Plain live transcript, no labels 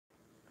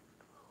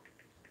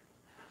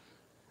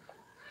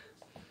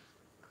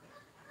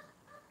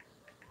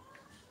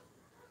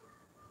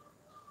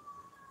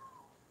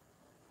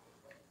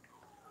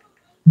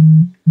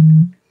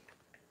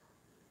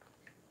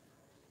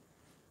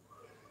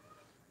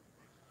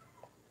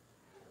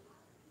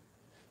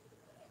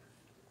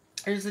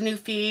There's a new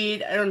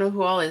feed. I don't know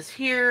who all is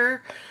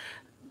here,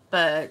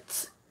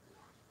 but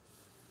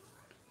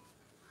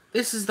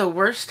this is the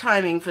worst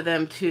timing for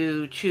them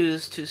to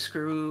choose to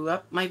screw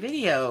up my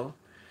video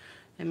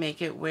and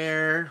make it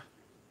where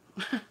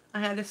I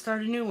had to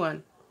start a new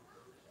one.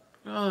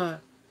 Ugh.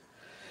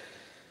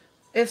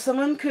 If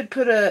someone could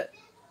put a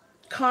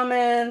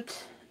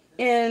comment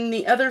in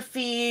the other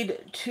feed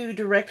to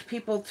direct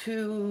people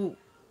to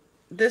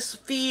this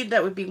feed,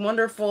 that would be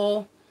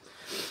wonderful.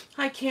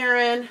 Hi,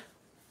 Karen.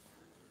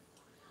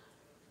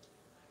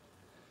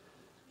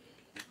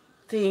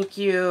 Thank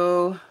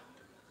you.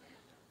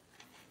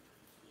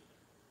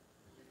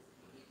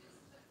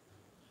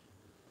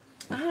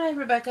 Hi,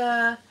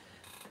 Rebecca.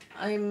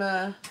 I'm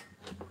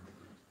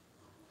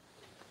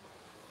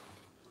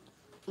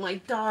my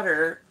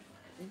daughter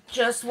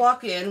just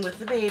walked in with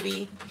the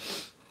baby,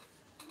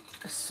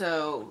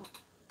 so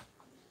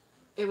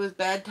it was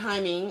bad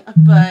timing,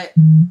 but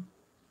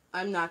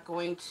I'm not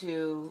going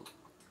to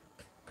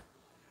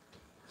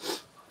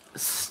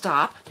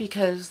stop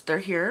because they're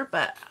here,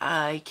 but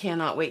I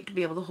cannot wait to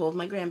be able to hold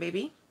my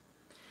grandbaby.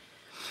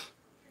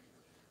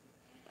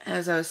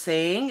 As I was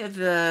saying,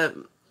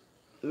 the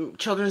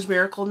Children's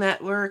Miracle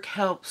Network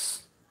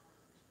helps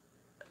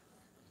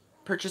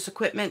purchase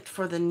equipment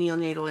for the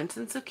neonatal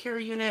intensive care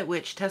unit,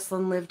 which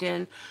Tesslynn lived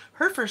in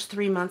her first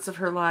 3 months of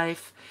her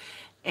life,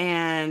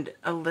 and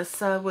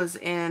Alyssa was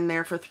in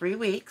there for 3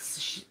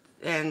 weeks,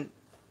 and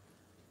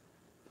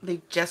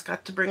they just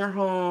got to bring her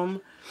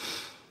home.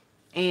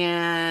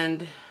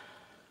 And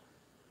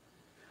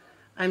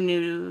I'm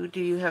new.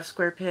 Do you have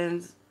square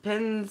pins?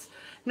 Pins?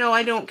 No,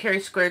 I don't carry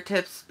square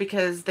tips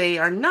because they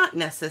are not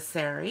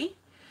necessary.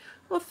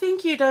 Well,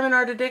 thank you, Diamond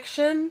Art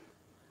Addiction.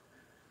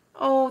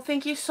 Oh,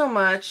 thank you so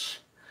much.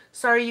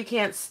 Sorry you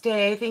can't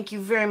stay. Thank you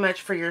very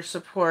much for your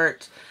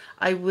support.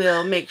 I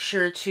will make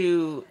sure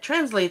to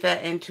translate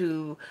that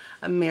into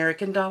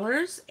American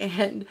dollars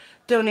and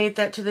donate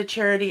that to the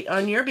charity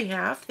on your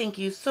behalf. Thank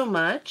you so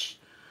much.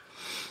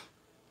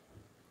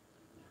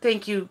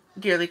 Thank you,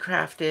 Dearly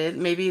Crafted.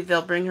 Maybe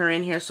they'll bring her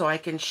in here so I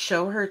can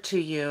show her to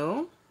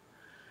you.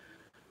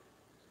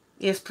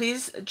 Yes,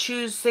 please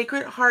choose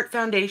Sacred Heart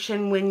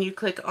Foundation when you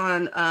click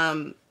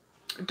on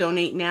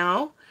Donate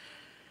Now.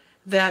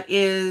 That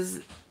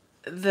is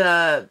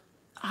the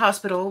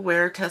hospital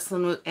where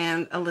Tesslynn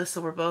and Alyssa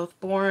were both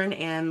born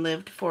and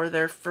lived for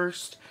their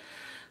first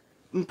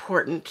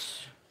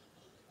important,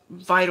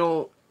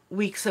 vital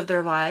weeks of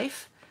their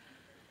life.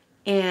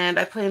 And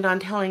I planned on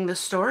telling the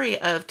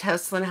story of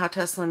Tesslynn, how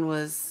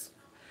Tesslynn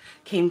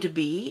came to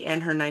be,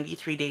 and her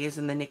 93 days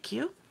in the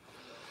NICU.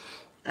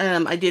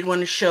 I did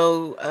want to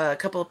show a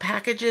couple of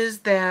packages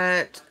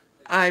that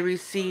I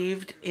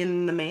received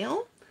in the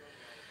mail.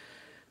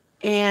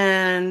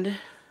 And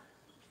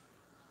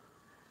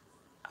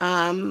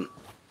I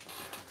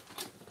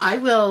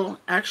will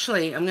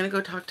actually, I'm going to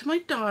go talk to my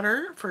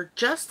daughter for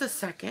just a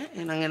second,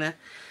 and I'm going to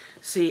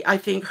see. I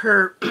think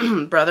her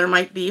brother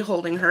might be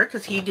holding her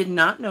because he did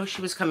not know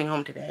she was coming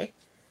home today.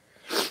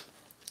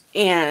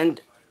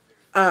 And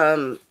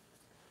I'll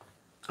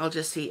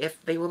just see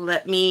if they will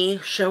let me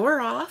show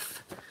her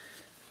off.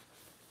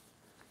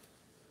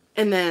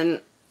 And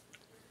then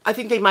I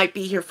think they might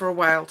be here for a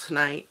while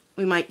tonight.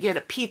 We might get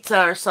a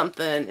pizza or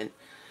something and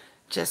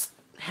just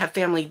have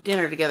family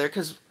dinner together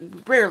because we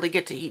rarely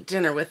get to eat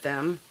dinner with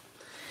them.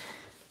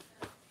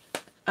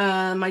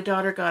 My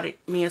daughter got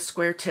me a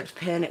square tipped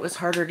pen. It was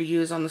harder to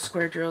use on the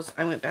square drills.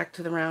 I went back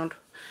to the round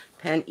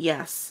pen.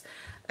 Yes,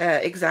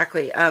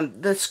 exactly.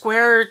 The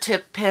square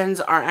tip pens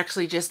are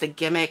actually just a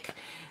gimmick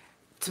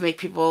to make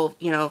people,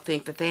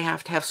 think that they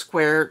have to have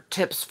square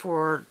tips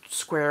for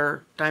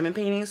square diamond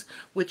paintings,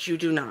 which you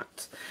do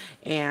not.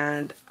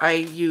 And I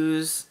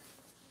use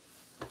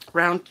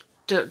round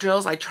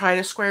drills. I tried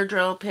a square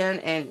drill pen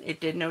and it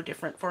did no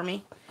different for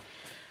me.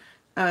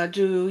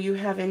 Do you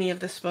have any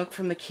of the smoke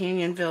from the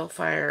Canyonville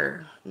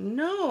fire?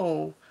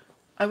 No,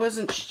 I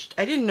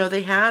didn't know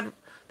they had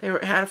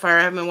a fire.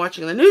 I haven't been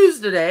watching the news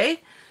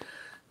today,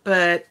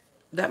 but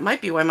that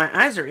might be why my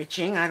eyes are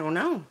itching. I don't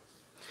know.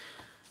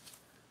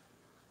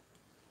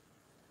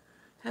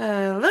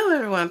 Hello,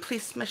 everyone.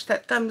 Please smash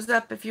that thumbs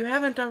up if you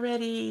haven't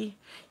already.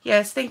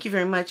 Yes, thank you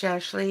very much,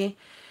 Ashley.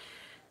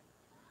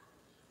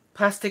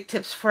 Plastic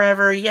tips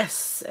forever.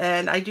 Yes,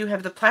 and I do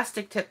have the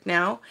plastic tip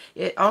now.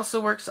 It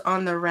also works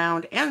on the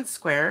round and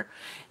square.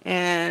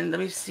 And let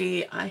me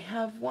see. I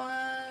have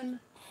one.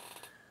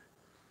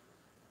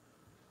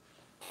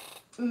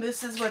 And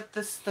this is what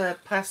the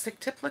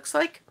plastic tip looks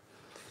like.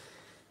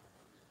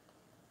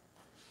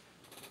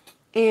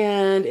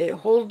 And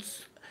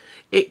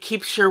it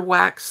keeps your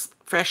wax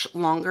fresh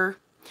longer.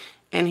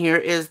 And here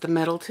is the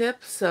metal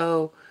tip.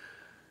 So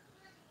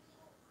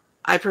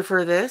I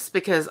prefer this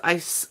because I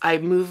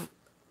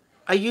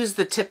use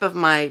the tip of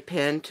my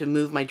pen to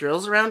move my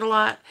drills around a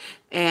lot,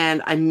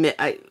 and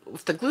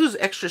if the glue's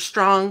extra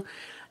strong,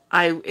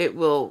 it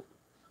will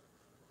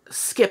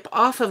skip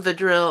off of the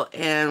drill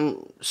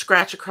and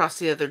scratch across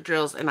the other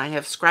drills, and I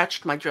have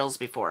scratched my drills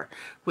before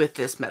with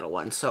this metal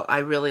one, so I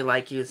really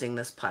like using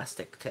this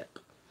plastic tip.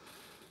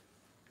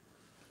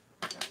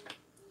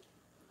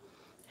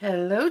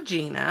 Hello,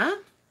 Gina.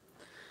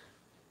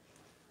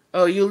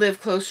 Oh, you live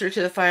closer to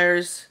the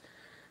fires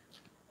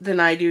than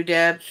I do,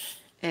 Deb,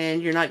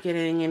 and you're not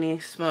getting any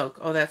smoke.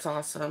 Oh, that's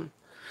awesome.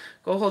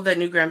 Go hold that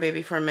new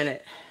grandbaby for a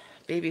minute.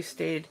 Baby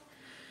stayed.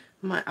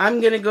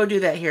 I'm going to go do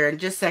that here in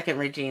just a second,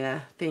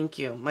 Regina. Thank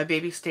you. My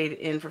baby stayed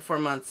in for 4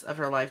 months of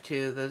her life,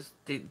 too.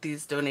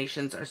 These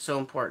donations are so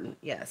important.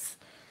 Yes.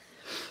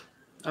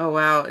 Oh,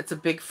 wow. It's a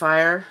big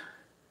fire.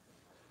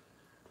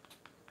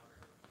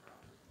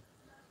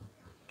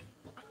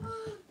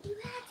 You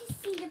have to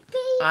see the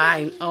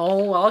baby.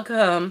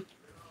 Welcome.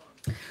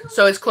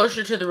 So it's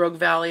closer to the Rogue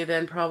Valley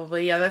then,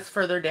 probably. Yeah, that's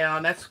further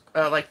down. That's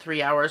like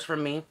 3 hours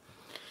from me.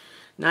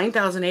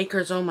 9,000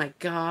 acres. Oh, my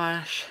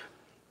gosh.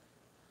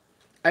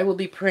 I will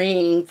be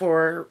praying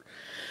for,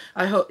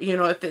 I hope,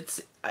 if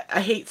it's,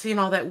 I hate seeing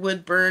all that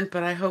wood burned,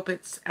 but I hope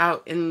it's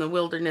out in the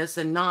wilderness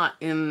and not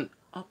in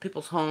all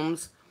people's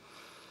homes.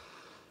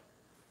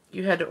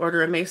 You had to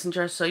order a mason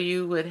jar so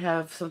you would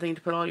have something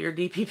to put all your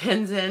DP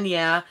pins in.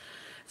 Yeah,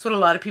 that's what a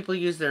lot of people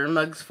use their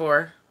mugs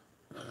for.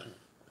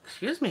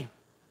 Excuse me.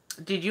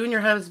 Did you and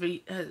your husband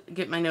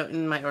get my note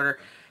in my order?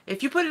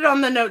 If you put it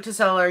on the note to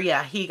seller,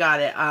 yeah, he got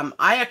it.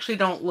 I actually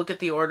don't look at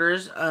the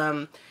orders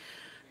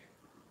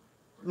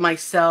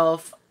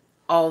myself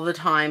all the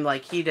time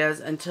like he does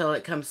until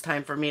it comes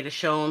time for me to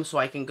show him so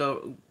I can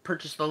go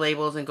purchase the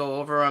labels and go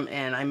over them,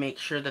 and I make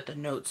sure that the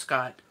notes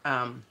got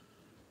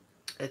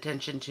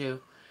attention to.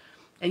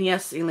 And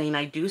yes, Elaine,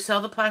 I do sell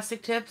the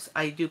plastic tips.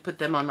 I do put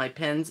them on my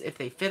pens. If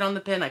they fit on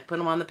the pen, I put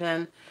them on the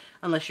pen.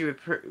 Unless you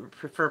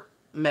prefer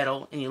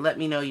metal and you let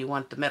me know you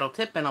want the metal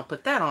tip, and I'll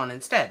put that on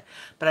instead.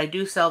 But I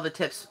do sell the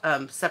tips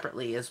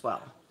separately as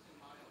well.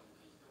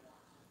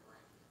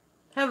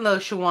 Hello,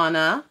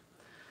 Shawana.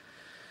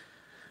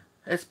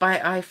 It's by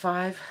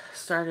I-5.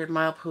 Started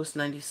milepost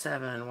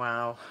 97.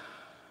 Wow.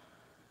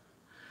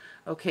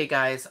 Okay,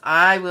 guys.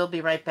 I will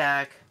be right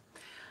back.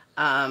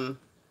 I'm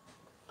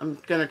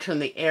going to turn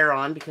the air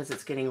on because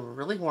it's getting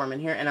really warm in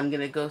here. And I'm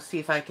going to go see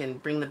if I can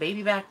bring the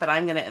baby back. But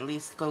I'm going to at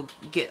least go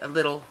get a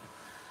little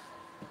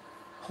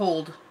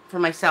hold for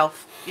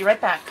myself. Be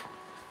right back.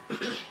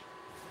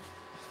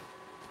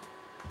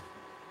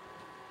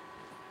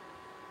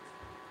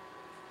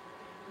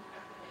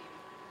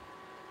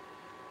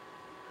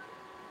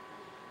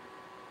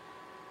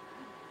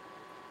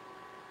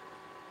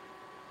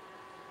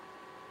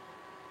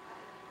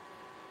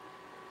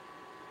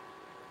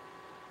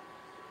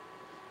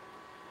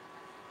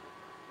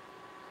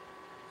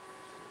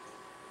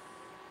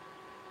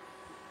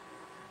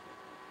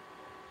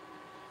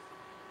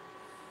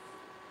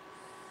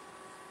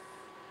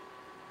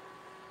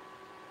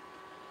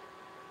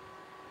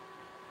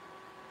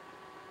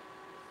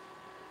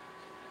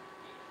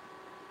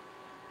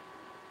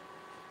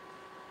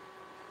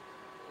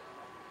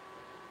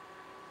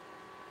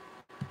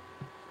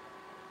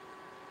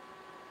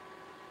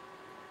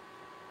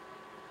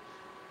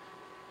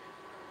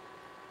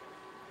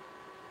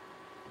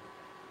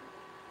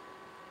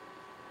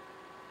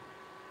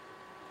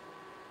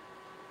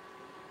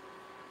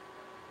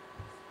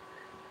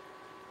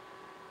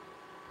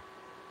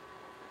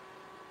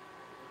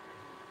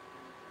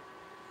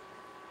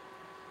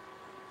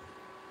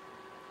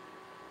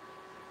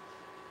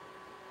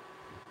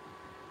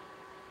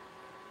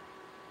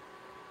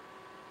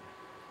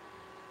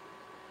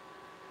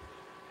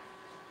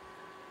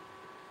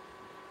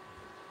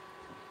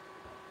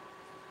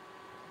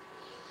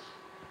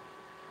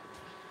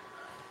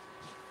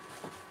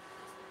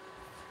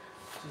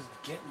 Just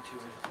getting to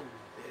it,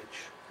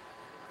 bitch.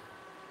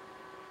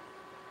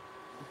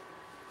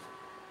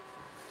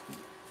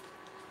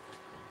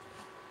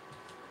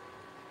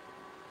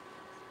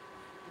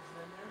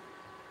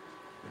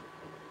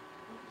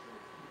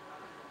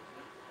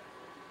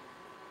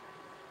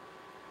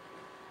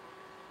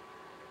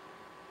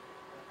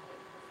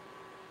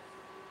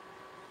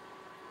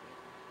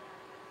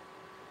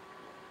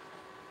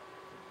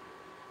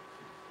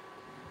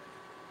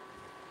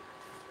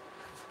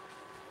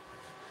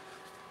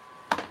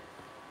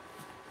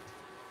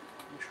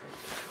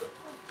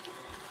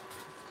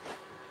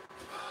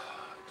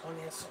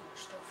 Tony has so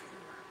much stuff here.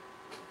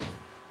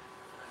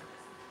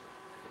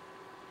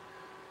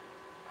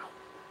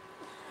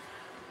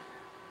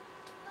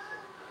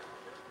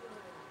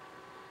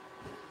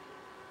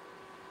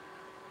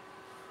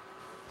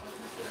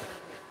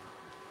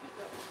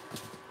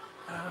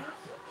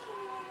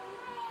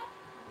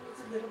 It's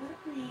a little bit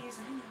of breeze,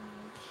 I know.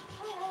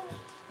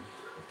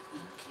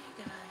 Okay,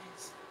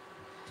 guys.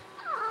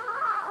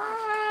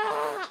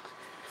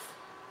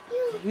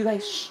 You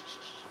guys, shh.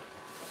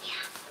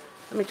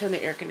 Let me turn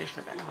the air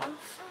conditioner back on.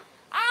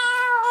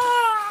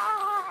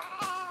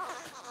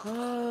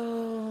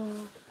 Oh,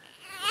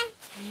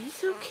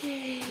 it's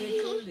okay.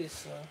 Here we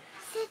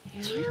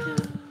go.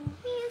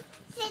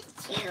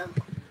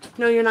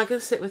 No, you're not going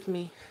to sit with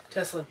me.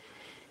 Tesslynn,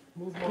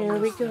 move more. Here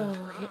we go.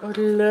 Oh,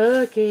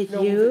 look at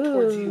No, move it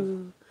towards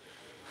you.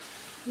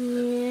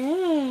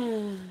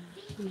 Yeah.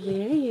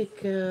 There you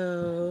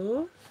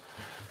go.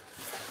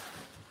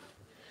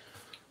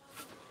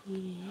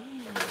 Yeah.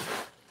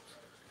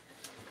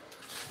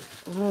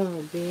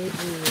 Oh, baby.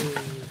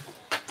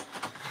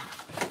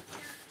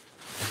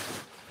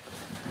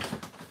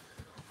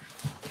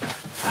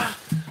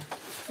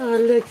 Oh,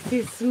 look,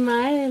 she's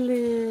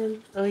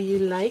smiling. Oh, you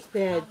like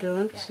that,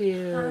 don't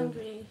you?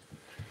 Hungry.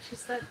 She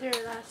slept through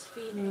her last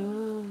feeding.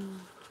 Oh.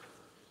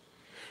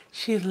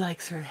 She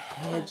likes her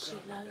Oh, head. she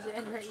loves it.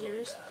 And her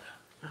ears.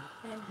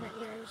 And her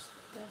ears,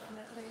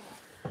 definitely.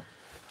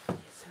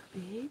 It's a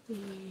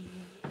baby.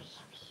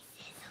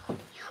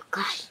 You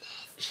got it.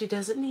 She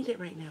doesn't need it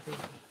right now, baby.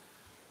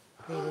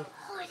 Baby.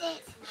 Hold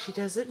it. She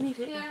doesn't need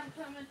it. Yeah, I'm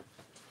coming.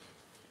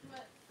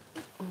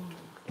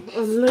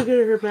 Oh, look at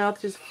her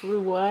mouth just flew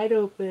wide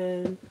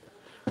open.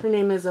 Her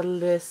name is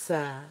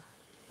Alyssa.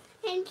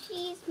 And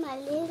she's my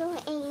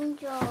little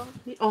angel.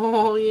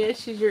 Oh, yeah,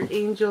 she's your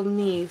angel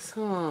niece,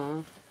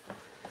 huh?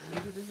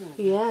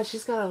 Yeah,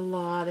 she's got a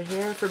lot of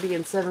hair for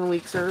being 7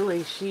 weeks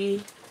early.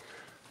 She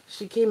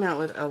came out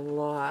with a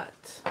lot.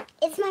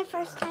 It's my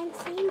first time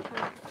seeing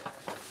her.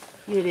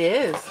 It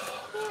is.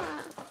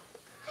 Yeah.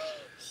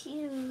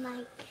 She's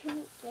my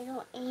cute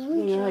little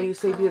angel. You know how you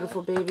say girl.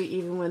 beautiful baby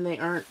even when they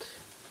aren't,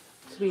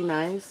 to be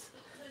nice?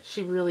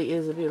 She really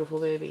is a beautiful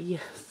baby.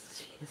 Yes,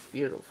 she is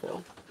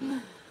beautiful. No,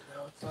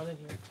 it's not in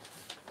here.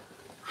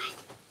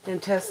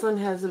 And Tesslynn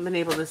hasn't been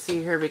able to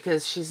see her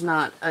because she's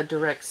not a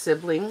direct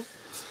sibling.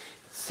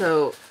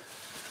 So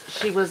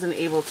she wasn't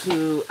able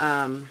to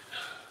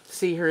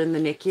see her in the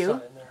It's NICU.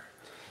 not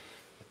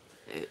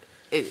in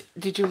there.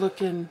 Did you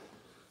look in?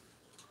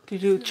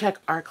 Did you check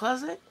our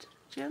closet,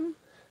 Jim?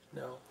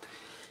 No.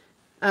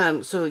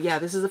 So yeah,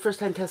 this is the first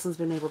time Tesslynn's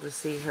been able to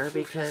see her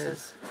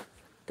because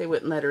they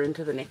wouldn't let her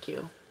into the NICU.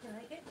 You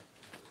like it?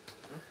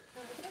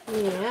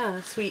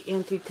 Yeah, sweet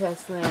Auntie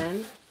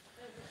Tesslynn.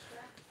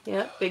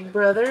 Yep, big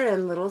brother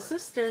and little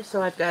sister.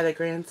 So I've got a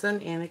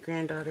grandson and a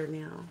granddaughter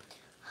now.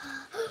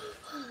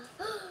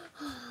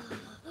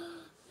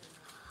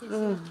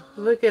 Oh,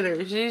 look at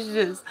her. She's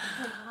just,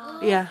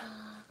 yeah.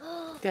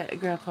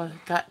 Grandpa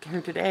got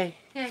her today.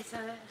 Yeah, I saw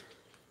that.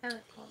 I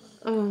like cold.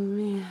 Oh,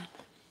 man.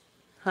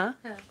 Huh?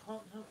 I like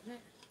cold open it.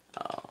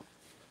 Oh.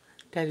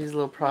 Daddy's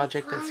little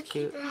project. That's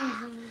cute.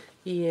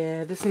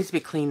 Yeah, this needs to be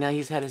cleaned now.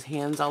 He's had his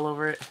hands all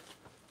over it.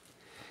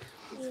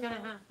 It's gonna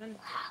happen.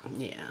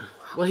 Yeah.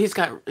 Well, he's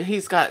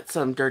got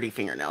some dirty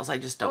fingernails. I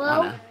just don't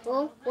want to.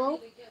 Whoa.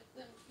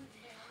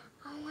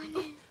 I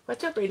wanna.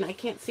 Watch out, Brayden. I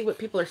can't see what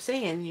people are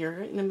saying. You're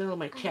right in the middle of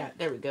my chat.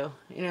 There we go.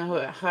 You know,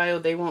 Ohio,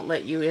 they won't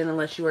let you in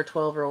unless you are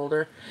 12 or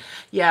older.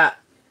 Yeah,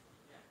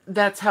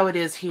 that's how it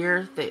is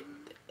here.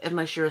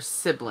 Unless you're a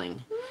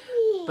sibling.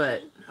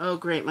 But, oh,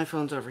 great. My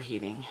phone's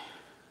overheating.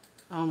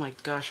 Oh, my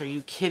gosh. Are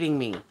you kidding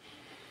me?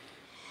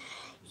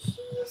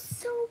 She's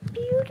so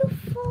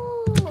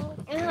beautiful.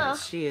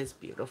 Yes, she is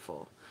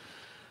beautiful.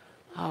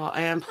 Oh,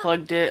 I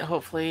unplugged it.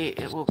 Hopefully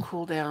it will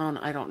cool down.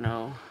 I don't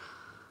know.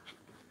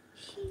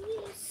 She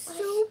is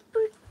so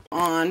pretty.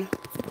 On.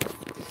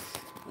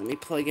 Let me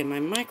plug in my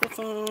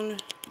microphone.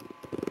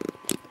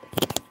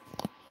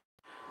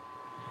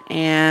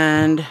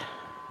 And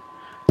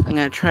I'm going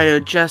to try to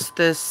adjust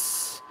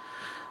this.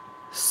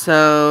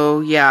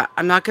 So, yeah,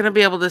 I'm not going to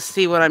be able to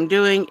see what I'm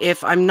doing.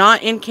 If I'm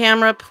not in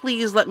camera,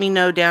 please let me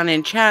know down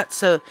in chat.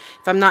 So,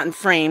 if I'm not in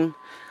frame,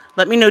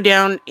 let me know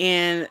down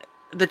in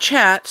the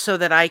chat so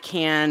that I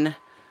can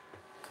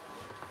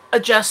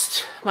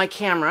adjust my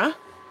camera.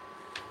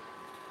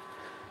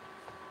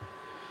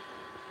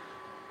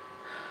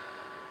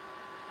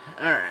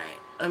 Alright,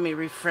 let me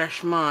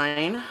refresh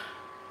mine.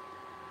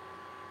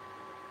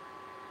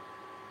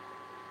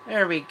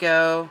 There we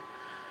go.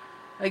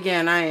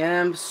 Again, I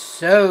am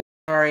so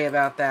sorry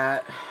about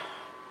that.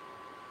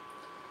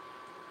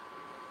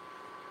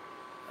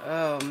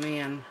 Oh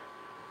man,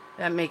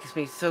 that makes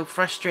me so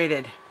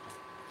frustrated.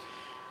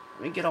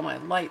 Let me get all my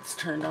lights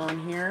turned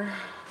on here.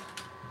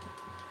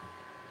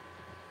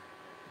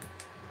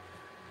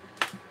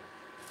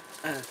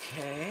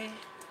 Okay,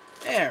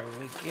 there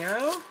we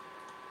go.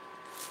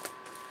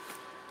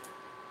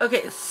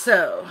 Okay,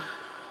 so,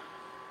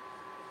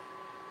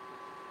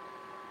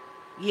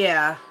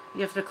 yeah,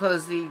 you have to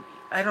close the,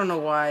 I don't know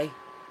why,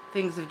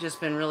 things have just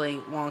been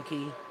really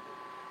wonky.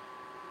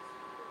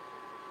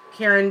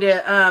 Karen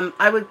did,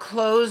 I would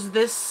close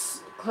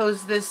this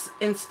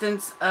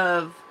instance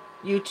of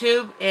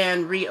YouTube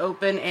and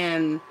reopen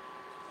and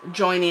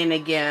join in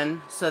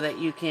again so that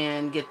you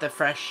can get the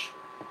fresh,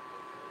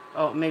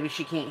 oh, maybe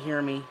she can't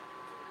hear me.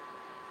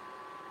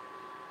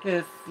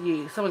 If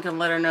someone can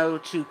let her know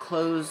to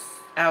close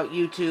out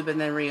YouTube and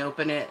then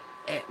reopen it,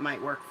 it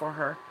might work for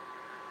her.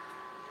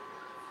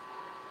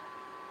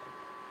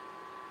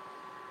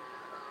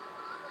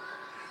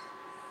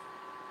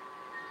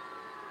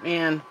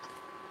 Man,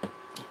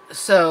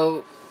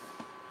 so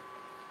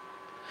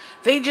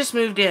they just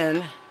moved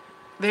in.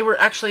 They were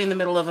actually in the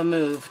middle of a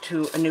move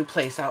to a new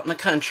place out in the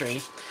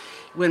country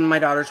when my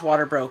daughter's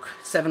water broke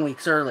 7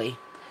 weeks early.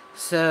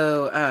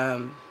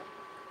 So,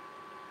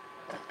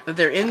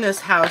 they're in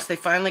this house. They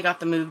finally got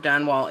the move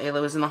done while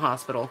Ayla was in the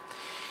hospital.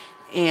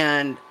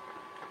 And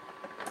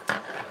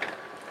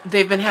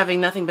they've been having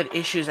nothing but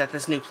issues at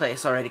this new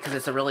place already because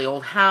it's a really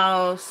old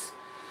house.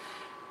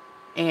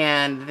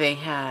 and they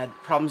had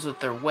problems with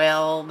their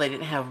well. They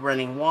didn't have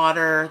running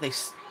water.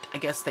 I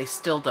guess they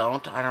still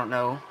don't. I don't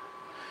know.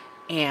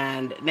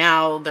 And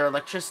now their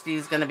electricity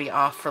is going to be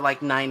off for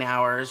like 9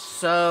 hours.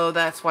 So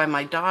that's why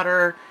my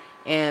daughter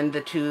and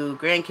the 2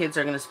 grandkids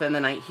are going to spend the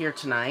night here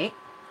tonight.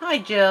 Hi,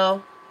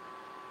 Jill.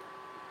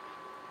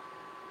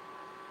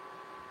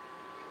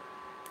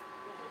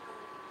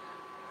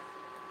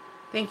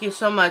 Thank you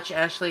so much,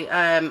 Ashley.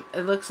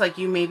 It looks like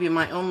you may be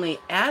my only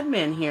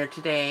admin here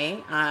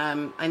today.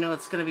 I know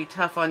it's going to be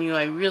tough on you.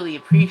 I really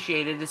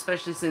appreciate it,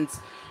 especially since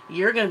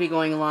you're going to be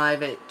going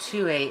live at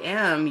 2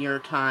 a.m. your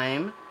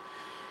time.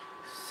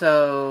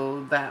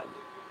 So that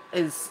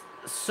is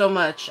so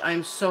much.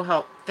 I'm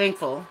so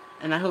thankful,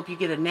 and I hope you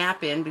get a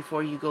nap in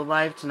before you go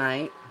live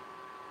tonight.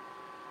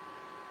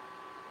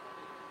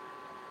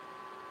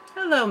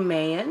 Hello,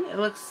 Mayan. It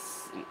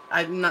looks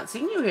I've not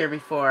seen you here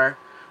before.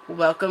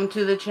 Welcome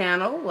to the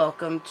channel.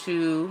 Welcome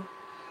to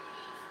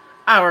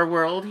our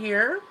world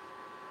here.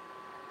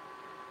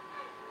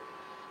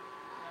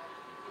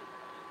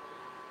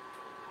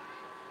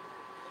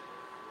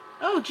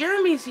 Oh,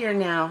 Jeremy's here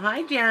now.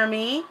 Hi,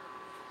 Jeremy.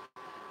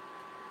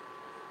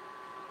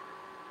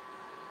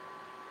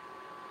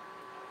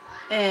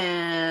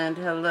 And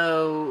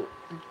hello,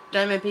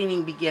 Diamond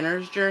Painting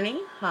Beginner's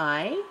Journey.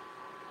 Hi.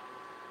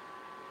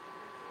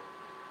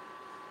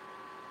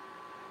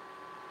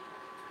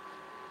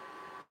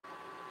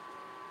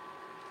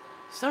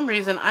 For some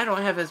reason, I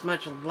don't have as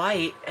much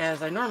light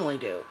as I normally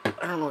do.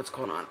 I don't know what's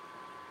going on.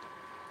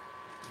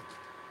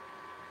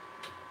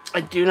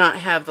 I do not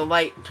have the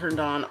light turned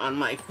on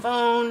my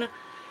phone.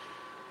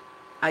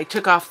 I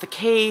took off the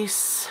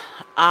case.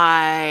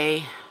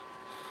 I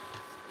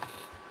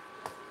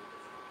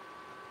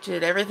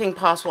did everything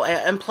possible. I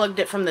unplugged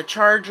it from the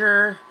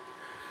charger.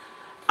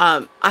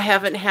 I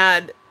haven't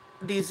had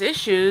these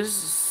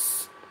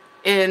issues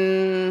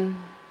in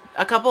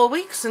a couple of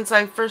weeks since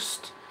I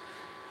first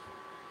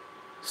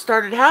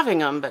started having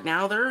them, but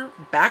now they're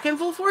back in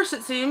full force,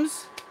 it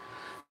seems.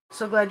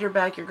 So glad you're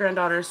back. Your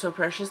granddaughter is so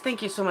precious.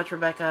 Thank you so much,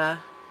 Rebecca.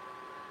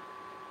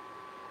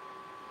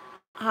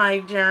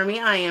 Hi, Jeremy.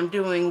 I am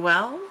doing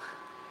well.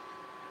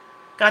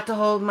 Got to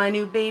hold my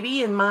new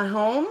baby in my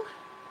home.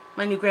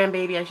 My new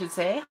grandbaby, I should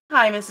say.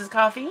 Hi, Mrs.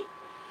 Coffee.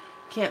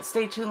 Can't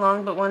stay too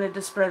long, but wanted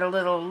to spread a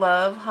little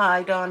love.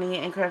 Hi, Donnie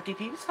and Crafty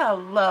Peeps.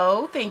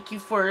 Hello. Thank you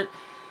for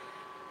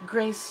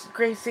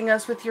gracing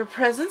us with your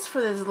presence for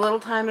as little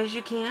time as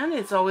you can.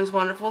 It's always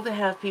wonderful to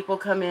have people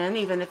come in,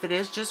 even if it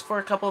is just for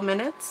a couple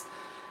minutes,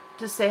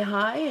 to say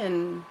hi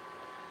and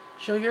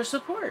show your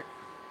support.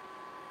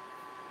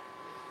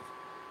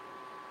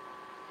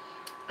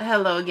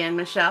 Hello again,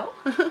 Michelle.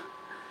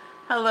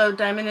 Hello,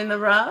 Diamond in the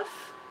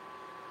Rough.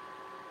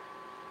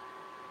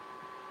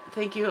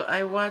 Thank you.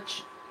 I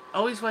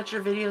always watch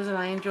your videos and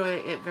I enjoy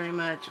it very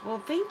much. Well,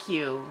 thank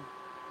you.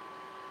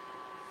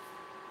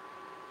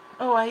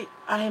 Oh, I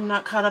am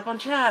not caught up on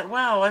chat.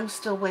 Wow, I'm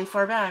still way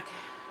far back.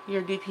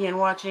 You're DP and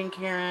watching,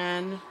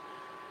 Karen.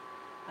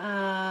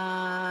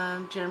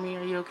 Jeremy,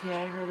 are you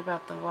okay? I heard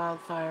about the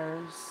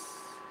wildfires.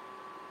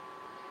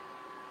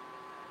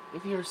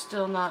 If you're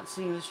still not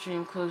seeing the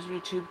stream, close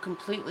YouTube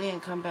completely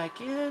and come back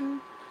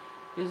in.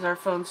 Is our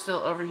phone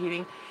still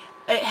overheating?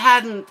 It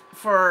hadn't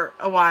for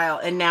a while,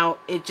 and now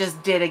it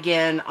just did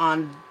again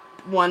on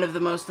one of the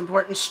most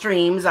important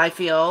streams, I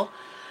feel.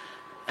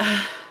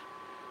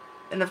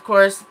 And of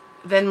course,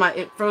 then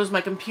it froze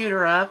my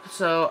computer up,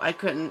 so I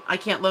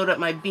can't load up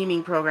my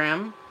beaming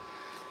program.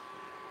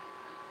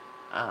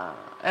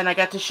 And I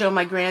got to show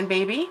my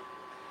grandbaby.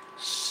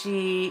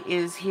 She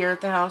is here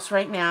at the house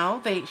right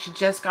now. She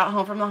just got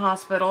home from the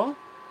hospital.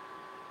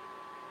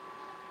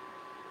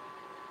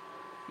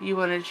 You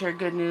wanted to share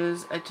good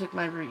news. I took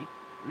my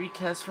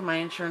retest for my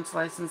insurance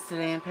license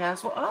today and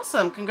passed. Well,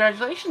 awesome.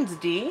 Congratulations,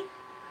 Dee.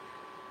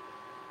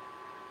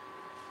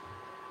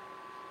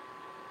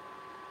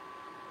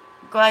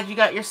 Glad you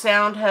got your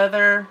sound,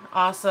 Heather.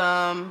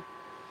 Awesome.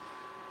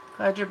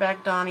 Glad you're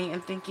back, Donnie.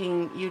 And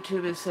thinking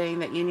YouTube is saying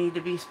that you need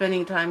to be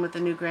spending time with the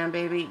new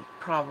grandbaby.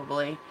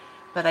 Probably.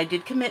 But I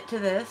did commit to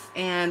this,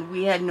 and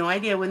we had no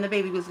idea when the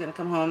baby was going to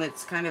come home.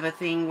 It's kind of a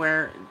thing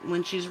where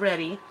when she's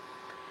ready,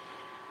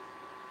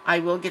 I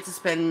will get to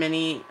spend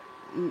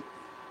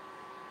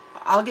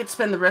I'll get to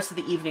spend the rest of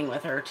the evening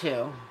with her,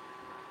 too.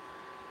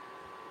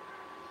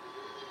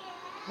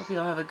 Hope you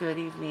all have a good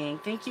evening.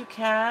 Thank you,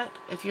 Kat.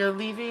 If you're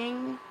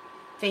leaving,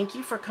 thank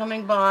you for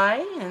coming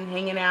by and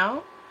hanging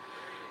out.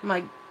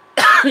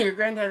 Your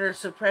granddaughter is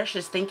so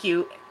precious. Thank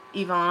you,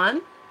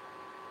 Yvonne.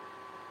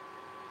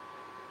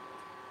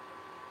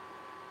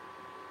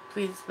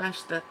 Please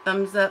smash the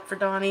thumbs up for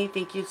Donnie.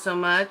 Thank you so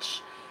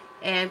much.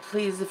 And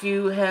please, if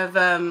you have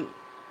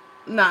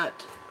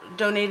not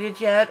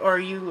donated yet, or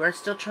you are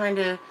still trying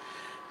to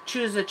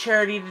choose a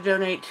charity to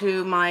donate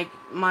to,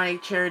 my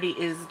charity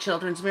is the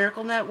Children's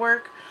Miracle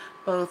Network.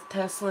 Both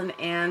Tesslynn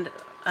and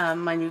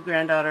my new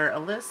granddaughter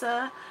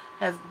Alyssa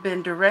have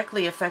been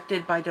directly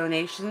affected by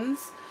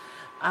donations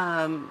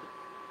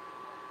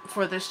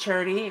for this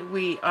charity.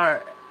 We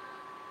are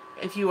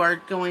if you are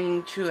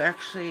going to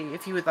actually,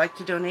 if you would like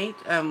to donate,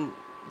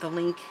 the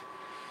link,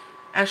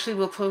 Ashley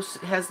will post,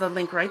 has the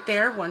link right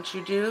there. Once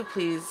you do,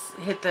 please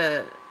hit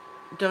the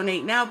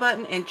donate now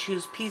button and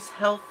choose Peace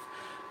Health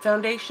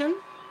Foundation.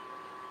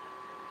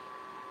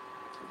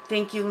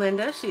 Thank you,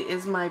 Linda. She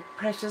is my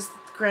precious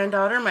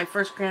granddaughter, my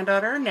first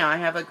granddaughter. Now I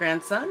have a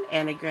grandson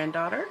and a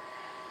granddaughter.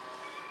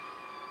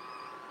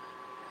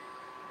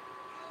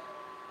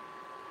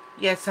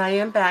 Yes, I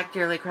am back,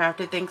 Dearly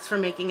Crafted. Thanks for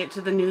making it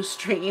to the new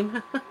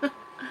stream.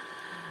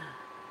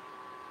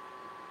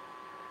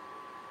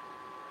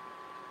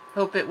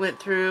 Hope it went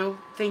through.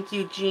 Thank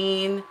you,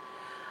 Jean.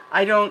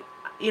 I don't,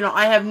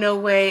 I have no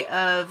way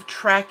of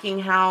tracking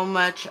how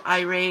much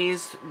I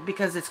raised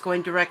because it's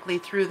going directly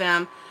through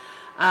them.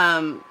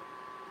 And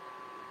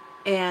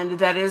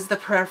that is the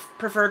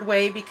preferred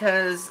way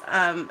because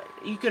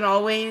you can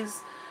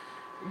always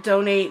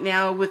donate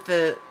now with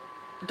the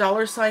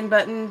 $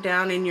 button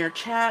down in your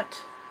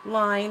chat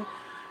line,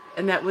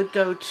 and that would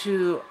go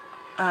to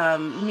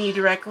me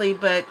directly,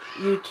 but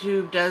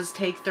YouTube does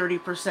take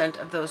 30%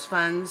 of those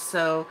funds,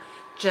 so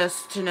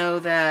just to know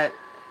that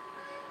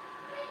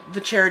the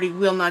charity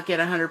will not get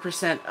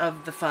 100%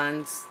 of the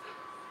funds.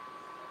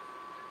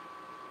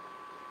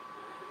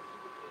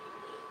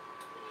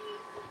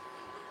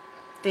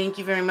 Thank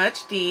you very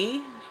much,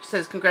 Dee. She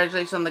says,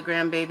 congratulations on the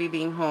grandbaby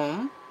being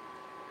home.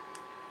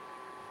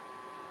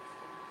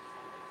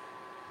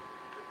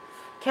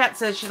 Kat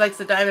says she likes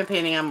the diamond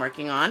painting I'm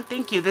working on.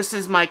 Thank you. This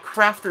is my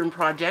craft room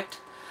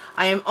project.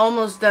 I am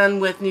almost done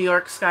with New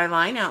York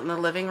skyline out in the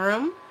living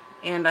room.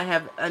 And I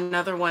have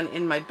another one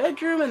in my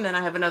bedroom, and then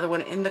I have another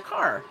one in the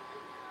car.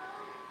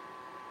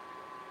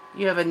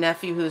 You have a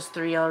nephew who's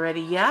 3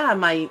 already? Yeah,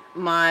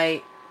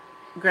 my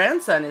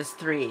grandson is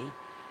 3.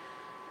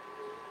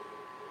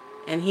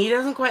 And he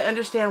doesn't quite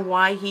understand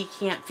why he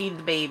can't feed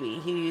the baby.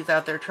 He's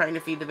out there trying to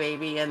feed the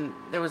baby, and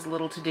there was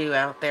little to do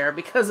out there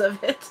because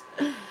of it.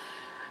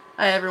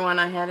 Hi, everyone.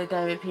 I had a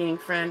diamond painting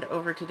friend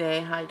over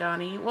today. Hi,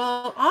 Donnie.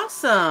 Well,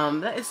 awesome.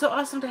 That is so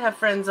awesome to have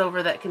friends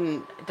over that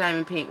can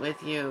diamond paint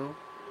with you.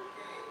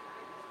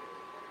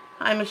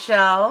 Hi,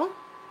 Michelle.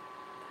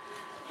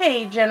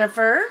 Hey,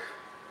 Jennifer.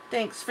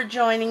 Thanks for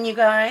joining, you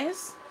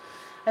guys.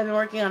 I've been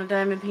working on a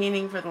diamond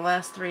painting for the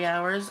last 3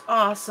 hours.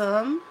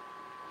 Awesome.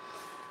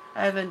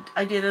 I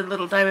did a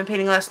little diamond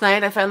painting last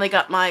night. I finally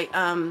got my,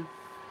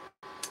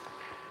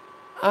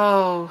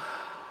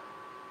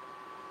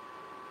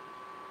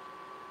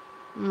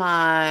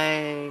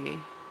 my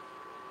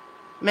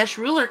mesh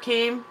ruler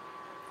came.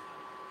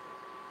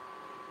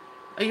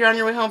 Oh, you're on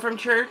your way home from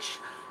church?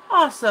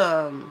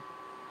 Awesome.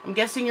 I'm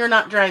guessing you're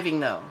not driving,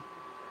 though.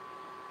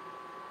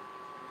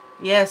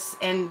 Yes,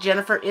 and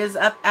Jennifer is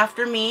up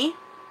after me.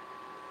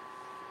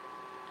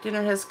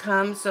 Dinner has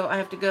come, so I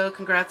have to go.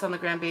 Congrats on the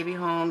grandbaby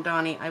home,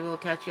 Donnie. I will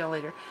catch y'all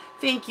later.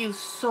 Thank you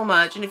so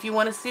much. And if you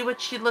want to see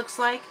what she looks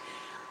like,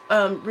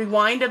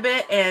 rewind a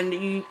bit,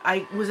 and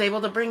I was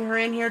able to bring her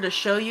in here to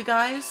show you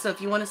guys. So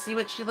if you want to see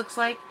what she looks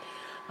like,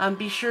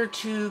 be sure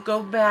to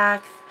go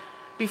back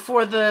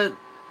before the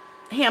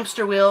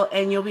hamster wheel,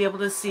 and you'll be able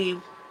to see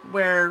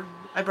where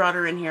I brought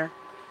her in here.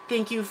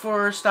 Thank you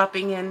for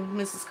stopping in,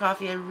 Mrs.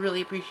 Coffee. I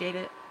really appreciate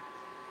it.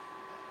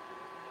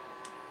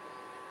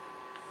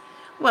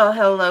 Well,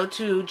 hello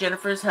to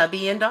Jennifer's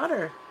hubby and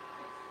daughter.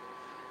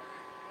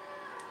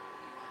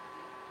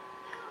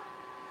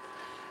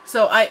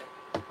 So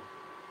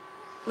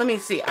let me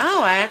see.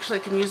 Oh, I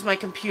actually can use my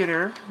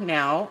computer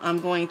now.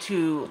 I'm going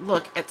to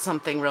look at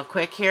something real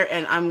quick here,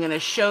 and I'm going to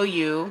show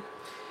you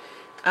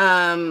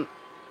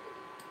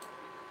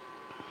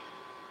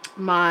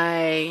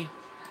my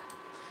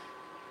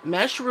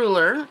mesh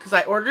ruler, because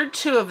I ordered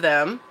 2 of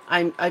them.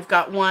 I've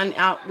got one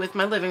out with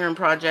my living room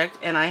project,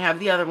 and I have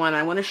the other one.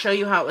 I want to show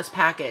you how it was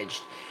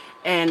packaged.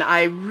 And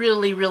I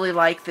really, really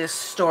like this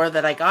store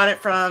that I got it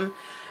from,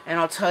 and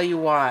I'll tell you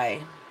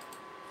why.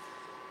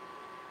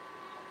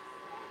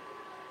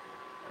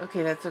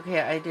 Okay, that's okay.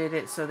 I did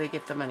it so they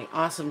get the money.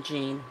 Awesome,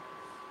 Jean.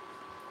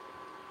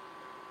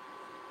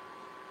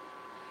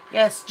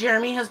 Yes,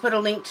 Jeremy has put a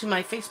link to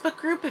my Facebook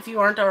group if you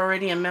aren't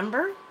already a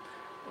member.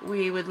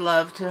 We would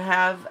love to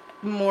have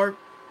more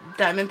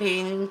diamond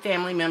painting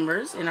family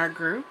members in our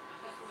group.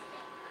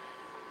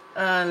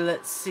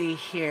 Let's see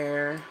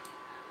here.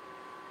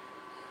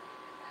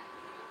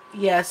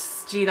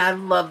 Yes, Jean, I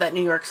love that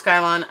New York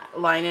skyline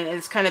line, and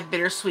it's kind of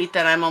bittersweet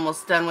that I'm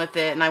almost done with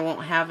it and I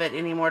won't have it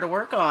anymore to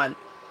work on.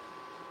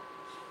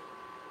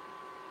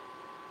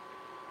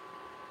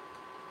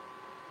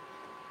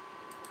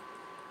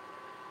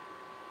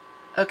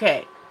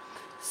 Okay,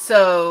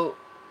 so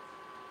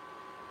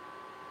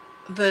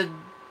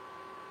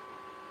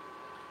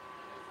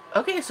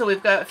okay, so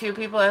we've got a few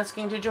people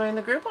asking to join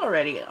the group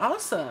already.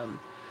 Awesome.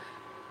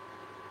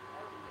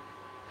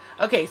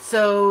 Okay,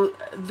 so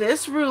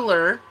this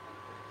ruler,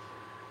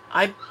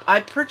 I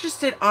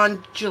purchased it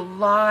on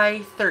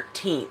July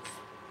 13th.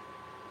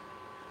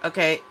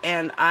 Okay,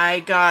 and I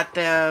got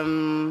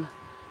them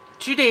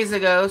 2 days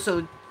ago,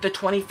 so the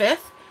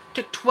 25th.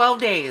 Took 12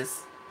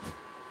 days.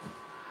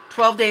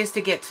 12 days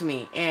to get to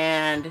me,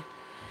 and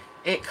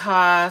It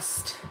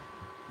cost,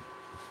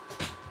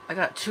 I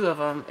got 2 of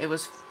them. It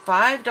was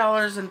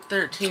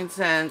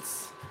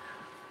 $5.13.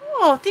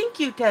 Oh, thank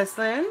you,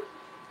 Tesslynn.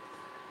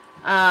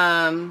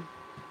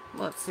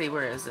 Let's see,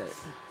 where is it?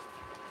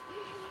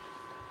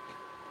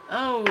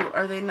 Oh,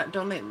 are they not,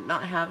 don't they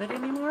not have it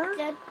anymore?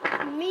 That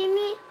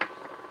Mimi,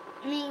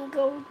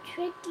 go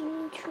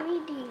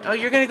trick-or-treating. Oh,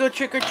 you're going to go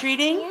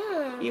trick-or-treating?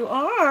 Yeah. You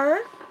are?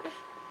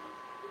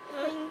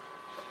 Um,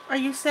 Are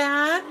you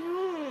sad?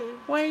 no.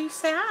 Why are you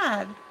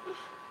sad?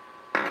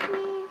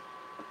 Go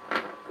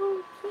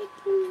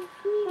trick-or-treating.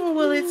 Oh,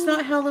 well, it's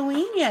not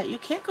Halloween yet. You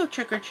can't go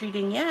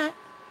trick-or-treating yet.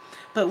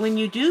 But when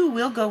you do,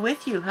 we'll go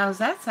with you. How's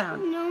that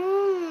sound?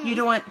 No. You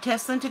don't want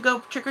Tesslynn to go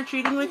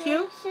trick-or-treating with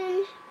you?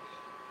 Listen.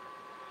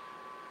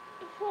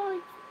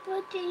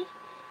 But they...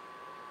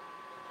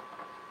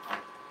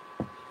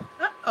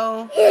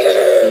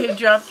 Uh-oh. You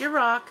dropped your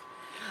rock.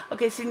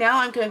 Okay, see, now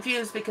I'm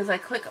confused because I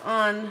click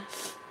on...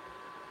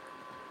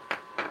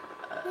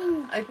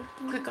 I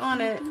click on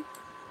it.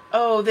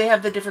 Oh, they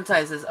have the different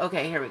sizes.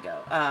 Okay, here we go.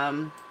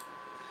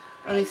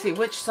 Let me see.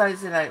 Which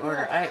size did I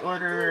order? I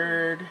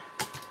ordered...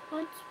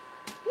 What's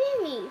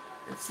Mimi?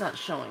 It's not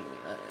showing me.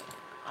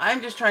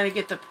 I'm just trying to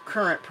get the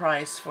current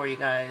price for you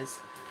guys.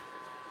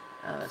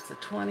 That's a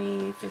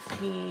 20,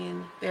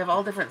 15. They have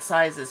all different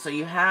sizes, so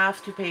you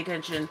have to pay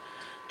attention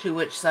to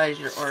which size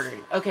you're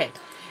ordering. Okay,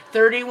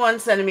 31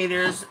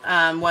 centimeters,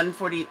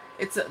 140.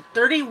 It's a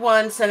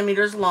 31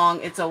 centimeters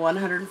long. It's a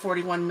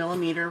 141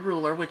 millimeter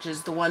ruler, which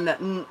is the one that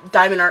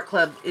Diamond Art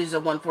Club is a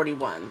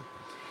 141.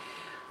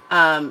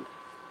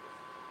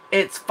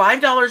 It's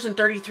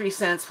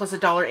 $5.33 plus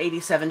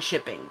 $1.87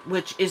 shipping,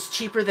 which is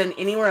cheaper than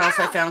anywhere else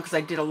I found because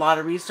I did a lot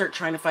of research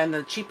trying to find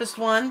the cheapest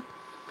one.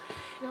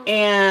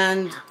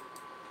 And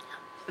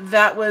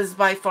that was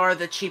by far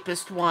the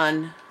cheapest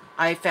one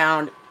I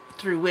found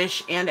through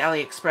Wish and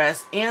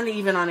AliExpress and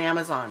even on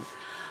Amazon.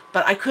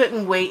 But I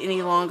couldn't wait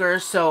any longer,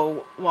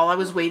 so while I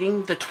was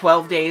waiting the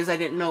 12 days, I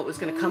didn't know it was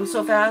going to come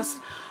so fast.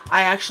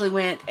 I actually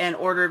went and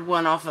ordered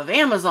one off of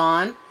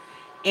Amazon,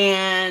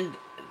 and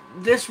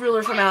this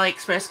ruler from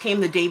AliExpress came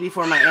the day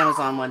before my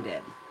Amazon one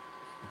did.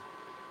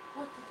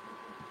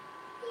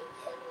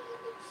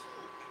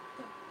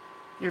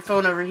 Your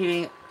phone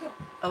overheating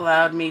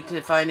allowed me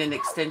to find an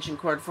extension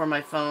cord for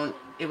my phone.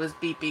 It was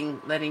beeping,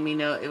 letting me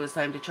know it was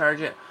time to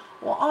charge it.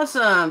 Well,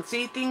 awesome.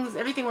 See,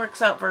 everything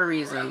works out for a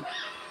reason.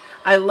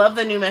 I love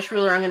the new mesh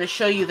ruler. I'm going to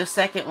show you the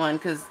second one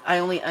because I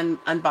only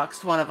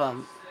unboxed one of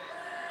them.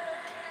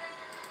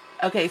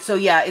 Okay, so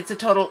yeah, it's a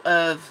total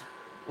of,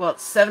 well,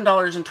 it's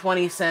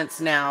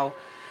 $7.20 now,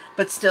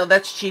 but still,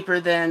 that's cheaper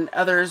than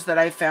others that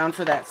I found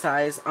for that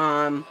size.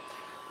 On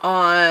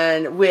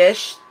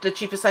Wish, the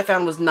cheapest I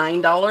found was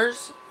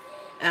 $9.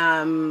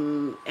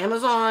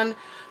 Amazon,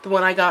 the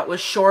one I got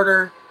was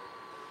shorter,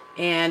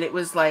 and it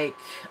was like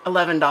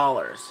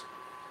 $11.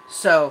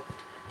 So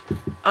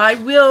I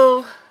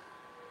will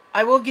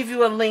give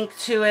you a link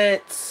to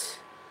it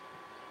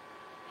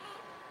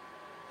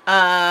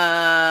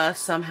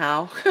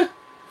somehow.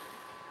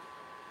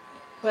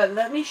 But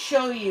let me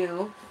show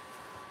you.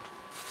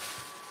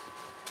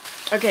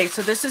 Okay,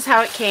 so this is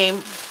how it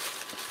came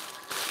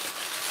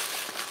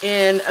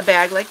in a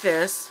bag like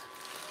this.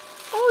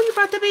 Oh, you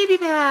brought the baby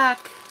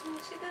back. Oh,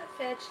 she got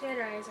fed. She had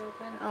her eyes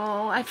open.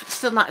 Oh, I've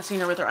still not seen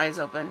her with her eyes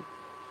open.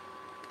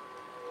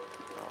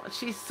 Oh,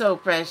 she's so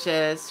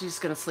precious. She's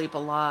going to sleep a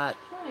lot.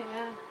 Oh,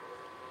 yeah.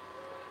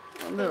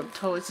 Little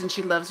toes, and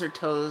she loves her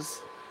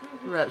toes.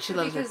 She loves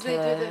her Because they do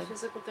the head.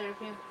 physical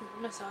therapy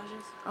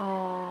massages,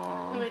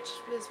 Oh. which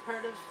is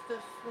part of the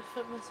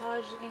foot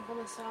massage, ankle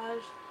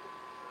massage.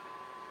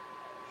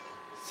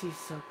 She's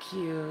so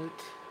cute.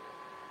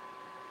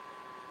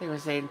 They were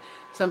saying,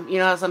 you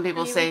know how some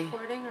people Are you say,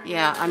 recording or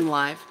yeah, are you I'm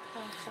live? live.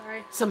 Oh,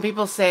 sorry. Some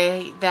people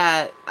say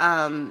that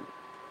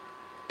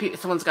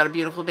someone's got a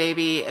beautiful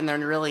baby and they're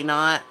really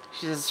not.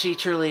 She says she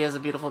truly is a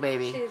beautiful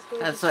baby. She is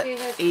gorgeous. That's what She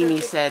has Amy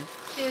perfect- said.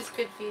 She has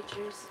good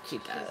features. She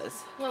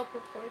does. Well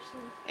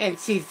proportioned. And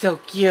she's so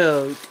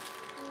cute.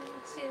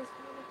 She is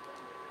beautiful.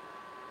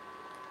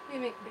 We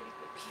make pretty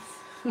babies.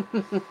 He's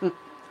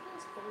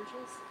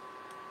gorgeous.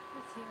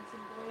 That's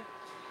handsome boy.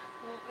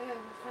 Oh, I gotta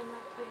go find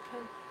that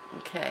playpen.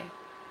 Okay.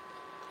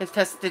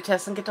 Did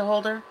Tesslynn get to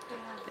hold her? Yeah.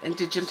 And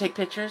did Jim take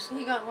pictures?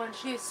 He got one.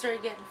 She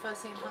started getting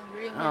fussy and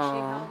hungry when she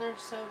Aw. held her,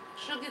 so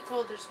she'll get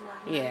told this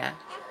morning. Yeah.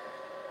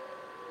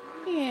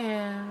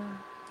 Yeah.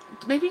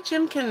 Maybe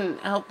Jim can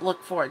help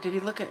look for it. Did he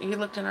he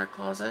looked in our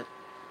closet?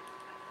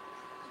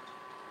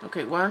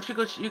 Okay, why don't you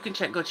go, you can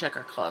go check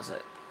our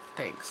closet.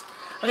 Thanks.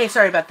 Okay,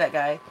 sorry about that,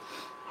 guy.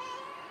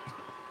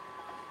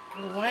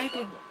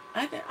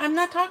 I'm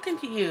not talking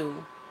to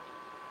you.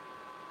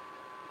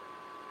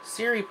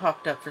 Siri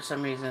popped up for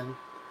some reason.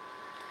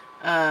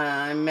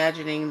 I'm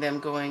imagining them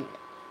going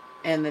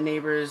and the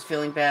neighbors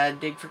feeling bad,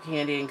 dig for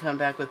candy and come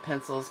back with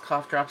pencils,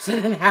 cough drops,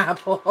 and an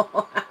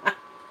apple.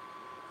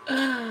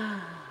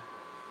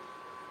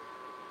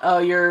 Oh,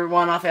 your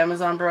one off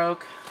Amazon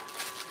broke?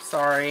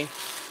 Sorry.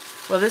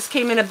 Well, this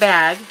came in a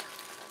bag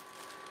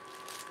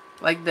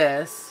like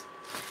this,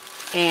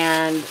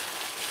 and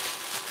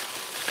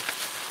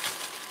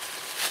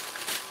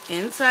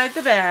inside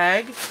the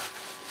bag,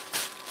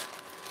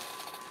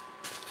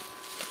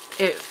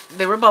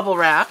 they were bubble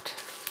wrapped.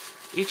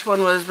 Each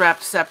one was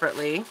wrapped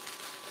separately.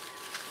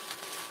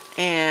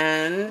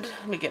 And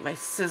let me get my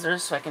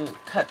scissors so I can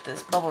cut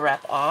this bubble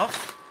wrap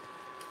off.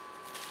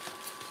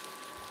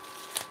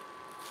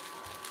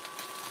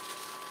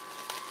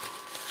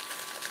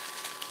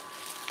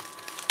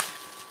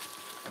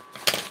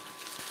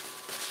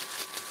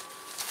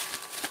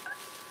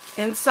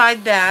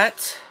 Inside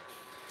that,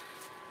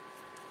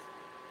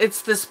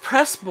 it's this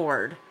press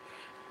board,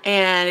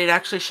 and it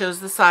actually shows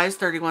the size,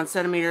 31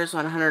 centimeters,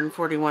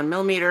 141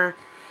 millimeter,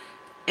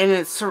 and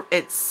it's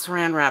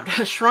saran wrapped,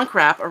 shrunk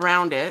wrap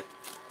around it.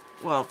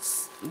 Well,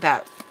 it's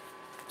that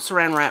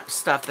saran wrap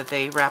stuff that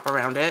they wrap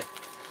around it.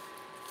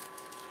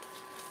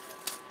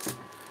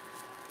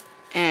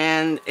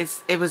 And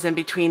it was in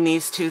between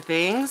these two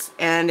things,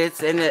 and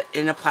it's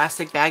in a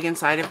plastic bag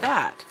inside of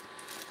that.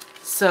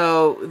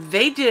 So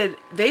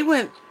they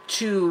went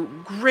to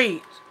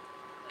great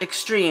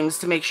extremes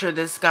to make sure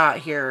this got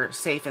here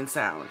safe and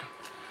sound.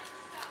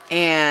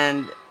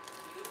 And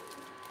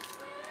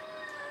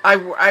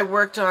I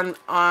worked on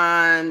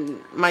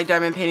my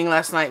diamond painting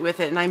last night with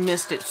it, and I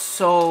missed it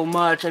so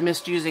much. I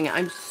missed using it.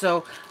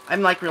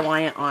 I'm like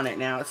reliant on it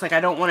now. It's like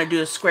I don't want to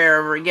do a square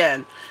ever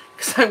again,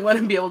 because I want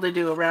to be able to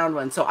do a round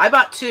one. So I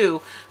bought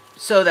two,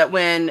 so that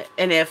when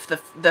and if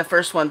the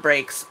first one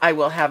breaks, I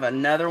will have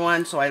another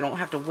one, so I don't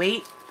have to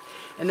wait.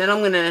 And then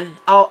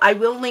I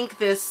will link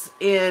this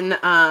in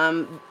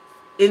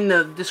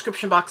the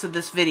description box of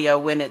this video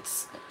when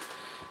it's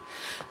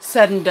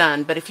said and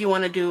done. But if you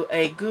want to do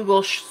a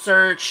Google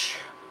search,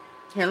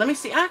 here, let me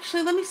see.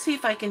 Actually, let me see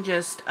if I can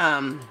just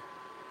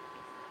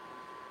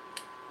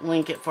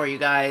link it for you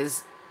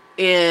guys.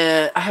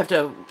 I have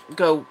to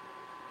go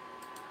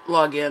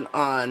log in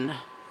on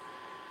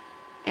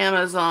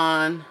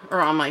Amazon or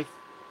on my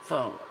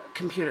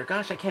computer.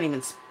 Gosh, I can't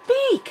even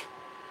speak.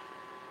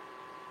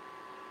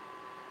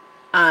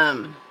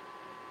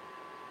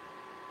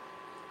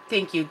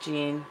 Thank you,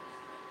 Jean.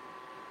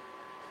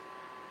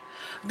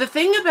 The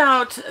thing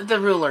about the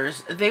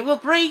rulers, they will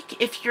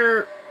break if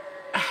you're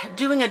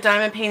doing a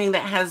diamond painting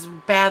that has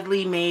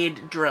badly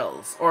made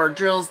drills, or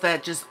drills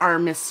that just are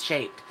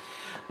misshaped.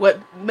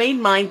 What made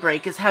mine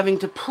break is having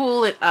to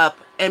pull it up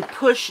and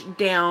push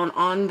down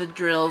on the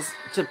drills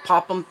to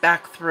pop them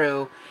back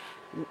through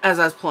as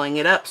I was pulling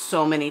it up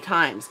so many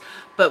times.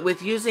 But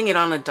with using it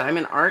on a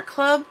Diamond Art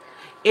Club,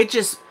 it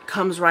just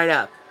comes right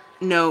up.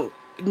 No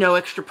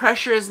extra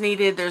pressure is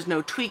needed. There's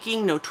no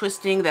tweaking, no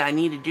twisting that I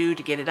need to do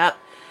to get it up.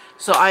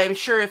 So I am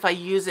sure if I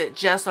use it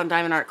just on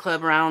Diamond Art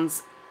Club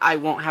rounds, I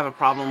won't have a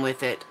problem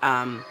with it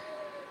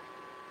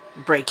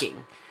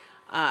breaking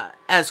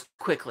as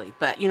quickly.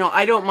 But, you know,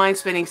 I don't mind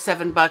spending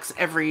 $7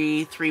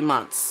 every 3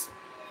 months,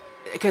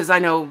 because I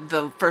know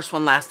the first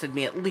one lasted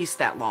me at least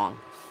that long.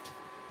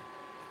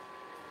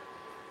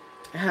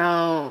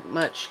 How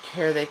much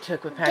care they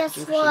took with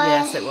packaging. Guess what?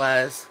 Yes, it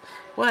was.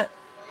 What?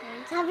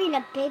 He's having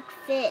a big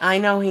fit. I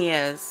know he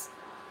is.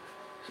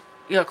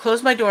 You know,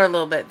 close my door a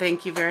little bit.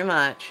 Thank you very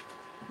much.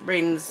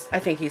 Brayden's, I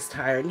think he's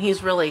tired, and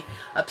he's really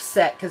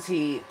upset because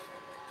he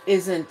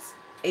isn't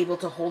able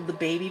to hold the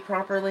baby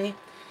properly.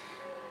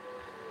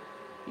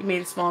 You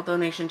made a small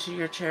donation to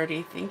your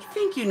charity.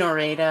 Thank you,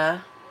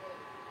 Noreta.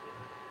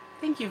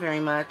 Thank you very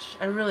much.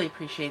 I really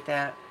appreciate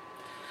that.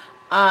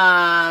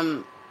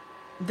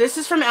 This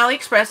is from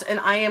AliExpress, and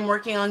I am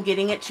working on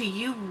getting it to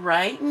you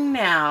right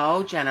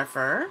now,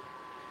 Jennifer.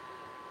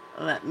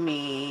 Let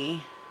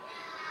me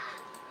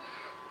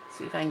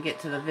see if I can get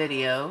to the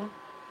video.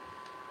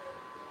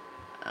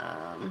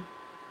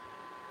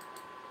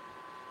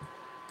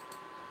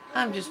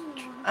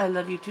 I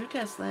love you too,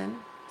 Tesslynn.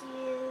 Do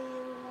you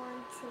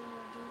want to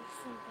do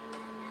something I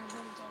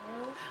never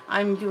do?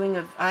 I'm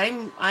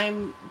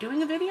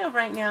doing a video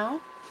right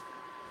now.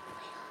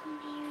 Will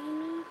you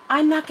marry me?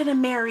 I'm not gonna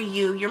marry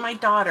you. You're my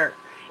daughter.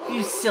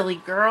 You silly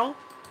girl.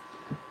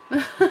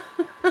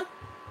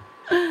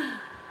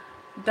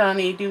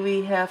 Donnie, do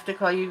we have to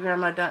call you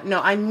Grandma Don?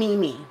 No, I'm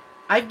Mimi.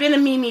 I've been a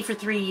Mimi for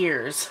 3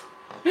 years.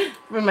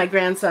 When my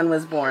grandson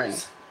was born.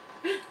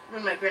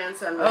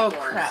 Oh,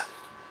 crap.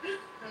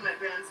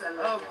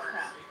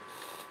 Crap.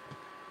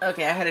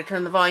 Okay, I had to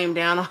turn the volume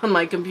down on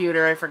my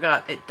computer. I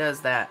forgot it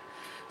does that.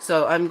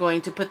 So I'm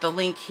going to put the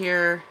link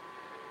here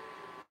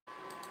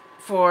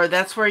for,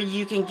 that's where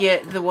you can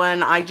get the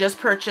one I just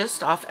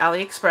purchased off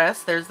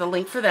AliExpress. There's the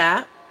link for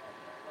that.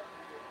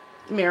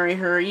 Marry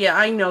her. Yeah,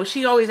 I know.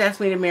 She always asks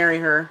me to marry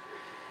her.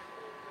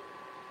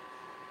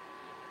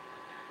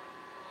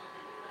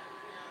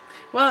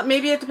 Well,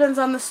 maybe it depends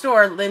on the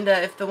store,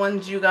 Linda, if the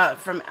ones you got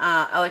from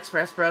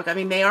AliExpress broke. I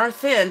mean, they are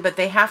thin, but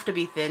they have to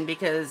be thin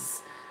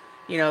because,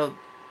 you know,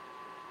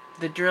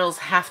 the drills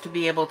have to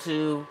be able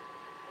to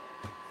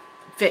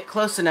fit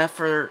close enough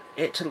for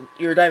it to,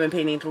 your diamond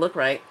painting to look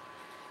right.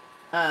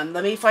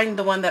 Let me find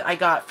the one that I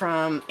got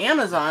from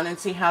Amazon and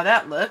see how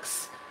that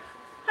looks.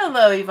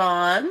 Hello,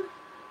 Yvonne.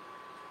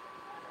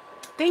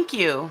 Thank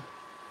you.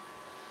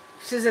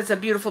 She says it's a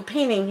beautiful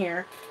painting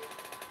here.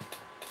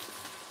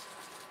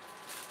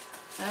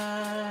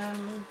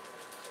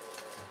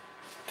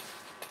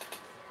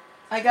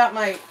 I got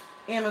my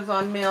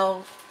Amazon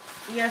mail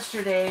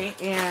yesterday,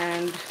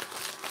 and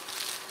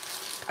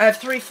I have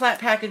 3 flat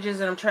packages,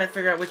 and I'm trying to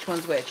figure out which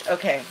one's which.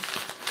 Okay.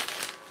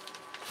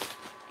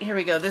 Here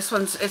we go. This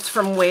one's, it's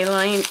from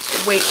Wayline.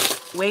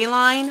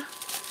 Wayline.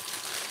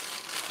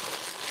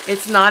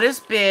 It's not as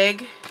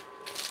big.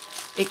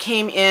 It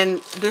came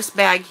in this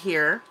bag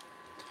here.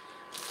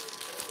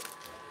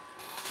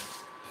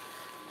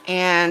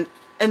 And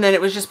then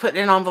it was just put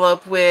in an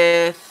envelope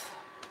with,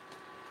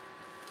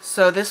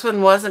 so this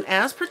one wasn't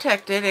as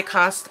protected. It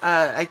cost,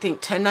 I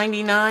think,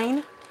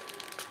 $10.99.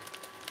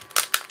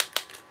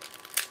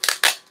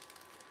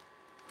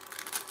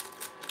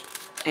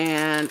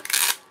 And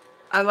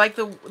I like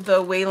the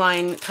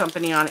Wayline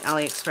company on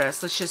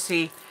AliExpress. Let's just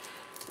see.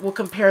 We'll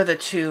compare the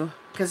two,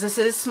 because this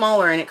is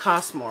smaller and it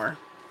costs more.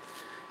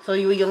 So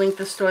you link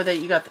the store that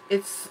you got.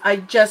 I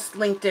just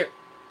linked it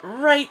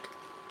right,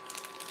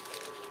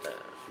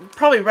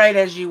 probably right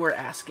as you were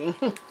asking.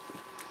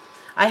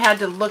 I had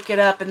to look it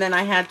up, and then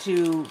I had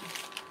to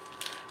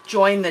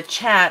join the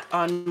chat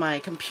on my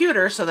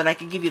computer so that I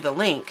could give you the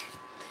link.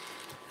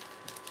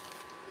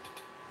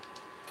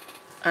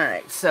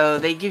 Alright, so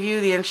they give you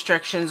the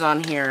instructions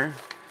on here.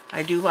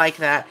 I do like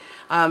that.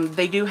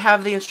 They do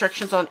have the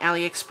instructions on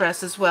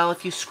AliExpress as well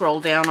if you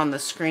scroll down on the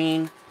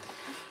screen.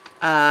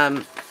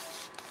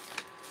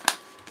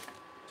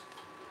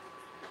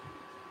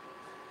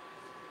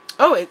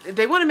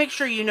 They want to make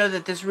sure you know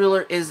that this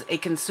ruler is a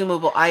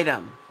consumable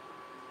item.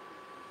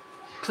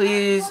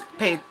 Please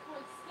pay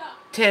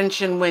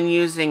attention when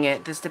using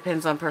it. This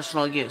depends on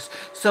personal use.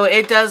 So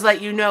it does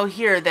let you know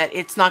here that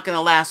it's not going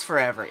to last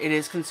forever. It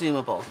is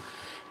consumable.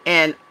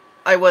 And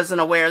I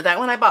wasn't aware of that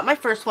when I bought my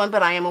first one,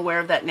 but I am aware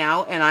of that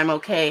now, and I'm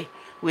okay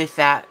with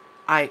that.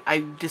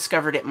 I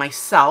discovered it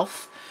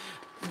myself.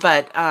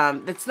 But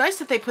it's nice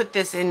that they put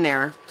this in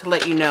there to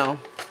let you know.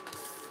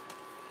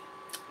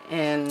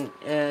 And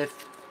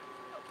if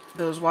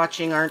those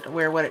watching aren't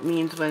aware what it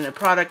means when a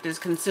product is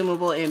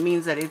consumable, it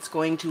means that it's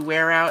going to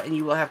wear out and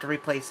you will have to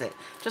replace it.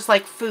 Just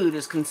like food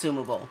is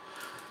consumable.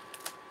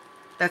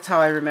 That's how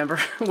I remember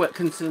what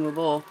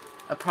consumable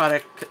a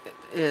product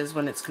is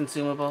when it's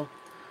consumable.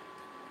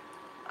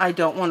 I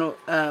don't want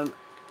to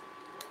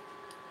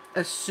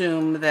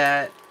assume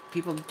that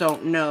people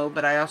don't know,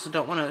 but I also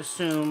don't want to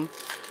assume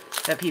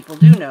that people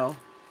do know.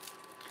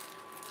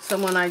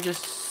 Same one I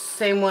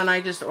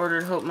just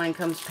ordered. Hope mine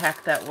comes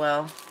packed that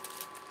well.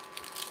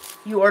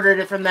 You ordered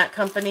it from that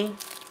company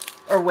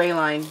or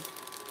Wayline?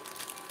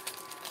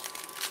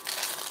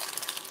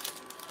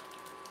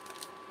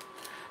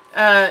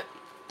 The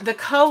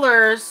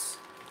colors,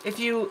 if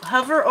you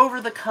hover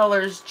over the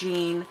colors,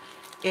 Jean,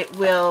 it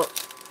will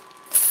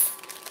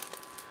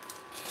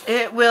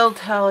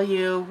tell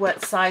you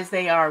what size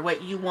they are.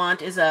 What you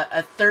want is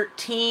a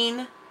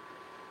 13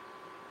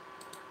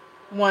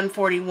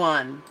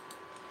 141,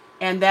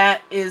 and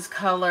that is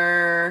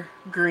color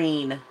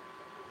green.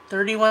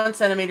 31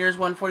 centimeters,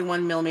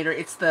 141 millimeter.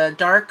 It's the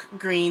dark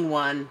green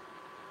one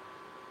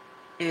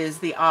is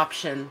the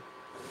option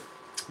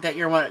that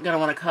you're going to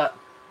want to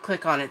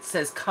click on. It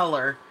says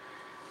color,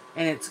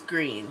 and it's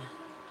green.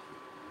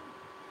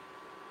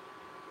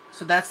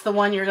 So that's the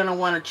one you're going to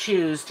want to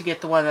choose to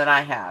get the one that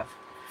I have.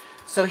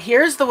 So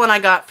here's the one I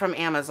got from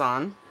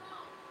Amazon.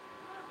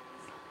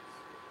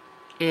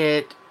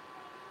 It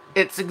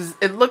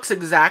looks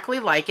exactly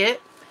like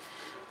it,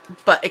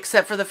 but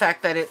except for the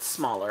fact that it's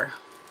smaller.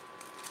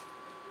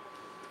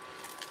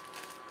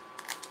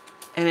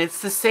 And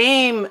it's the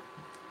same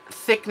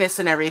thickness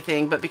and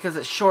everything, but because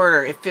it's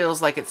shorter, it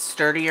feels like it's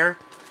sturdier.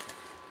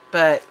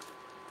 But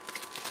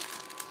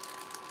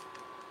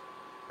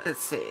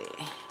let's see.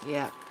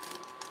 Yeah.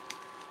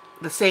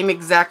 The same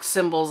exact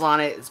symbols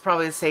on it. It's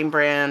probably the same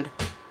brand.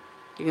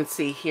 You can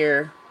see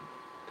here.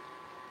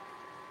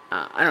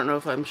 I don't know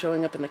if I'm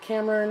showing up in the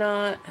camera or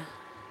not.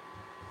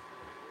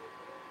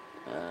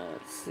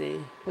 Let's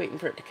see. Waiting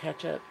for it to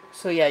catch up.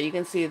 So yeah, you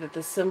can see that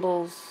the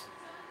symbols...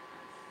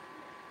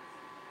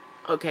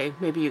 Okay,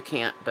 maybe you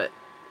can't, but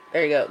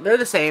there you go. They're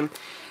the same.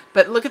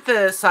 But look at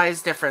the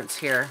size difference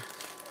here.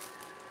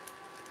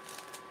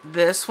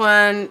 This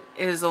one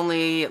is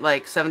only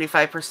like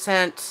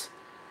 75%,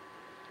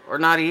 or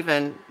not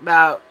even,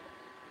 about...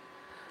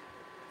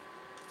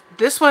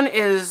 This one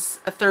is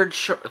a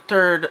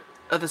third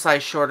of the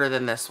size shorter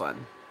than this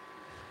one.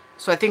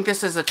 So I think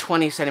this is a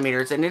 20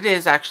 centimeters, and it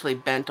is actually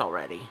bent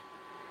already.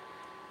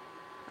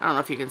 I don't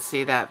know if you can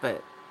see that,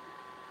 but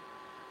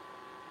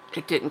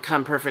it didn't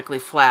come perfectly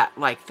flat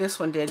like this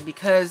one did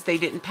because they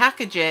didn't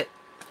package it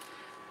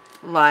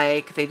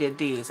like they did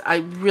these.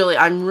 I'm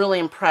really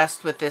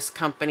impressed with this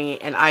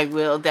company, and I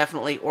will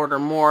definitely order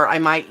more. I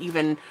might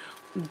even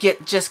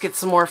get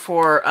some more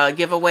for a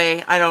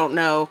giveaway. I don't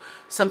know.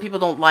 Some people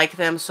don't like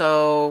them,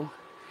 so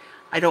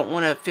I don't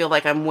want to feel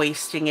like I'm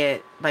wasting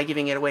it by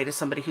giving it away to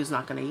somebody who's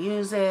not going to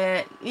use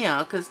it. You know,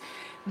 because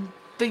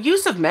the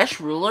use of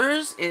mesh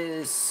rulers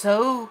is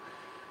so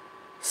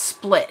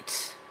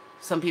split.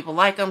 Some people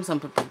like them, some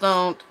people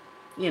don't,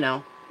 you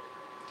know.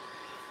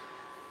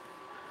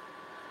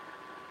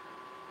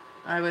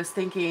 I was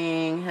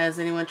thinking, has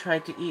anyone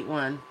tried to eat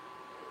one?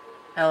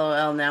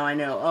 LOL, now I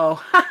know. Oh,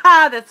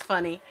 haha, that's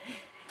funny.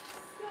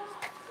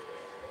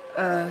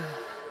 Uh,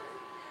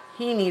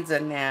 he needs a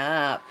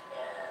nap.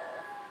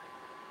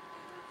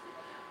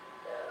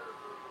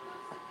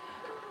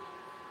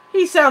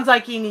 He sounds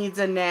like he needs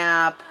a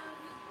nap.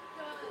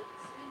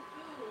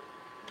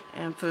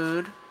 And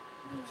food.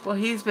 Well,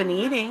 he's been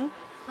eating.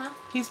 Huh?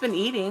 He's been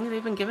eating.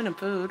 They've been giving him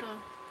food. Oh.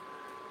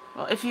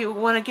 Well, if you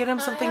want to get him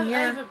something I here.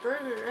 have a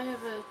burger. I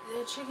have a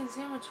chicken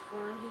sandwich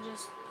for him.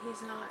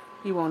 He's not.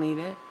 He won't eat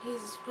it.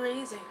 He's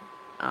grazing.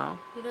 Oh.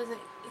 He doesn't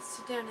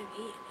sit down and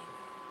eat anything.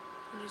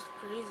 He just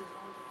grazes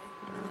all day.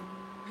 And then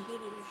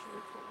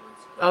pediatrician for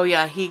once. Oh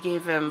yeah, he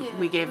gave him. Yeah,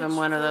 We gave him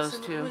one of those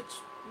him, too. Which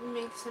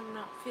makes him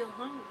not feel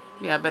hungry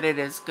anymore. Yeah, but it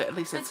is good. At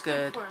least it's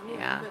good. For him,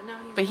 Yeah. But, now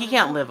But he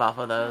can't live off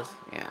of those.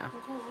 No. Yeah.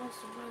 Nicole wants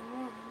to buy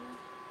more.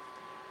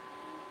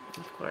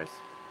 Of course.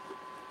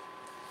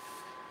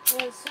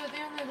 Yeah, so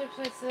the only other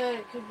place that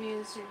it could be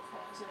is your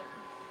closet.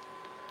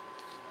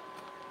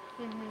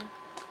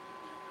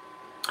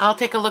 I'll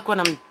take a look when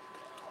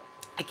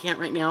I can't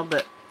right now,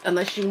 but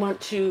unless you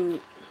want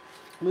to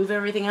move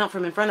everything out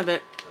from in front of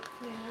it.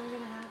 Yeah, I'm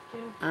gonna have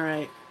to. All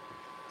right.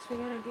 So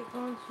we gotta get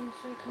going soon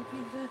so I can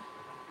feed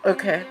the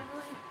Okay.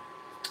 family.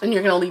 And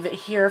you're gonna leave it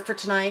here for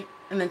tonight,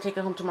 and then take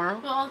it home tomorrow.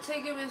 Well, I'll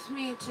take it with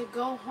me to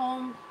go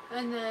home,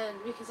 and then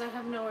because I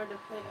have nowhere to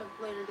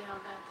lay her down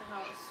at the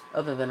house.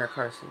 Other than her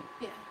car seat.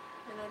 Yeah,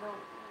 and I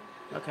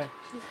don't. Okay.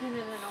 She's been in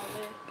it all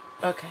day.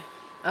 Okay.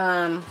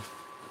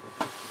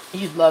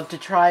 You'd love to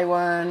try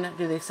one.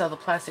 Do they sell the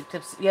plastic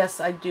tips?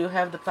 Yes, I do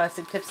have the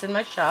plastic tips in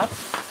my shop.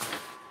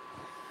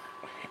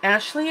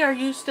 Ashley, are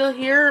you still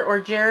here? Or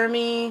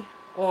Jeremy?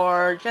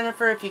 Or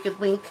Jennifer, if you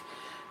could link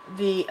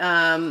the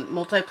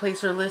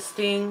multi-placer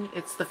listing.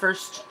 It's the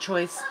first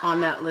choice on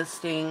that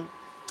listing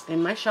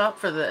in my shop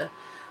for the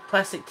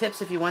plastic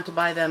tips if you want to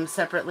buy them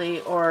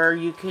separately. Or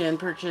you can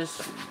purchase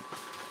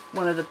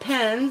one of the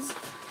pens.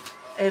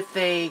 If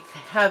they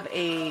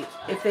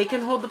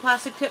can hold the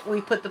plastic tip, we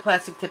put the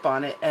plastic tip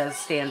on it as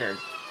standard.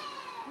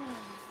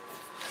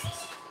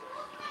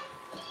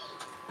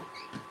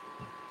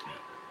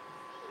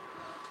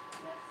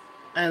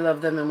 I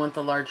love them and want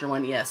the larger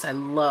one. Yes, I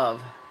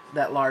love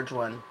that large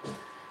one.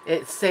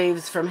 It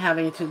saves from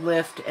having to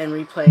lift and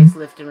replace,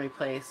 lift and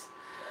replace.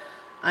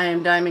 I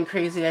am diamond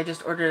crazy. I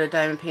just ordered a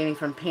diamond painting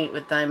from Paint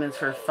with Diamonds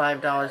for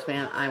 $5,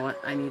 man.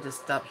 I need to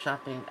stop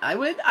shopping. I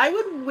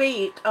would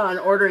wait on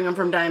ordering them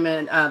from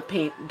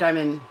Paint with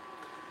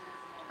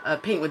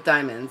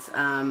Diamonds.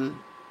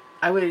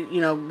 I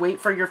would,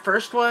 wait for your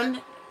first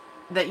one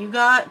that you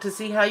got to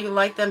see how you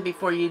like them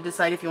before you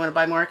decide if you want to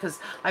buy more, because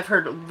I've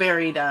heard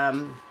varied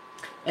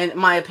in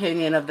my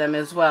opinion of them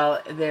as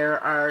well. There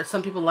are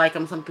some people like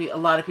them, a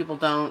lot of people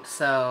don't,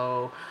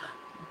 so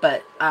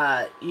but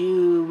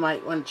you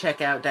might want to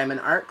check out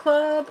Diamond Art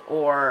Club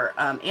or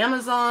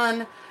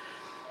Amazon.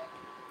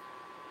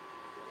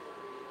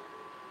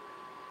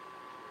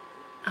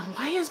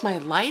 Why is my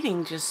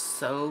lighting just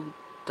so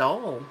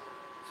dull?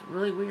 It's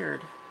really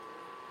weird.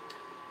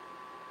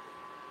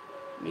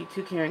 Me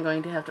too, Karen.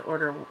 Going to have to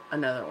order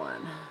another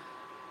one.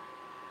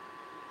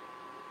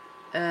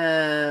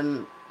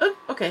 Oh,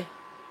 okay.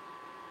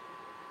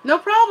 No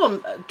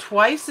problem.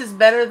 Twice is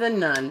better than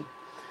none.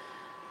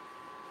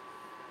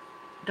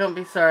 Don't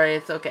be sorry.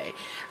 It's okay.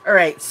 All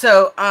right.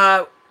 So,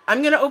 I'm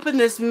going to open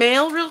this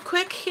mail real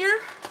quick here.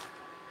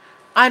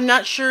 I'm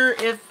not sure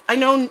if... I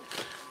know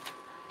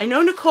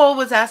Nicole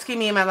was asking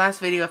me in my last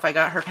video if I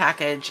got her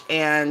package.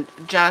 And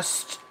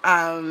just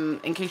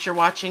in case you're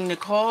watching,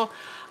 Nicole,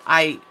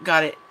 I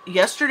got it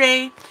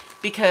yesterday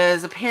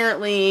because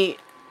apparently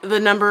the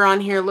number on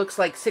here looks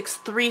like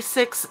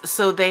 636.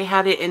 So they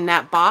had it in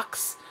that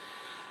box.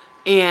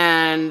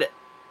 And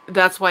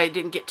that's why it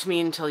didn't get to me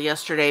until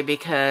yesterday,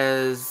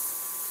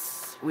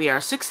 because we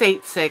are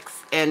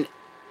 686 and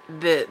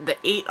the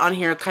 8 on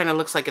here kind of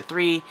looks like a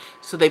 3,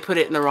 so they put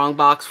it in the wrong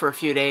box for a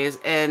few days,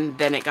 and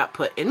then it got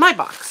put in my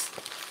box.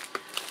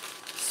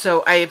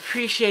 So I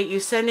appreciate you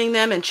sending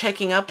them and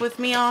checking up with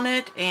me on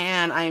it,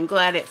 and I am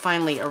glad it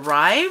finally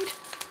arrived.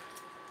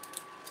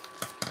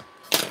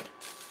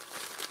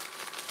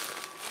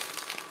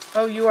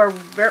 Oh, you are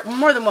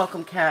more than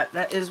welcome, Kat.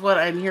 That is what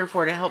I'm here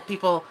for, to help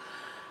people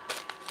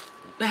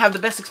have the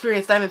best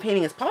experience diamond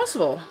painting as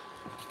possible.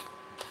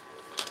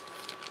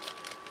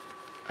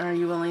 Are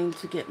you willing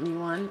to get me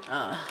one?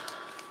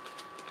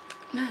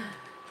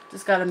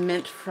 Just got a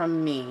mint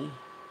from me.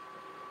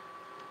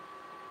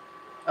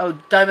 Oh,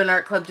 Diamond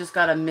Art Club just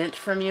got a mint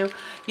from you.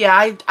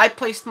 Yeah, I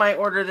placed my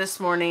order this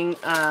morning.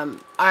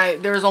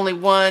 There was only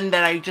one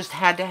that I just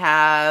had to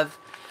have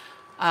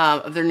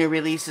of their new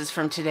releases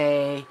from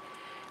today.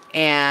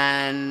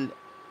 And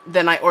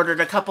then I ordered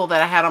a couple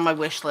that I had on my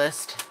wish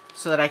list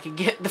so that I could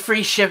get the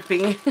free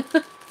shipping.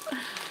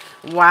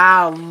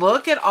 Wow,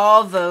 look at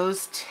all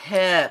those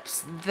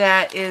tips.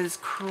 That is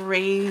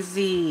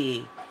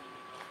crazy.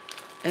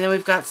 And then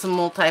we've got some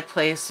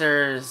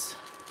multi-placers.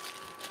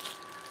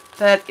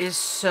 That is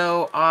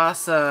so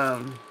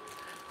awesome.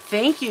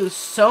 Thank you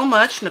so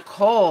much,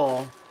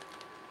 Nicole.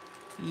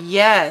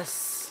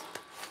 Yes.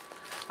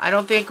 I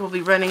don't think we'll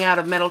be running out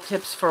of metal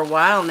tips for a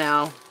while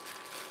now.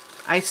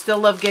 I still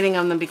love getting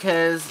them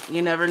because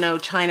you never know,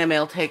 China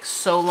mail takes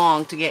so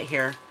long to get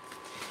here.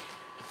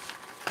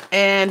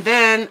 And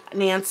then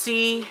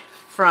Nancy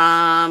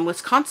from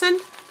Wisconsin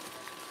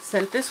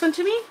sent this one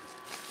to me.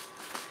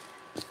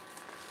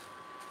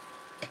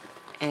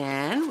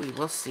 And we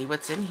will see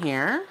what's in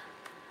here.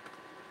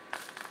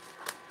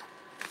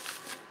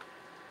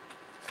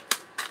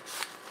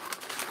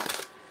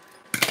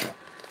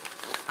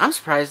 I'm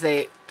surprised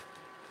they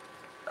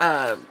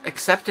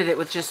accepted it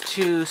with just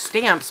 2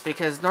 stamps,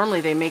 because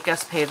normally they make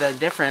us pay the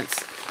difference.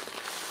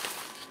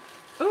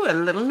 Ooh, a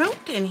little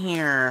note in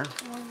here.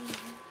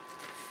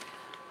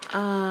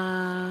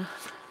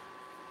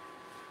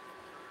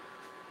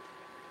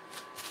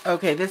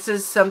 Okay, this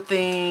is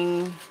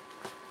something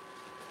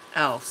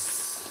else.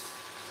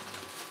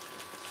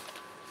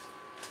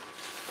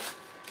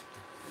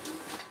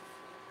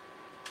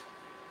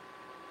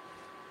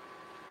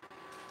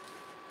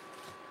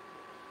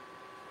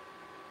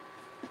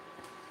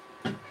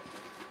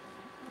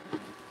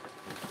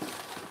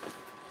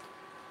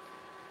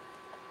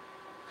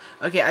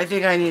 Okay, I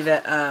think I need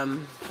to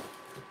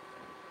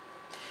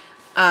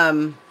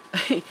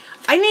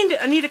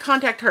I need to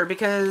contact her,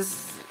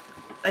 because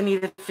I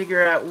need to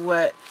figure out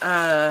what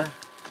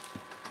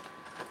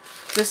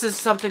this is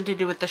something to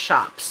do with the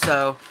shop.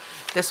 So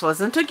this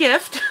wasn't a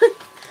gift.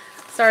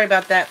 Sorry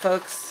about that,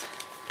 folks.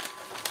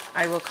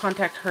 I will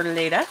contact her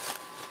later.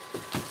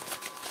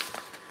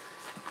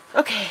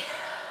 Okay.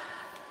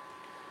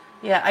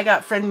 Yeah, I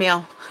got friend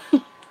mail.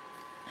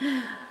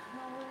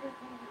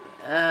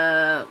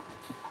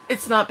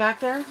 It's not back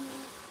there.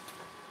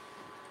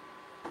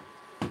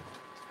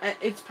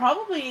 It's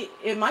probably,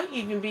 it might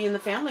even be in the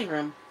family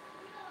room.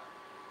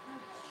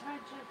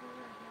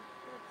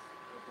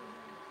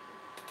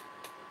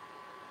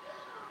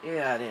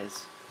 Yeah, it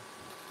is.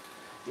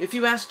 If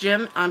you ask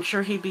Jim, I'm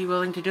sure he'd be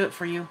willing to do it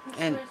for you.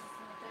 And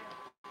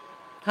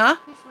huh?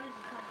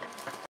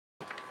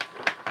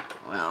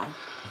 Well,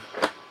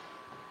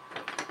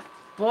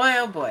 boy,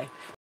 oh boy.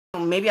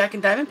 Maybe I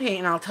can diamond paint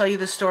and I'll tell you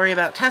the story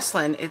about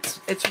Tesslynn.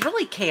 It's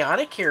really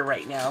chaotic here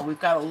right now. We've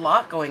got a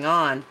lot going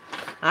on.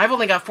 I've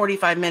only got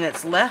 45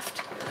 minutes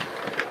left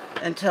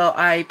until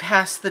I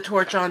pass the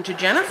torch on to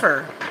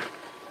Jennifer.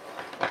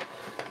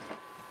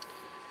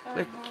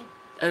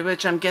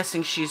 Which I'm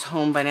guessing she's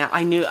home by now.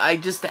 I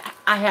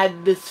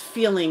had this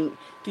feeling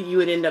that you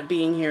would end up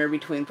being here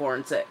between 4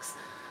 and 6.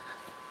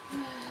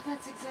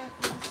 That's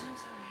exactly the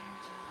times I'm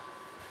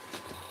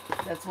here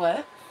too. That's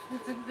what?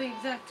 That's the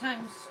exact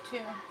times too.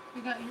 We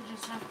got here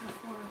just after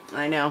 4.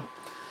 I know.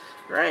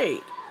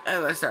 Right.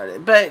 Oh, I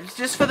started. But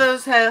just for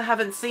those who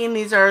haven't seen,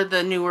 these are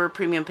the newer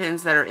premium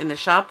pins that are in the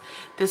shop.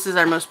 This is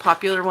our most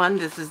popular one.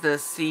 This is the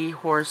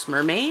Seahorse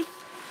Mermaid.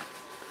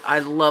 I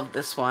love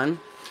this one.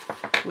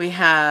 We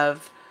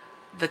have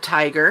the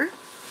Tiger.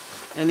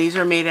 And these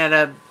are made out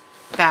of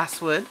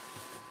basswood.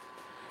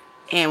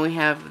 And we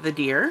have the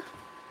Deer.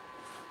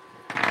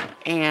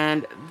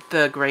 And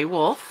the Gray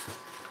Wolf.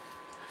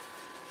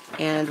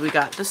 And we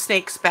got the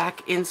snakes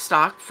back in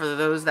stock for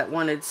those that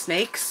wanted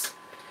snakes.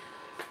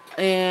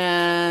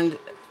 And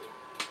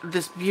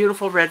this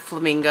beautiful red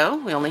flamingo.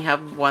 We only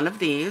have 1 of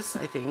these,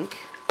 I think.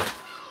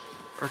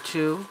 Or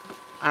 2.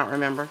 I don't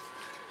remember.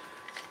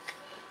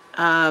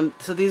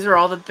 So these are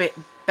all the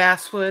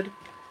basswood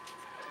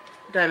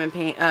diamond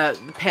paint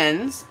the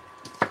pens.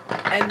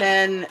 And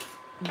then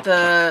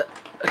the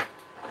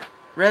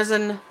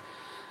resin,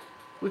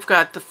 we've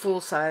got the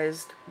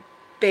full-sized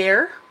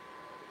bear,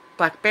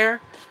 black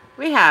bear.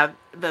 We have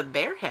the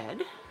bear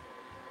head.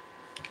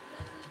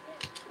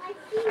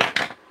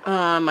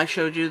 I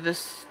showed you the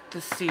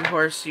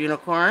seahorse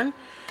unicorn.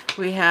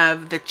 We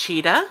have the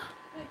cheetah.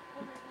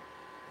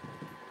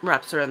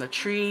 Wraps around the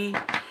tree.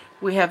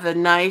 We have the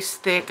nice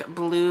thick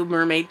blue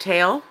mermaid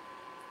tail.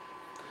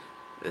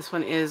 This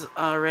one is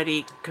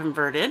already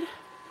converted.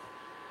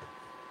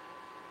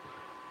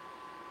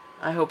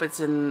 I hope it's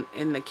in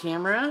the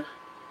camera.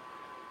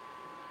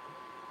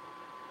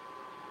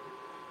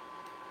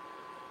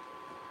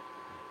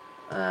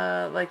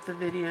 Like the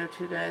video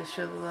too, guys.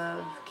 Show the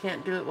love.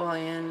 Can't do it while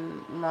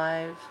in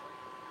live.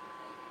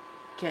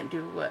 Can't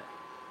do what?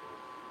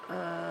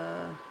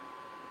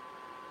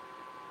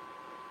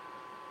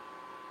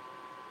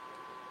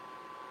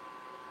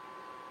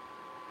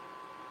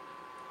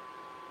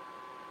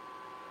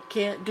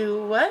 Can't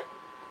do what?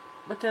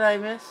 What did I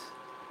miss?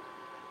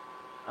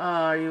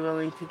 Are you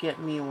willing to get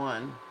me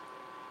one?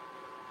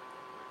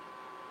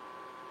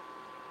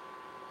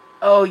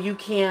 Oh, you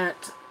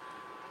can't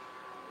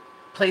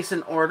place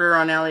an order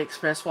on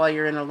AliExpress while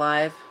you're in a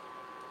live?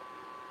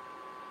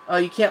 Oh,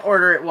 you can't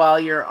order it while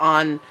you're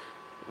on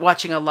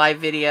watching a live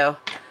video.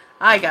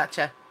 I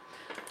gotcha.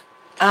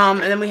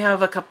 And then we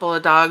have a couple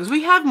of dogs.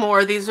 We have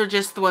more. These are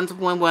just the ones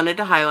we wanted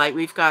to highlight.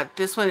 We've got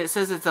this one. It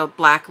says it's a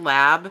black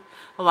lab.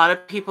 A lot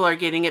of people are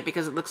getting it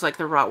because it looks like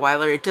the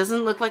Rottweiler. It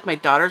doesn't look like my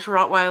daughter's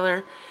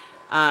Rottweiler.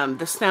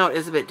 The snout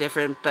is a bit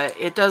different, but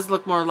it does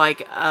look more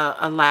like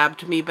a lab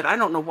to me, but I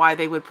don't know why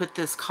they would put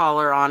this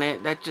collar on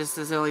it. That just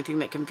is the only thing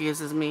that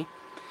confuses me.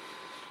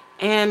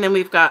 And then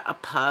we've got a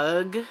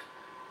pug.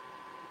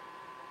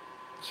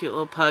 Cute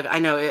little pug. I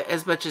know,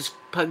 as much as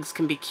pugs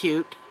can be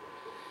cute.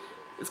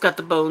 It's got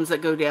the bones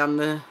that go down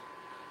the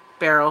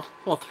barrel.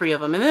 Well, 3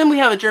 of them. And then we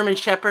have a German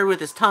Shepherd with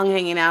his tongue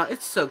hanging out.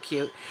 It's so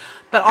cute.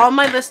 But all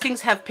my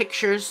listings have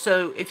pictures,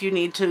 so if you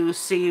need to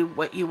see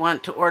what you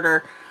want to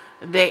order,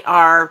 they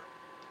are...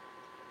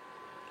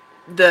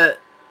 The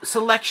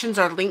selections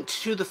are linked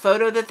to the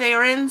photo that they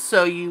are in,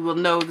 so you will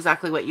know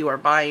exactly what you are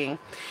buying.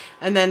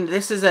 And then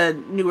this is a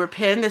newer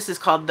pin. This is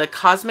called the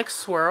Cosmic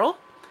Swirl.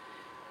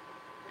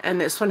 And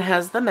this one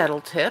has the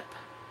metal tip.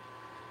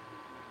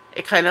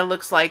 It kind of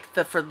looks like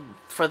the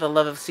for the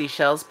Love of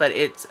Seashells, but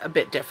it's a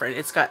bit different.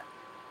 It's got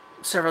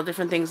several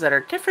different things that are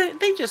different.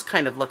 They just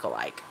kind of look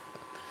alike.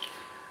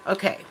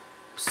 Okay,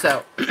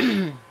 so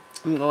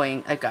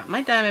I've got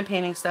my diamond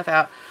painting stuff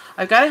out.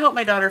 I've got to help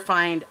my daughter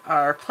find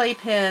our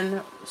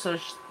playpen so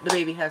the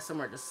baby has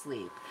somewhere to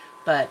sleep.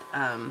 But,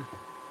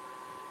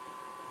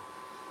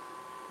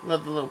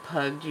 love the little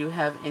pug. Do you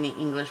have any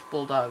English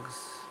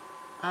bulldogs?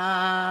 No.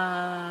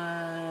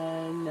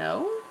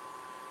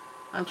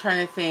 I'm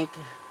trying to think.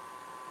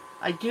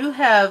 I do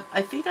have,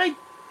 I think I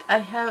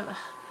have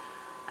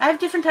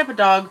different type of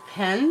dog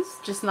pens,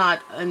 just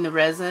not in the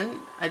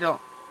resin.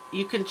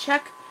 You can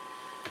check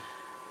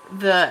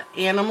the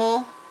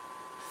animal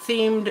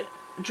themed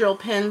drill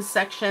pins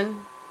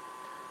section.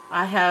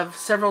 I have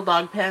several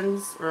dog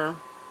pens, I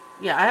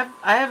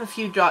have a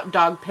few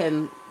dog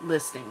pen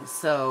listings,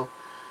 so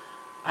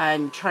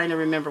I'm trying to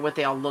remember what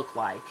they all look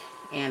like,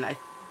 and I'm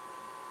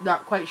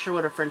not quite sure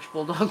what a French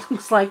bulldog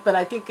looks like, but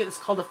I think it's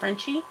called a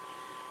Frenchie,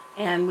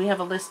 and we have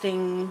a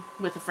listing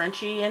with a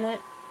Frenchie in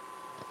it.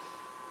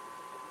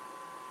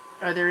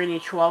 Are there any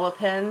Chihuahua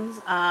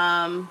pens?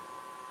 Not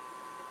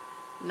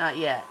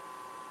yet.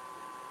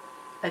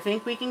 I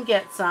think we can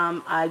get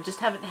some. I just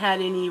haven't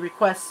had any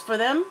requests for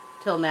them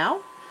till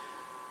now.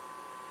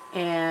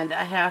 And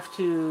I have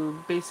to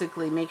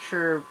basically make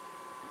sure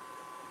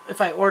if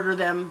I order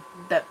them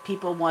that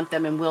people want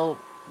them and will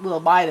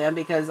buy them,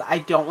 because I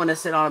don't want to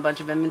sit on a bunch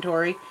of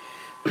inventory.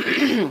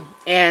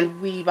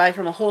 And we buy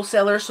from a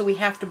wholesaler, so we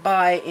have to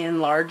buy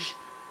in large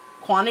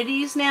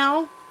quantities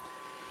now.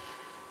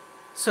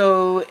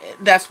 So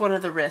that's one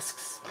of the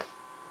risks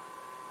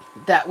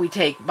that we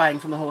take buying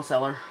from the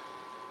wholesaler.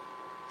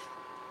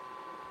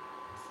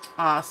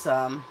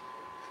 Awesome.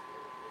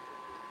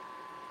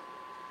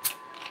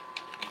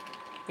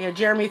 Yeah,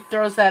 Jeremy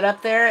throws that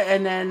up there,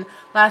 and then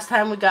last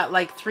time we got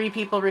like 3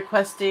 people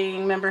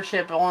requesting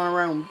membership all in a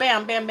room.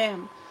 Bam, bam,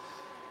 bam.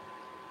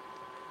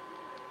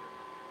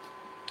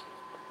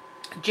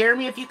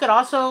 Jeremy, if you could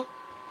also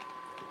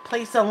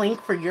place a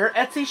link for your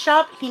Etsy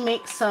shop. He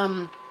makes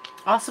some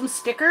awesome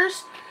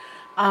stickers.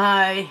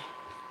 I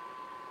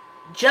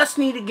just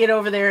need to get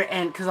over there,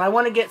 and because I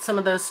want to get some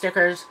of those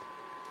stickers.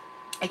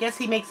 I guess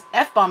he makes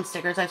F-bomb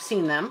stickers. I've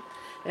seen them.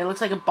 It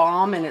looks like a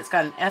bomb, and it's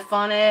got an F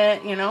on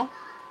it, you know,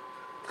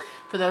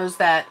 for those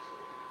that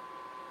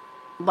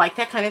like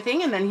that kind of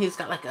thing. And then he's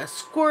got like a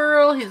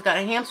squirrel. He's got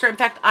a hamster. In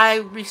fact, I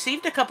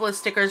received a couple of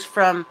stickers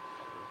from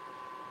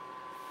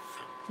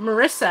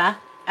Marissa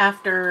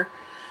after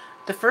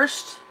the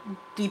first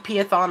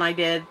DP-athon I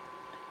did,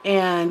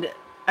 and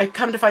I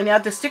come to find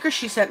out the stickers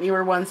she sent me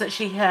were ones that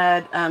she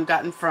had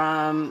gotten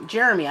from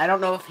Jeremy. I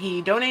don't know if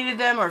he donated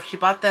them or if she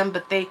bought them,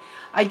 but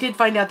I did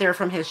find out they were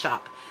from his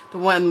shop. The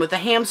one with the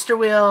hamster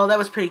wheel, that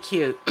was pretty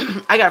cute.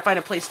 I gotta find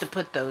a place to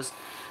put those.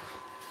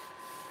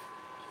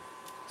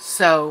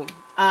 So,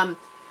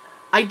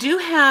 I do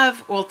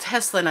have, well,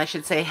 Tesslynn, I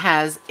should say,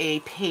 has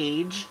a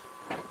page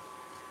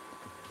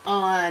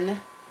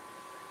on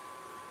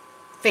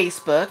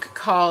Facebook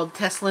called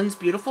Tesslynn's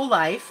Beautiful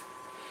Life.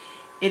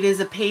 It is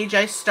a page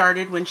I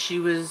started when she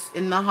was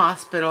in the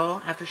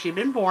hospital after she'd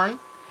been born.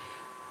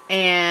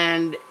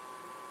 And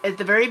at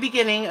the very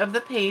beginning of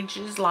the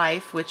page's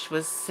life, which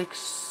was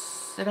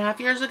 6.5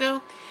 years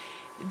ago,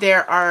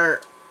 there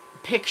are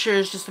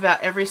pictures just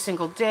about every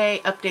single day,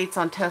 updates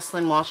on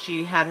Tesslynn while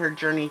she had her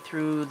journey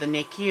through the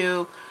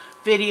NICU,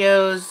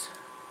 videos,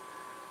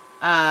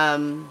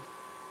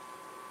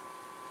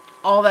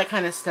 all that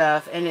kind of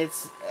stuff. And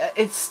it's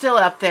still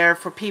up there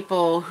for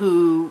people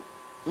who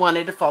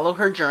wanted to follow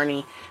her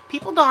journey.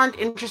 People aren't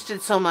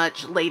interested so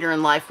much later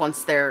in life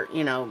once they're,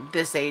 you know,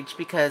 this age,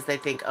 because they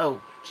think,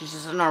 oh, she's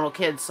just a normal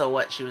kid, so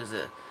what, she was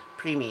a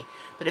preemie.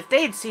 But if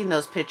they had seen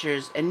those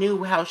pictures and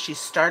knew how she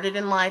started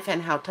in life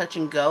and how touch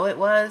and go it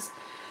was,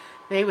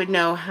 they would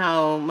know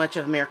how much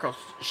of a miracle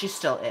she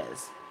still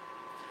is.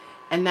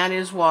 And that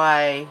is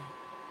why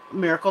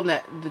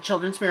the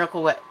Children's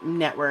Miracle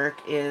Network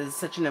is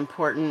such an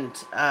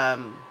important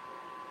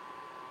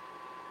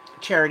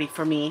charity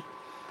for me.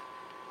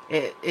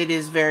 It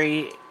is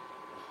very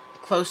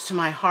close to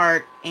my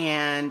heart,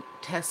 and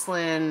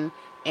Tesslynn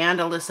and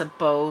Alyssa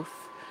both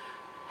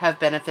have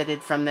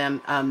benefited from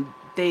them.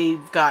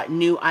 They've got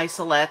new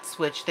isolates,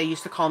 which they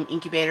used to call them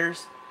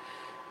incubators.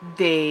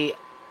 They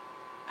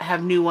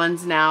have new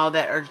ones now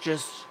that are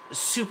just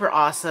super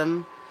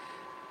awesome.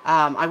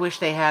 I wish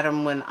they had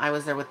them when I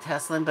was there with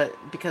Tesslynn,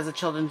 but because of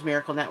Children's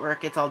Miracle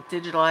Network, it's all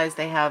digitalized.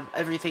 They have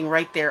everything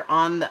right there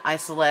on the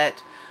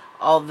isolette,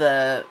 all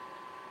the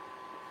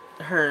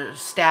her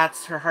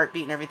stats, her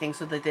heartbeat and everything,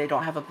 so that they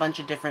don't have a bunch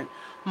of different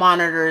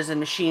monitors and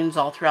machines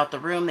all throughout the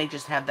room. They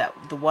just have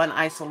the one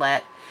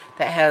isolette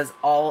that has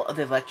all of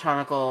the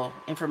electronical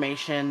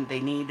information they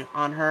need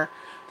on her.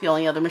 The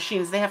only other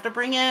machines they have to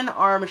bring in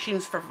are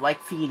machines for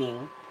like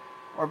feeding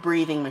or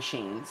breathing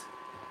machines.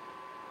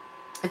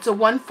 It's a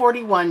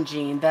 141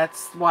 gene.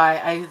 That's why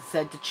I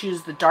said to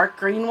choose the dark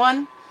green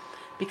one,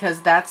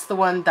 because that's the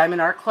one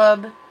Diamond Art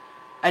Club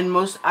and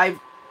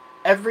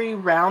every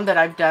round that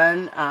I've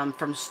done,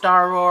 from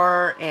Star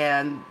Roar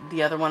and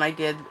the other one I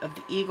did of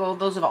the Eagle,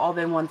 those have all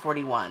been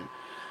 141.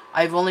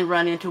 I've only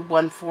run into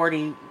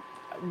 140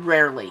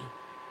 rarely,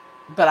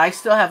 but I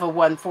still have a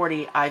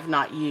 140 I've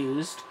not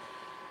used.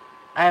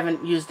 I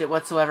haven't used it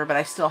whatsoever, but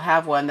I still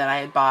have one that I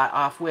had bought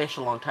off Wish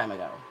a long time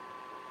ago.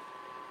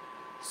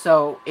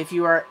 So if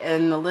you are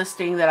in the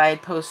listing that I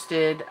had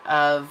posted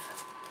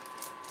of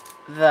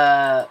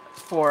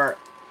for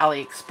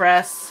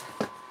AliExpress,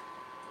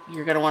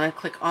 you're going to want to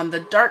click on the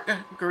dark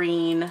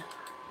green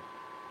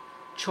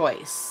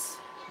choice.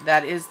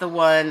 That is the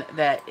one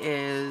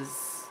I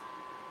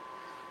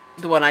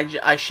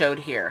showed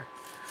here.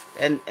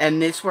 And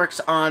this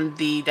works on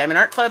the Diamond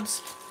Art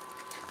Clubs.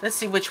 Let's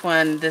see which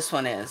one this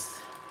one is.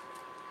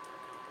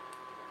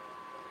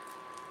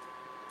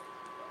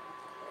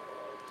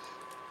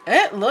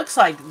 It looks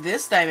like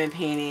this diamond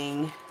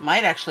painting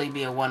might actually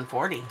be a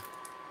 140.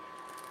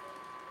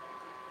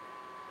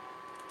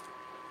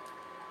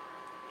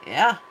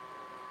 Yeah.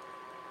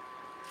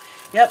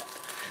 Yep.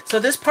 So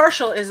this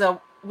partial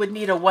would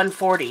need a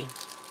 140.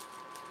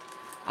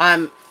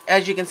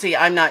 As you can see,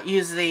 I'm not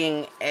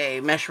using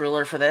a mesh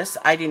ruler for this.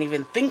 I didn't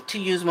even think to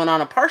use one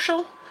on a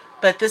partial,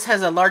 but this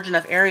has a large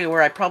enough area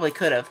where I probably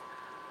could have.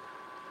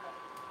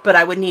 But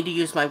I would need to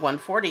use my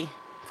 140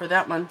 for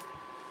that one.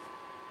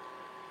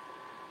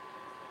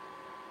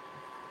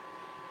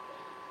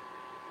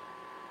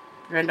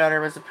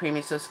 Granddaughter was a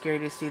preemie, so scary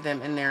to see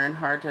them in there and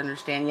hard to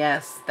understand.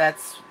 Yes,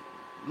 that's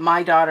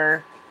my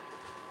daughter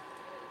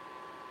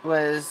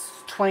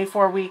was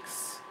 24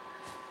 weeks,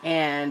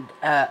 and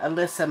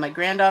Alyssa, my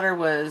granddaughter,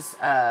 was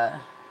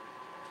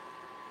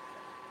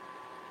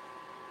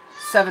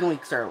 7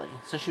 weeks early,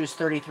 so she was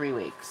 33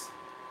 weeks.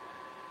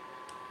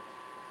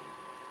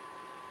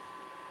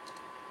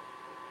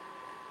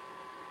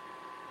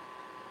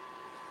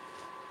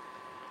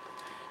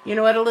 You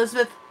know what,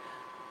 Elizabeth?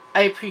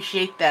 I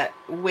appreciate that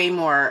way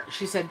more.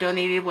 She said,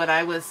 donated what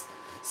I was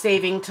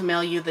saving to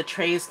mail you the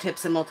trays,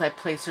 tips, and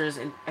multi-placers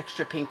and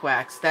extra pink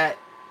wax. That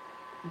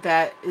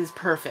is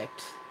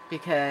perfect,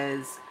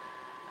 because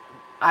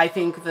I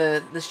think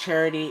this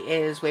charity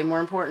is way more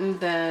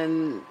important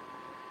than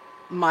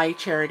my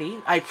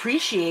charity. I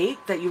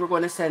appreciate that you were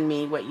going to send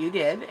me what you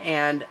did,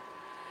 and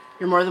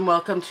you're more than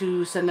welcome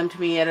to send them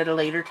to me at a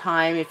later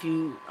time if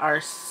you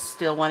are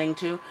still wanting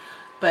to.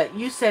 But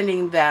you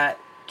sending that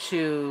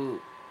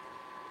to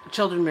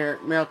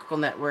Children's Miracle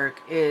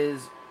Network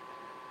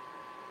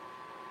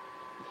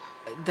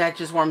that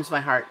just warms my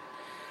heart.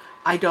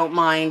 I don't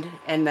mind,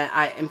 and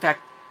that in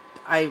fact,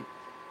 I'm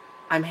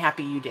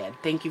happy you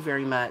did. Thank you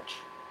very much.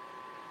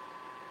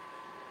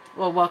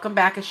 Well, welcome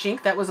back,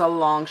 Ashink. That was a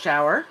long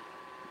shower.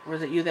 Or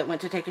was it you that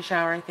went to take a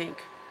shower, I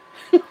think?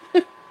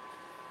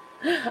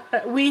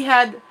 We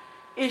had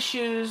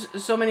issues,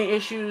 so many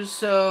issues,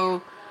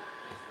 so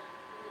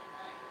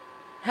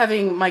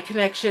having my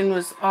connection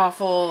was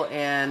awful,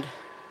 and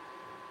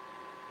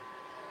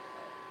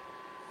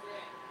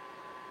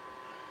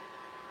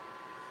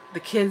the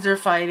kids are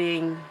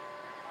fighting.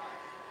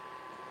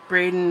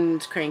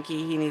 Braden's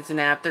cranky. He needs a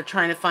nap. They're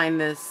trying to find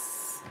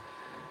this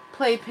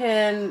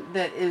playpen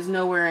that is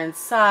nowhere in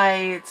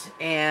sight.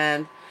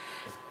 And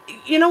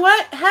you know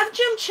what? Have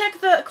Jim check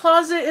the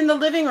closet in the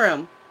living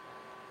room.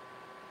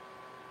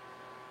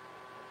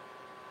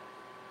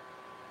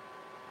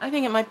 I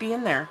think it might be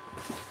in there.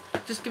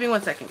 Just give me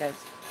 1 second, guys.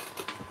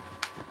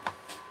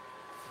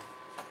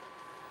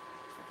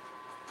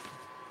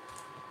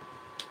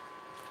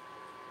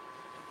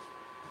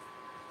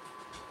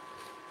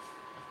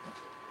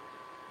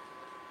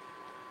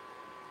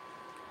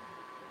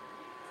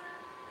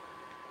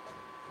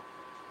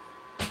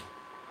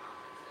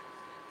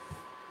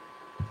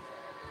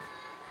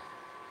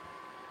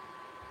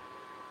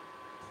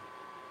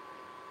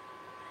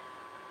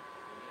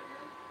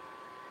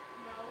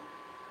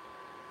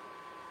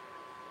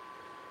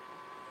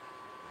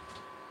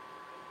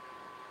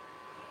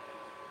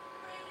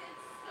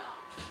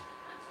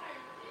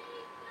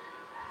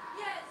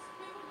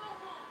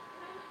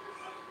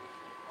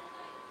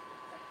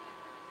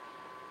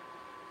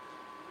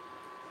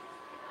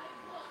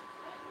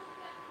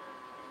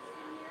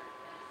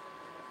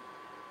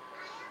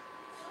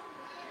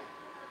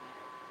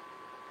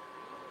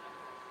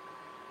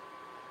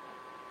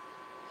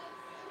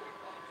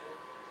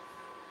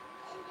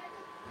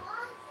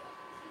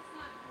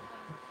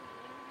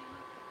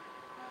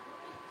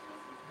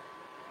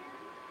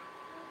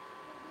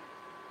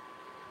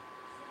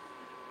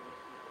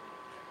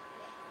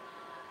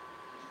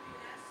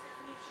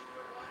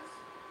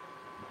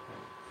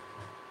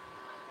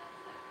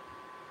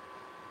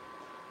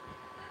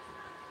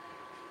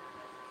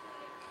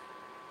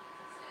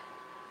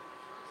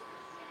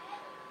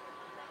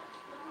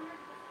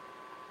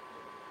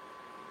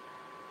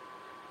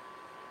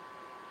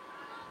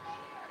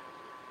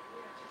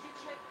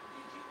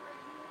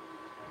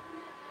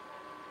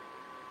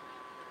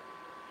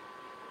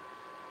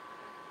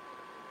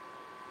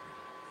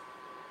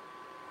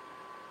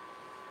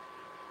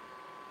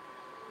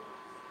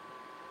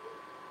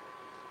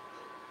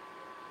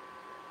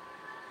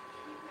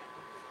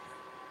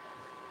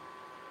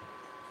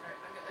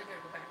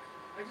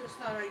 I just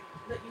thought I'd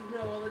let you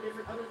know all the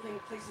different other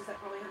places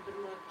that probably have been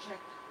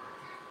checked.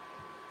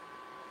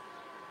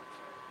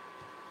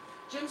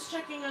 Jim's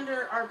checking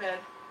under our bed.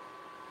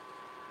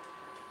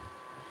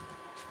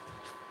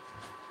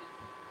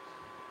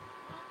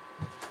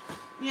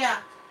 Yeah.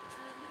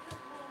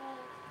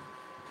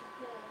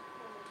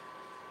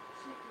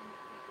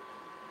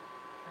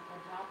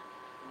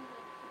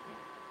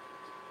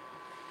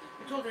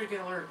 I told her to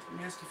get all her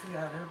nasty food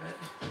out of there,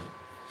 but...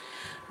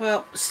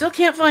 Well, still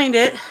can't find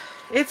it.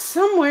 It's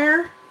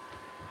somewhere.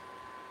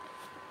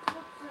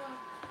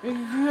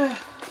 I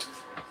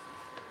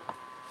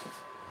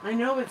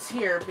know it's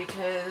here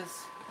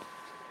because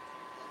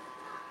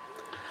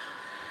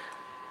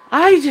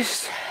I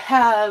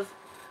have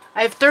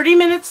 30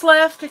 minutes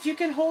left. If you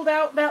can hold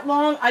out that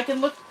long, I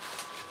can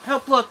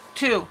help look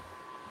too.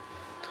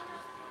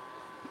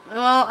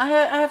 Well, I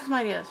have some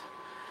ideas.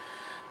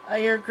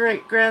 Your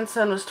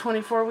great-grandson was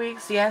 24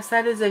 weeks. Yes,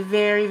 that is a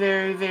very,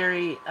 very,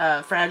 very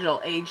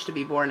fragile age to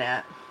be born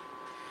at.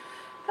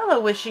 Hello,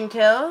 Wishing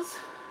Tales.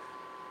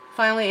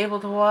 Finally able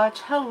to watch.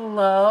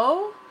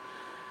 Hello.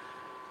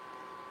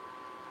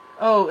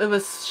 Oh, it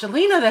was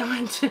Shalina that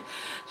went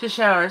to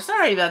shower.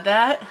 Sorry about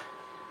that.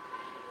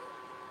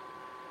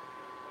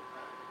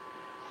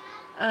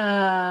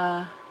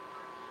 I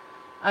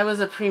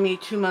was a preemie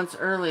 2 months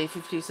early,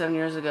 57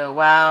 years ago.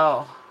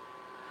 Wow.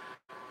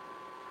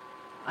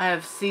 I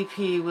have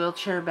CP,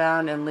 wheelchair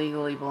bound, and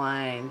legally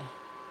blind.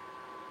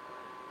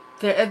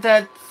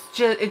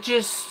 It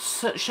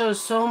just shows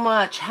so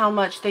much how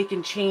much they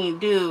can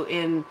do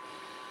in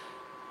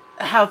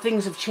how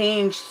things have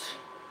changed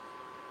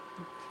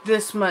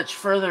this much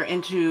further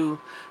into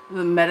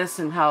the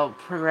medicine, how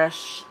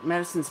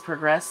medicine's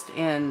progressed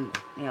in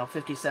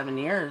 57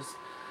 years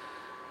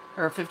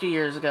or 50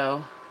 years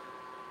ago.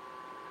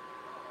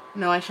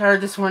 No, I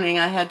showered this morning.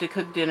 I had to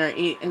cook dinner,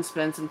 eat, and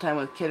spend some time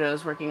with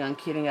kiddos working on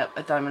kitting up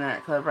a Diamond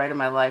Art Club right in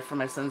my life for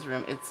my son's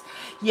room.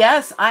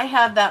 Yes, I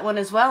have that one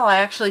as well. I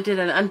actually did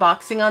an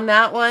unboxing on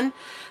that one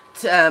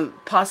to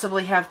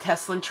possibly have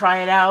Tesslynn try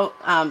it out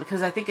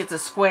because I think it's a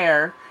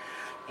square.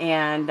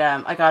 And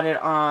I got it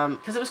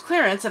because it was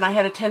clearance and I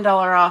had a $10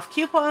 off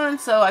coupon,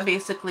 so I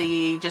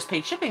basically just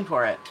paid shipping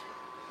for it.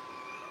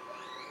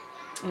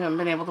 I haven't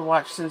been able to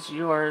watch since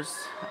yours.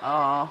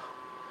 Oh.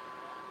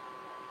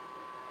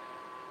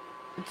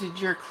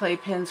 Did your clay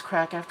pins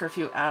crack after a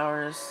few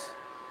hours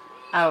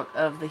out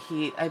of the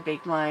heat? I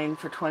baked mine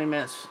for 20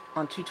 minutes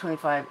on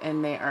 225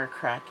 and they are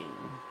cracking.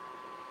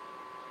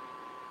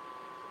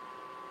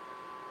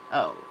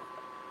 Oh.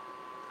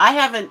 I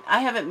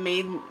haven't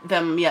made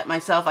them yet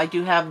myself. I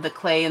do have the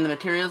clay and the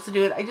materials to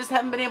do it. I just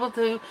haven't been able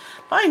to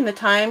find the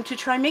time to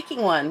try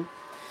making one.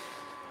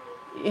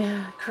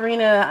 Yeah,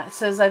 Karina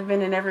says I've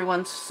been in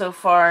everyone so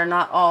far,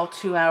 not all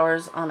 2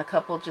 hours on a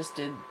couple, just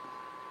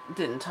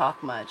didn't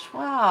talk much.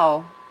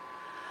 Wow.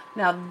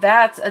 Now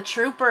that's a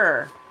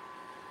trooper.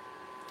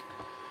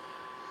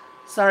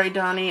 Sorry,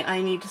 Donnie.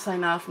 I need to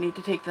sign off. Need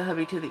to take the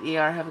hubby to the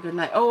ER. Have a good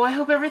night. Oh, I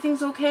hope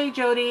everything's okay,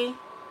 Jody.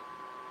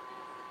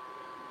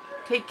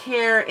 Take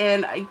care,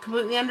 and I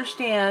completely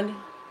understand.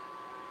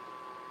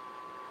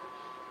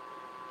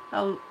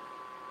 Oh,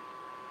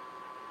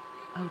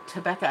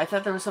 Rebecca. I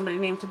thought there was somebody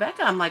named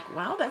Rebecca. I'm like,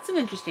 wow, that's an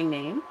interesting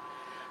name.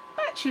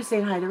 But she was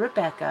saying hi to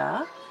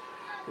Rebecca.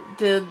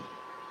 Did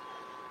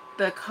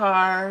the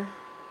car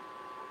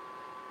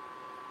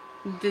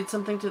did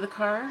something to the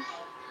car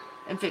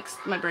and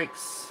fixed my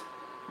brakes,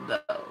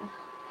 though.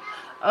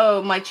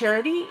 Oh, my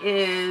charity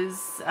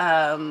is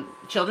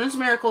Children's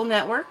Miracle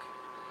Network.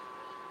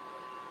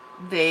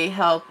 They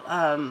help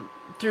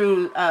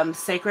through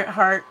Sacred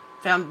Heart,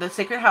 the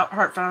Sacred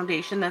Heart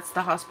Foundation. That's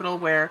the hospital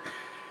where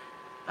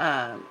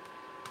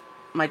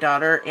my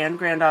daughter and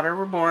granddaughter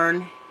were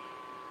born,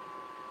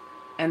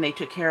 and they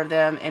took care of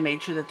them and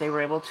made sure that they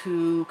were able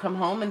to come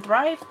home and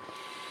thrive.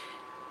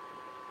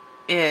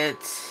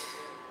 It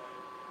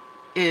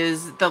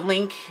is the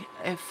link.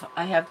 If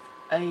I have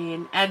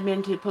an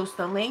admin to post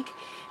the link,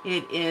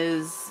 it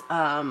is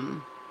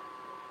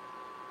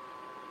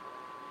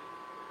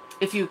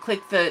if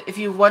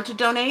you want to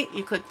donate,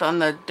 you click on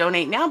the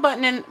donate now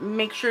button and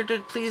make sure to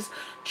please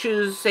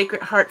choose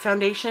Sacred Heart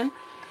Foundation.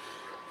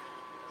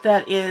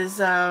 That is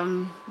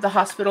the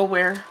hospital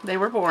where they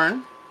were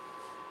born.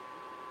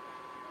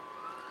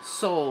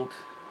 Sold,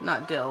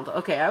 not dilled.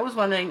 Okay, I was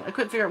wondering, I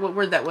couldn't figure out what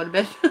word that would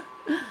have been.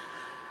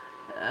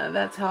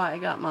 That's how I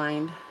got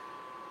mine.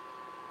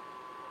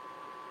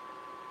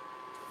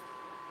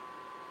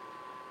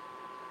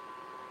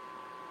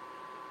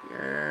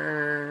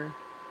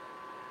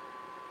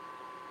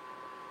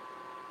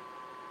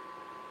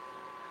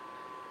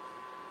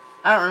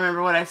 I don't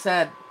remember what I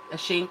said. A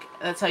shink.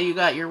 That's how you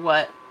got your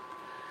what?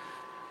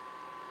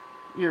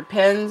 Your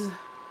pens.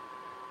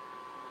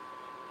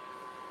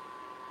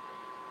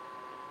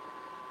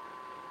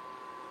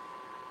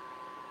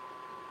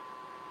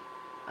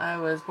 I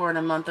was born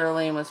a month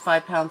early and was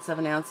 5 pounds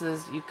 7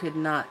 ounces. You could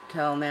not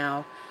tell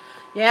now.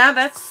 Yeah,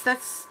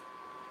 that's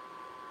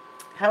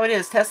how it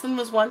is. Tesslynn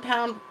was 1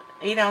 pound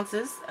 8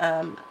 ounces.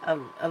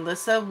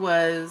 Alyssa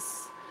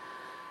was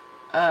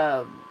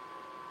uh,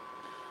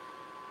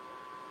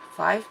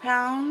 5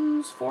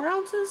 pounds, 4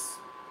 ounces.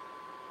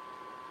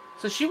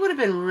 So she would have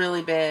been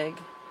really big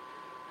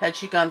had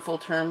she gone full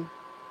term.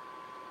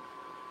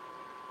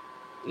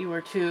 You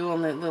were 2,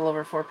 only a little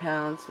over 4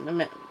 pounds.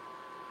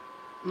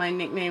 My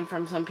nickname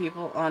from some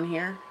people on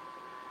here.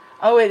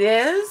 Oh, it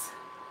is?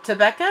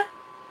 Tebecca?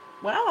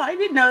 Wow, I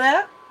didn't know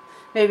that.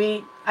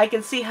 Maybe I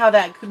can see how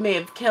that may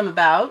have come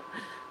about.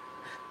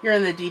 You're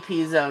in the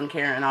DP zone,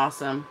 Karen.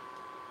 Awesome.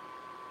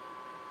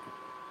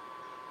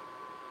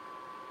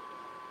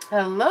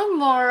 Hello,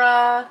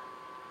 Laura.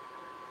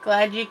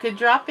 Glad you could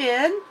drop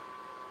in.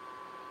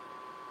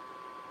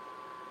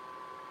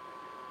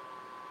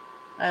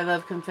 I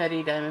love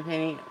confetti diamond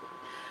painting.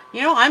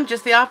 You know, I'm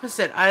just the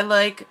opposite. I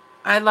like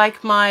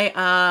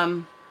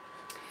my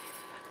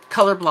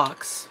color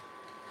blocks.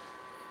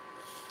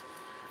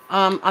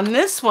 On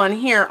this one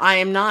here, I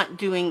am not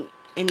doing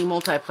any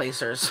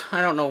multi-placers.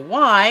 I don't know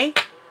why.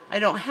 I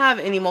don't have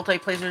any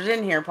multi-placers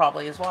in here,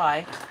 probably is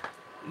why.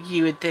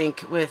 You would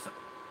think with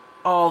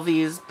all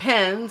these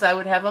pens, I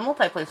would have a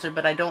multi-placer,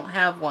 but I don't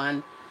have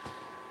one.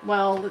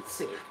 Well, let's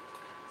see.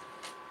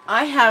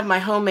 I have my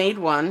homemade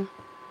one.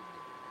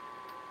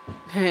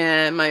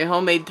 And my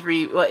homemade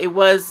 3, well, it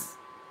was,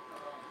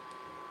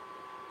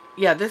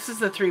 yeah, this is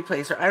the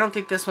 3-placer. I don't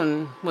think this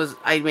one was,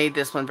 I made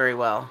this one very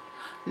well.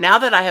 Now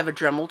that I have a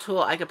Dremel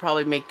tool, I could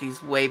probably make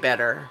these way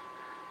better.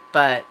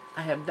 But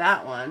I have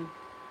that one.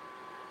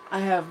 I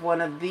have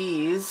one of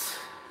these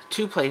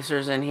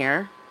 2-placers in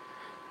here.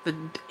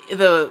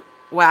 The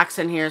wax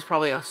in here is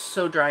probably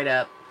so dried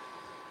up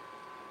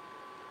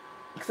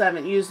because I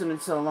haven't used them in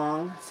so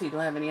long. Let's see, do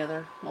I have any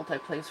other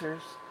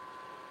multi-placers?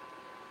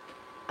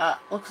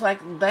 Looks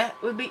like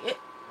that would be it.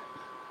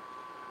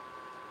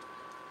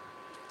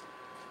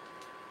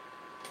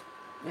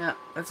 Yeah,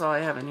 that's all I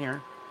have in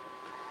here.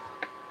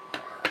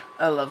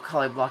 I love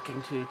color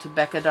blocking too.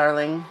 Tebecca,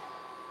 darling.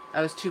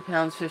 I was 2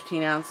 pounds,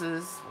 15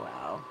 ounces.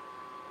 Wow.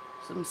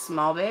 Some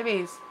small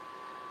babies.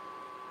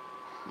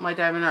 My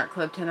Diamond Art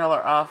Club $10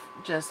 off.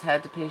 Just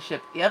had to pay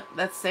ship. Yep,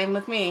 that's the same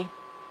with me.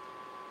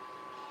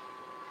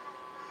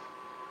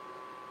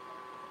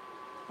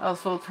 I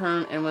was full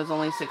term and was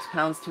only 6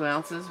 pounds, 2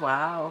 ounces.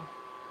 Wow.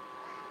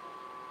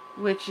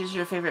 Which is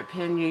your favorite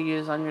pen you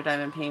use on your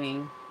diamond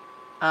painting?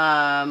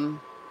 I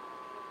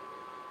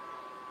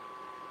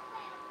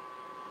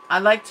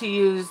like to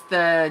use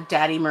the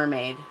Daddy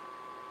Mermaid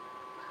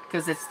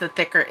because it's the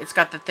thicker, it's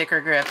got the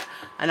thicker grip.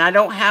 And I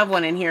don't have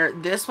one in here.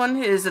 This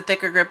one is a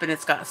thicker grip and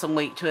it's got some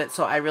weight to it,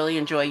 so I really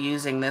enjoy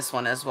using this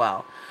one as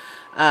well.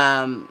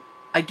 I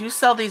do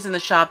sell these in the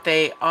shop.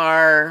 They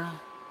are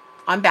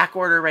on back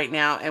order right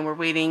now, and we're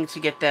waiting to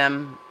get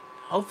them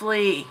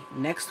hopefully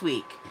next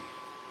week.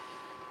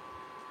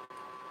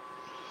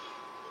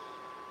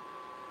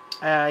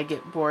 I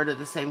get bored of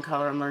the same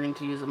color. I'm learning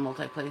to use a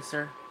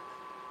multi-placer.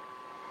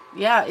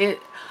 Yeah,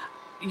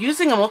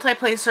 using a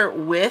multi-placer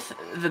with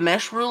the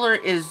mesh ruler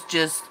is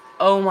just,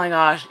 oh my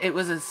gosh, it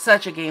was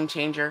such a game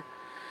changer.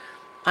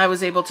 I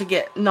was able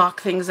to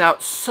knock things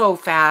out so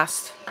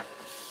fast.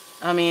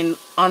 I mean,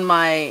 on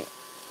my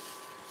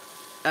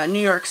New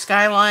York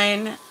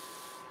skyline,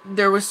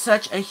 there was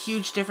such a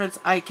huge difference.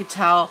 I could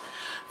tell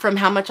from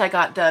how much I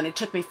got done. It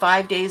took me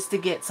 5 days to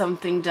get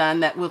something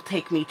done that will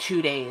take me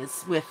 2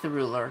 days with the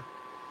ruler.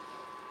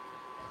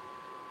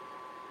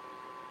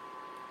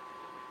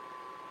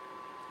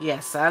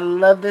 Yes, I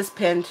love this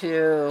pen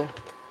too.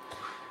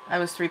 I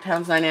was 3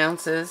 pounds, 9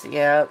 ounces.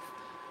 Yep.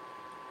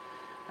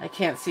 I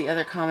can't see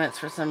other comments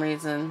for some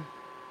reason.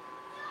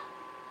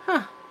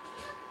 Huh.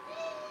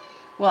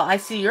 Well, I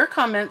see your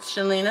comments,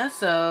 Shalina,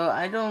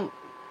 so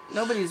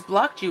nobody's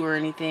blocked you or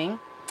anything.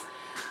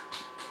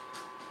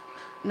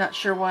 Not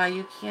sure why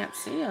you can't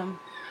see them.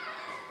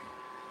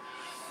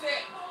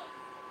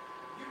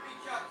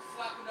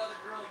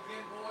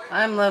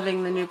 I'm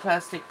loving the new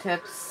plastic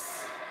tips.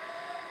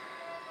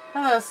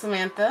 Hello,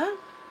 Samantha.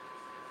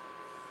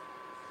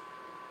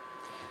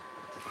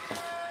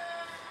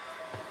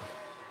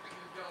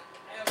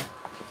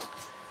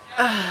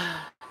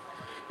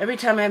 Every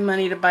time I have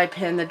money to buy a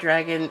pen, the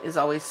Dragon is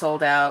always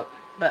sold out,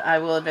 but I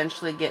will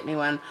eventually get me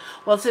one.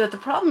 Well, see, what the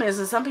problem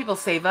is some people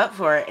save up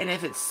for it, and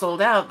if it's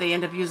sold out, they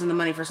end up using the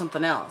money for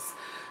something else.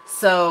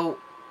 So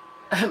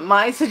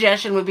my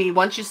suggestion would be,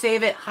 once you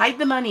save it, hide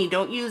the money.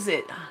 Don't use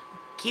it.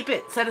 Keep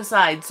it set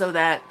aside so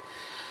that,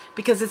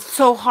 because it's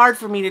so hard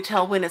for me to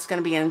tell when it's going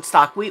to be in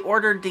stock. We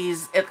ordered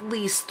these at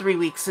least 3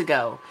 weeks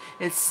ago.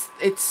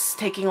 It's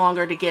taking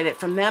longer to get it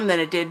from them than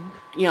it did,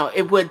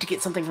 it would to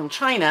get something from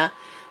China,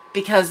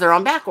 because they're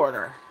on back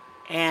order.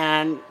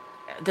 And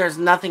there's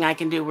nothing I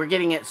can do. We're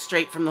getting it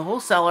straight from the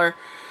wholesaler,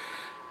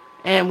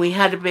 and we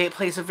had to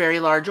place a very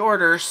large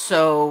order,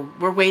 so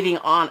we're waiting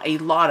on a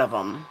lot of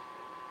them.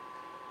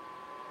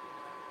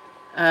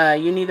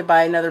 You need to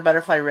buy another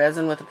butterfly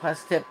resin with a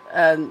plastic tip.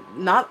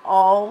 Not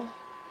all.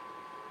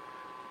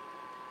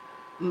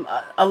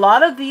 A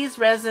lot of these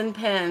resin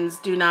pens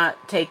do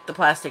not take the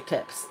plastic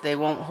tips. They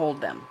won't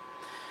hold them.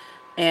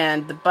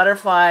 And the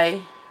butterfly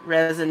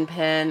resin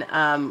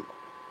pen,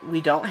 we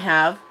don't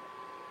have.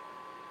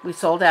 We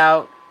sold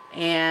out,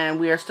 and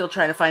we are still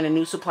trying to find a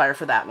new supplier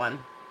for that one.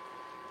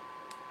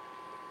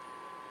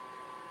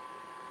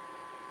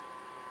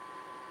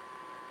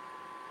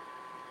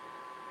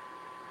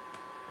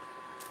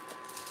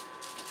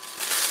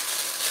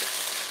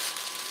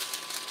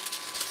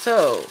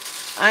 So,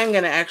 I'm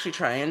going to actually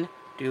try and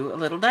do a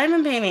little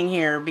diamond painting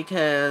here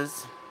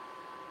because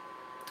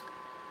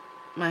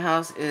my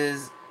house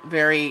is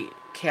very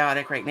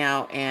chaotic right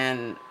now,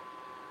 and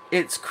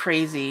it's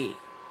crazy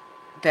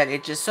that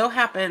it just so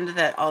happened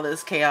that all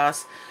this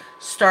chaos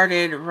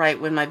started right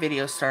when my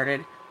video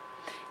started.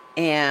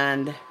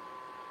 And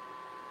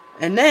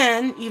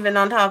then, even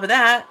on top of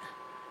that,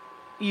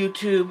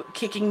 YouTube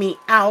kicking me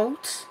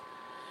out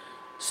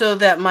so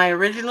that my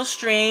original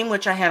stream,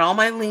 which I had all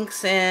my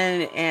links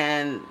in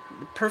and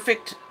the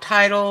perfect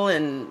title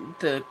and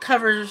the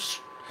covers,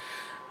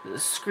 the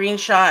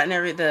screenshot and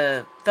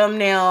the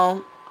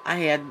thumbnail, I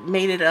had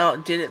made it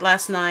out, did it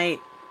last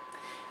night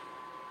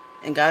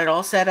and got it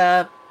all set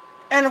up.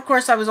 And of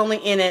course I was only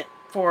in it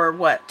for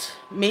what,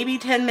 maybe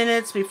 10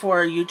 minutes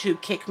before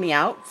YouTube kicked me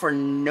out for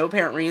no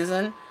apparent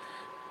reason.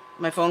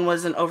 My phone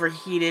wasn't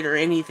overheated or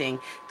anything,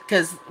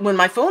 because when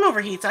my phone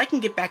overheats, I can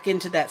get back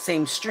into that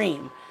same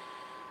stream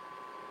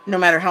no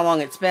matter how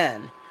long it's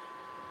been.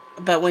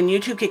 But when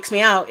YouTube kicks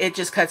me out, it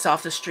just cuts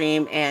off the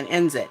stream and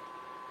ends it.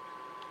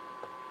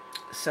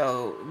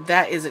 So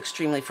that is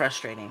extremely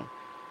frustrating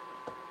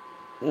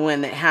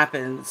when it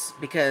happens,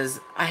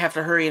 because I have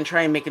to hurry and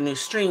try and make a new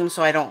stream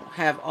so I don't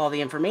have all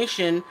the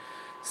information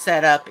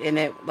set up in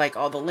it, like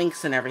all the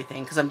links and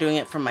everything, because I'm doing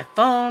it from my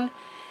phone.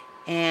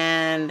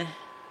 And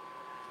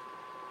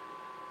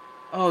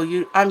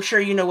I'm sure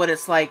you know what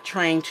it's like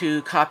trying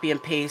to copy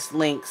and paste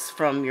links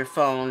from your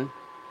phone,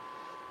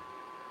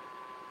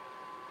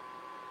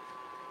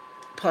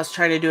 plus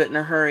try to do it in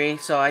a hurry.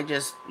 So I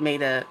just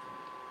made a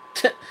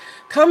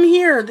come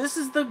here, this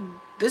is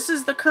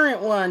the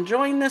current one,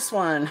 join this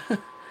one.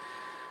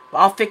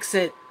 I'll fix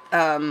it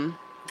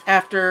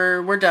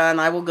after we're done.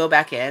 I will go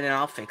back in and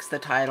I'll fix the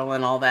title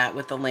and all that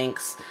with the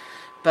links.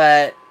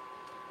 But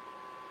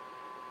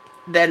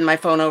then my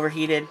phone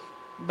overheated,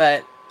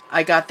 but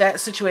I got that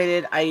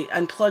situated. I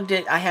unplugged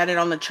it. I had it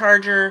on the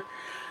charger.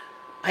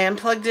 I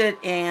unplugged it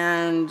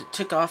and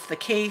took off the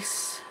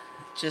case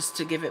just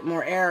to give it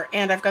more air,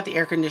 and I've got the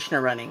air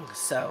conditioner running,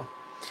 so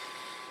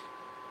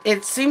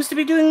it seems to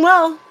be doing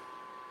well.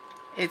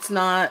 It's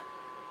not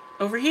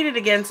overheated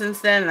again since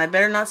then, and I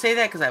better not say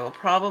that because I will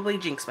probably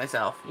jinx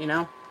myself, you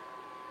know?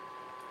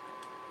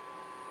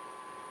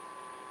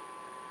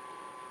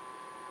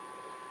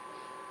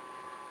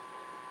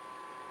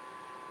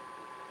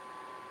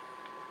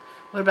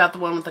 What about the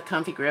one with the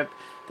comfy grip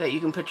that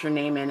you can put your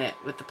name in it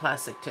with the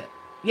plastic tip?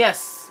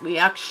 Yes, we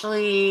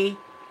actually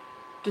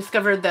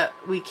discovered that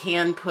we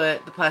can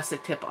put the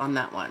plastic tip on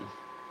that one,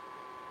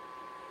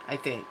 I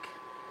think.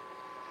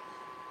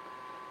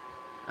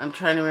 I'm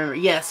trying to remember.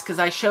 Yes, because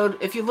I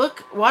showed, if you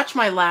watch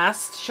my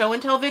last show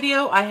and tell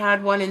video, I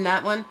had one in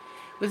that one.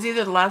 It was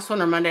either the last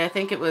one or Monday. I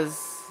think it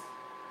was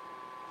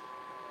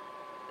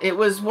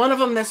one of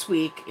them this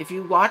week. If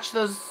you watch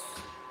those,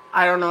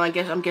 I don't know,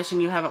 I'm guessing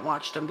you haven't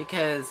watched them,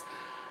 because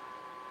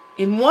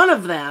in one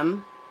of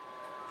them,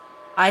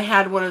 I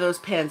had one of those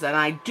pens, and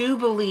I do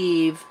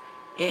believe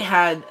it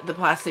had the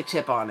plastic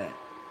tip on it.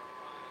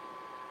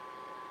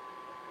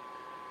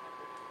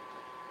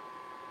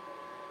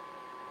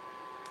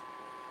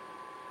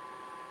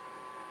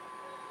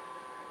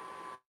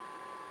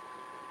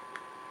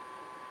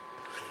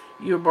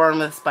 You were born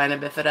with spina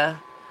bifida.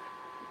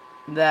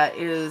 That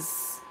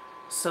is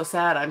so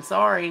sad. I'm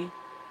sorry.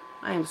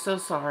 I am so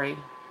sorry.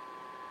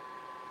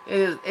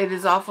 It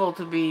is awful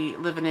to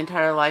live an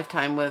entire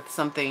lifetime with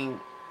something,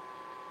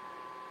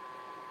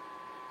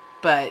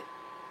 but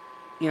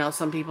you know,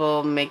 some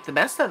people make the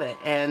best of it,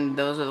 and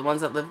those are the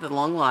ones that live the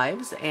long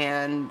lives,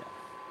 and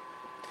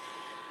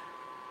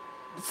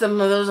some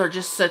of those are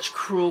just such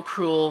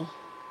cruel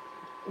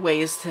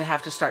ways to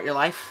have to start your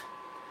life.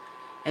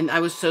 And I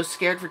was so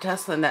scared for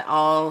Tesslynn that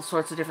all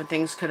sorts of different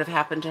things could have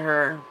happened to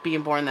her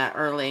being born that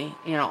early,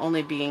 you know,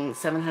 only being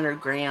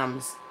 700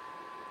 grams.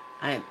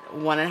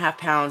 1.5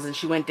 pounds, and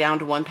she went down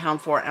to 1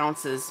 pound 4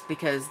 ounces,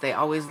 because they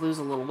always lose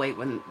a little weight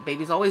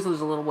babies always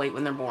lose a little weight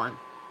when they're born.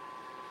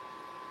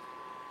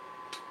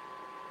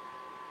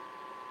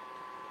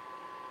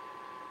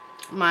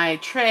 My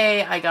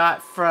tray I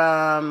got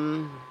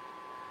from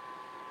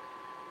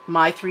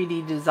My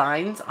 3D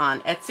Designs on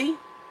Etsy.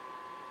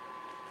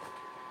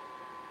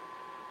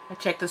 I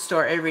check the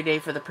store every day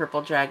for the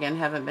purple dragon.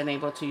 Haven't been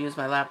able to use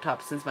my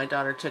laptop since my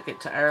daughter took it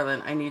to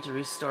Ireland. I need to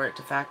restore it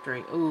to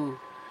factory. Ooh.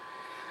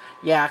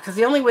 Yeah, because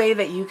the only way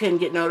that you can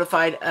get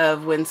notified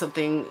of when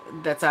something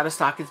that's out of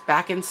stock is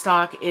back in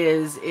stock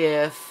is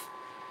if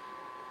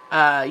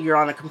you're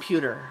on a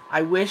computer.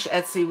 I wish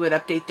Etsy would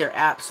update their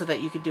app so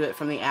that you could do it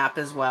from the app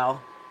as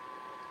well.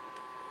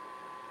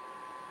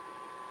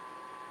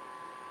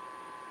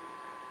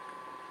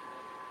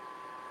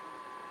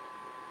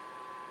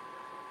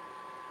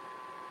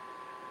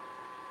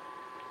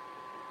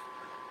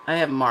 I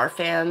have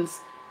Marfans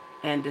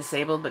and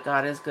disabled, but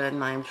God is good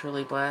and I am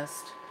truly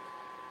blessed.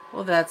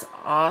 Well, that's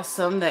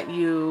awesome that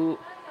you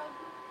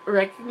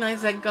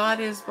recognize that God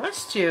has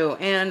blessed you.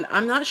 And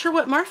I'm not sure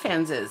what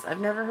Marfan's is. I've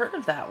never heard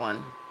of that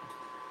one.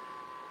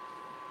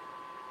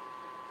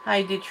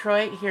 Hi,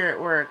 Detroit, here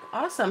at work.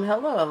 Awesome.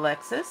 Hello,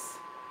 Alexis.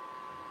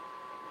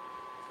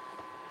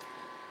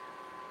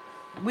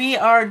 We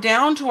are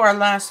down to our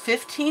last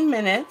 15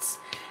 minutes,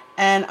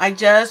 and I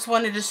just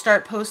wanted to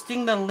start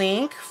posting the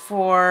link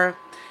for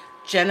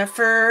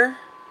Jennifer's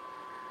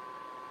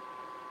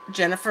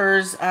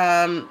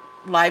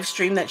live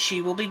stream that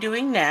she will be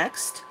doing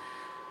next.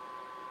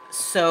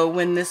 So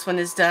when this one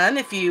is done,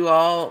 if you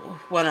all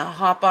want to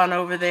hop on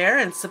over there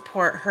and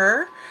support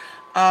her,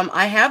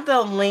 I have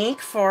the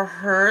link for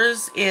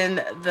hers in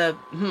the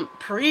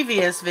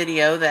previous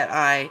video that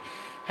I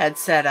had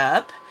set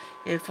up.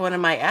 If one of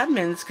my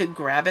admins could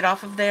grab it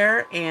off of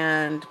there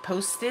and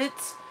post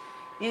it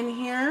in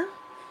here.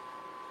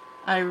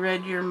 I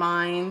read your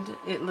mind.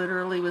 It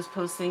literally was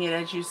posting it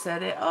as you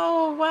said it.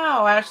 Oh,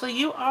 wow. Ashley,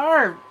 you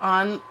are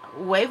on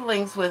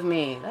wavelengths with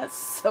me. That's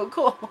so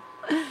cool.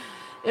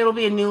 It'll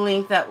be a new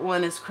link. That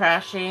one is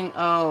crashing.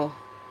 Oh.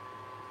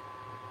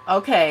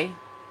 Okay.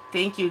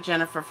 Thank you,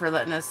 Jennifer, for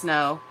letting us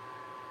know.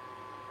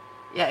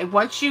 Yeah,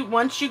 once you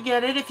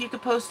get it, if you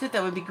could post it,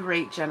 that would be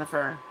great,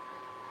 Jennifer.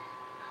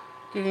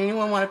 Did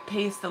anyone want to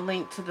paste the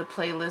link to the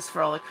playlist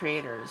for all the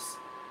creators?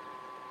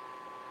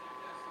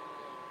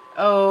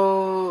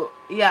 Oh,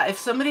 yeah, if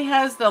somebody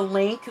has the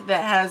link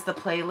that has the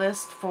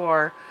playlist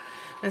for,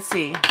 let's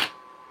see.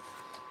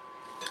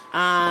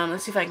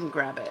 Let's see if I can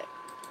grab it.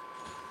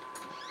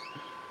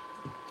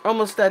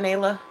 Almost done,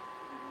 Ayla.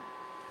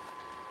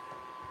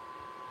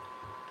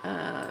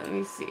 Let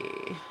me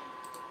see.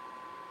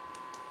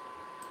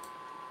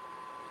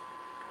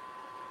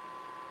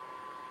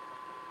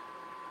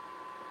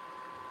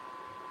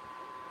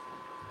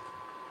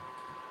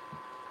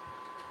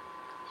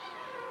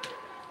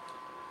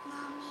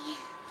 Mommy,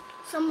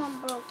 someone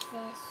broke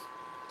this.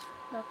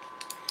 Look.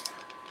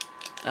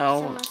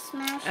 Oh, Someone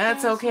smashed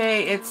that's this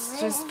okay. and It's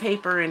threw just it.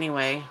 paper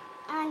anyway.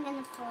 I'm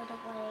gonna throw it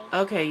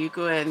away. Okay, you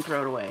go ahead and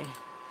throw it away.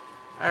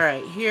 All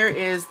right, here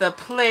is the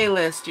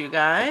playlist, you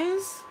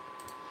guys.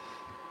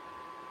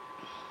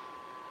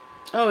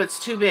 Oh, it's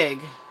too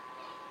big.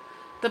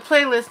 The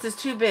playlist is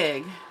too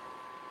big.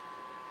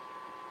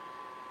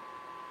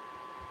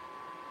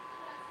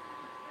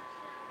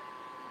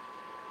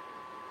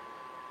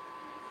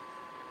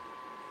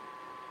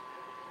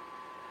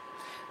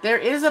 There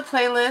is a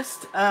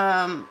playlist.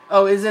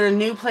 Oh, is it a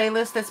new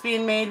playlist that's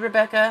being made,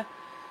 Rebecca?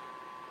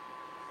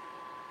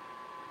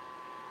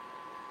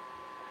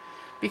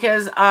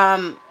 Because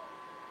I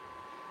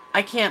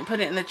can't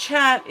put it in the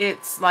chat.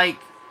 It's like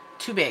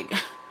too big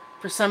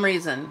for some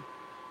reason.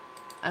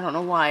 I don't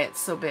know why it's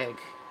so big.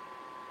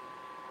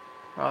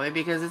 Probably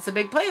because it's a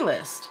big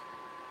playlist.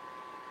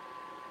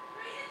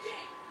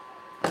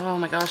 Oh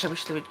my gosh, I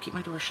wish they would keep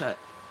my door shut.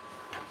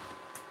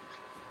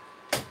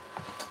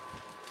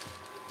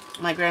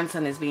 My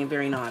grandson is being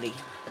very naughty,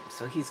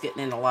 so he's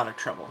getting in a lot of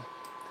trouble.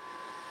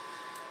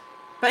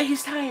 But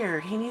he's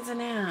tired. He needs a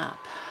nap.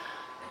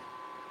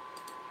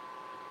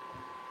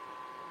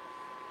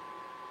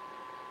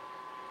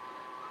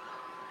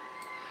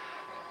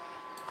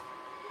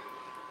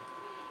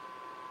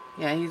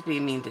 Yeah, he's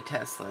being mean to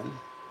Tesslynn.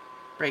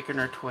 Breaking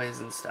her toys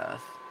and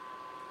stuff.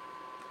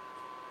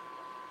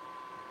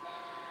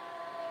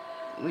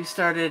 We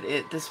started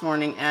it this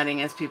morning,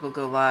 adding as people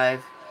go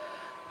live.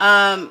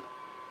 Does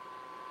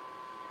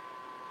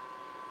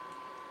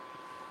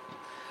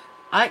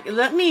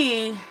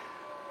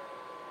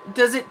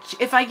it,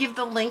 if I give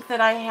the link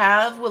that I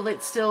have, will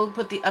it still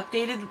put the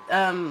updated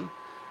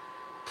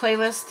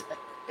playlist?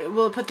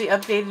 Will it put the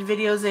updated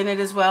videos in it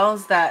as well?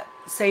 Is that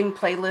same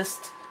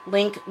playlist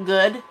link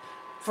good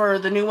for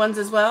the new ones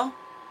as well?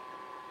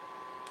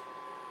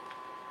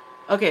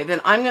 Okay,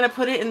 then I'm going to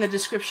put it in the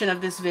description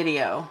of this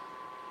video.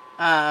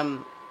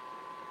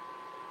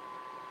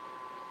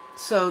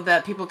 So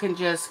that people can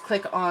just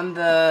click on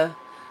the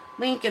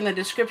link in the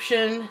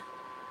description.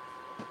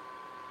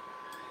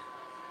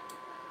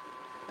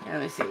 And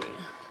let me see.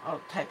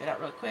 I'll type it out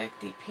real quick.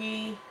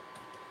 DP-athon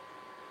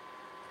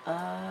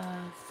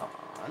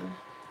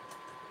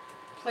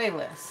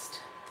playlist.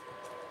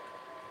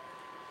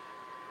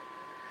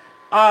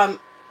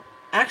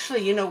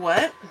 Actually, you know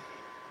what?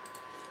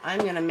 I'm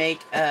going to make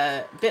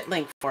a bit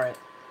link for it.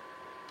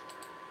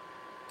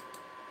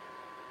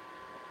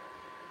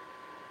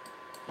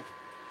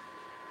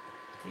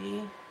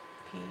 DP.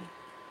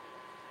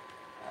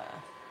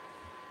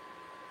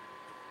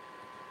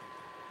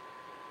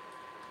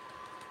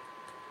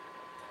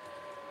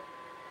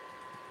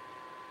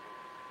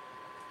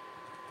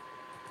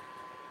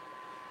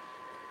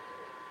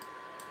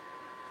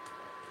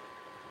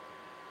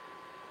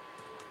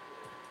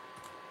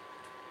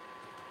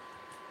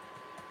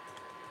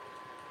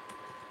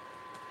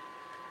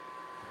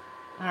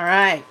 All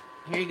right,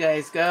 here you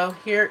guys go.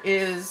 Here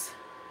is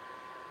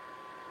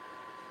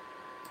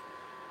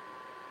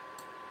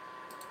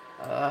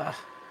I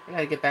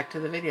gotta get back to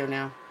the video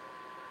now.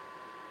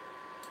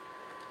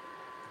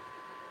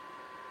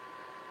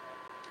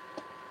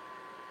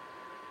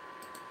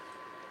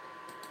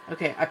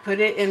 Okay, I put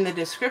it in the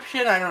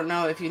description. I don't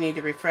know if you need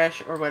to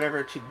refresh or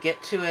whatever to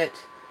get to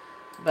it,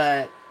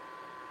 but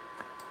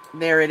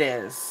there it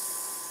is.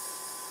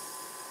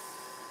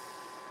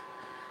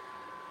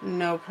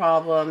 No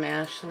problem,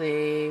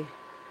 Ashley.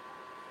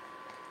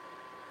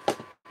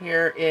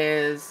 Here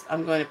is,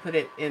 I'm going to put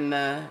it in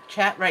the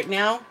chat right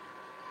now.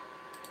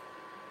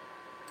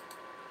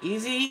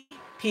 Easy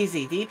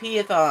peasy,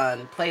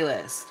 DP-athon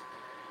playlist.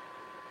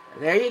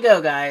 There you go,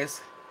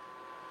 guys.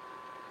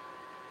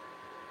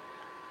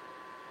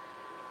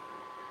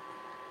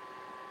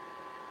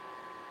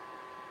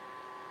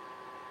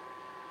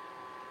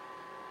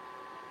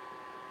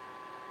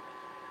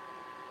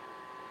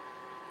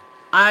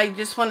 I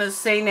just want to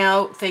say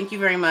now, thank you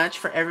very much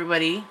for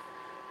everybody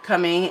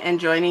coming and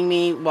joining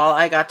me while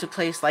I got to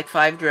place like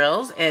 5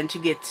 drills and to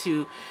get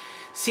to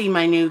see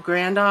my new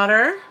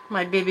granddaughter,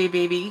 my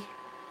baby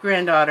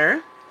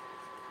granddaughter,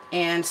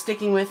 and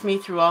sticking with me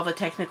through all the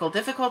technical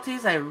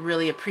difficulties. I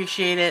really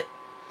appreciate it.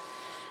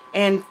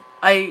 And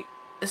I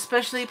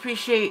especially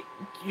appreciate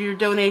your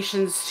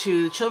donations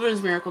to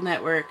Children's Miracle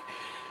Network.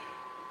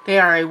 They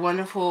are a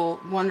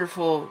wonderful,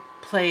 wonderful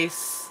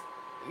place,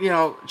 you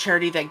know,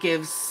 charity that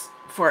gives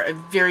for a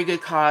very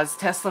good cause.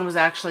 Tesslynn was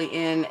actually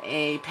in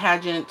a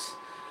pageant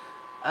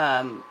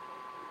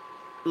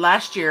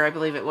last year, I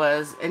believe it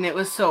was, and it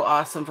was so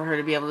awesome for her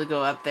to be able to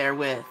go up there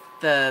with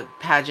the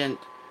pageant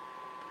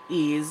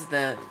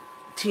the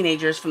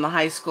teenagers from the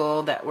high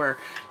school that were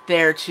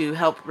there to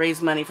help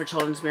raise money for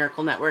Children's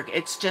Miracle Network.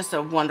 It's just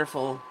a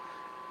wonderful,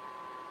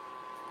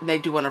 they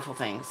do wonderful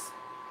things.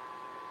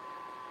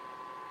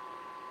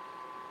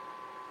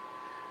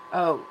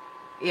 Oh,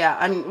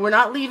 yeah, we're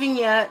not leaving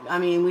yet. I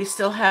mean, we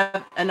still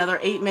have another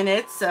 8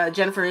 minutes.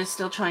 Jennifer is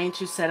still trying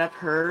to set up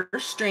her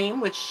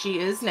stream, which she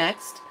is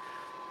next.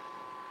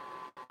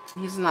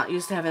 He's not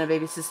used to having a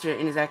baby sister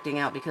and is acting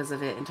out because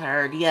of it and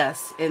tired.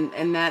 Yes,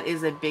 and that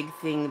is a big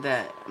thing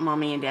that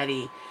mommy and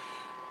daddy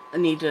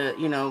need to,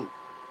 you know,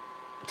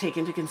 take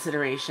into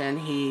consideration.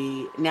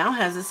 He now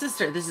has a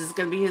sister. This is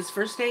going to be his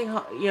first day,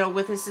 you know,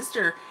 with his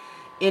sister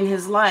in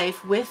his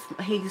life.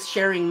 He's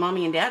sharing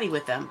mommy and daddy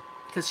with them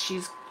because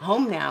she's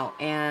home now,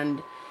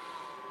 and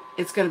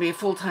it's going to be a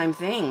full-time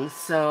thing.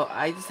 So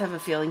I just have a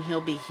feeling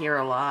he'll be here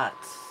a lot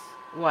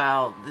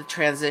while he's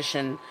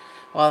transitioning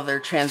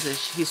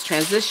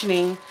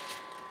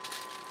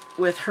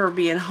with her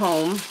being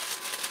home,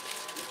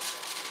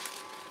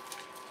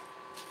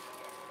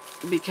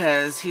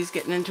 because he's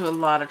getting into a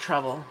lot of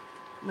trouble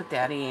with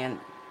daddy, and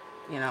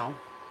you know,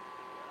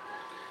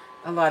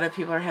 a lot of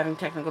people are having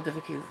technical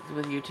difficulties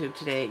with YouTube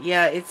today.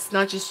 Yeah, it's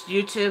not just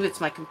YouTube, it's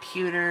my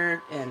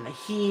computer and the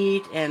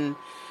heat and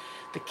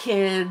the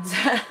kids.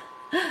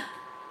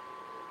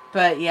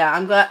 But yeah,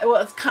 I'm glad.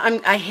 Well,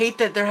 I hate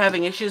that they're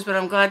having issues, but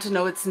I'm glad to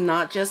know it's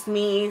not just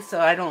me,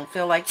 so I don't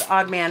feel like the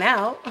odd man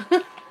out.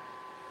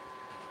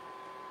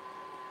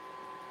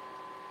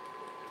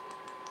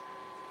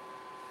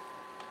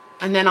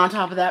 And then on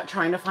top of that,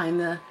 trying to find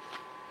the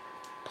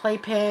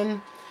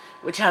playpen,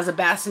 which has a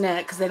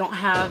bassinet, because they don't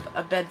have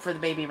a bed for the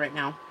baby right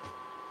now.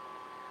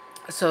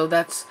 So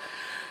that's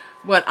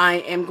what I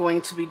am going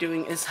to be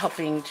doing, is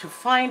helping to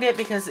find it,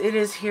 because it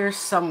is here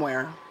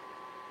somewhere.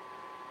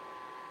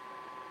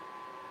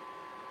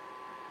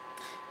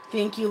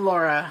 Thank you,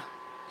 Laura.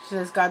 She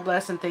says, God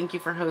bless and thank you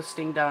for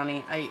hosting,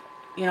 Donnie. I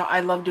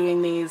love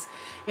doing these.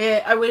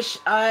 I wish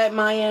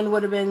my end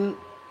would have been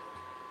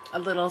a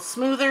little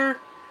smoother.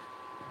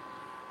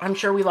 I'm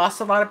sure we lost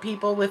a lot of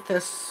people with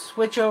the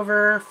switch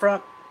over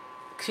from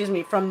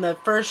the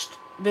first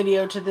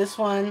video to this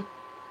one.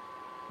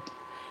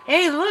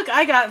 Hey, look,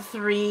 I got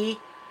 3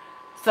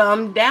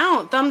 thumbs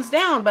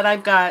down, but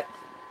I've got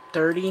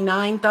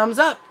 39 thumbs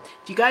up.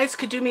 If you guys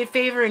could do me a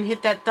favor and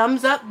hit that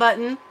thumbs up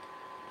button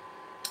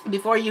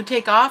before you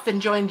take off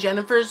and join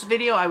Jennifer's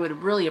video, I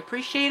would really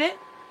appreciate it.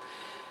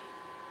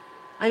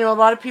 I know a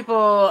lot of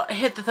people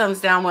hit the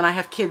thumbs down when I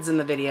have kids in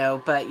the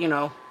video, but you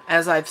know,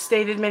 as I've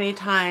stated many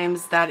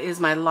times, that is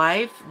my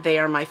life. They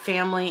are my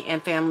family,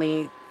 and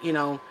family, you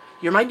know,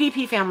 you're my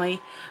DP family,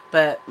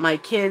 but my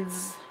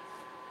kids,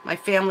 my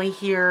family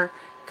here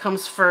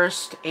comes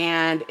first.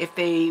 And if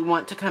they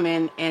want to come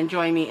in and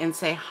join me and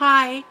say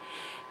hi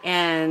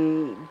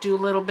and do a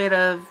little bit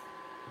of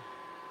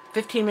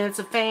 15 minutes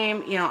of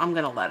fame, you know, I'm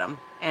going to let them.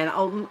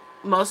 And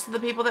most of the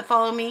people that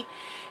follow me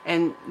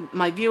and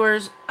my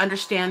viewers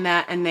understand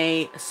that, and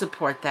they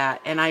support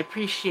that. And I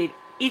appreciate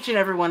each and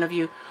every one of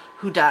you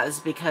who does,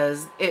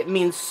 because it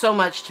means so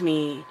much to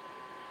me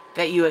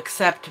that you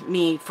accept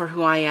me for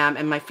who I am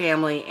and my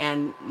family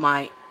and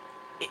my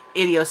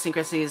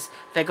idiosyncrasies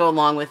that go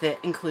along with it,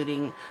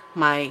 including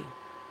my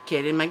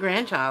kid and my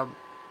grandchild.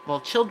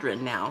 Well,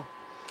 children now.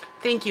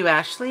 Thank you,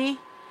 Ashley.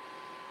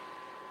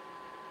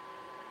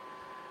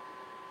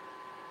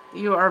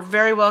 You are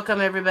very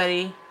welcome,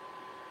 everybody.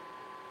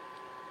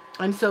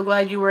 I'm so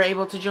glad you were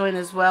able to join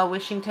as well,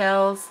 Wishing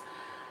Tales.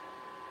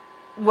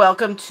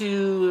 Welcome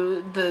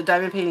to the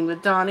Diamond Painting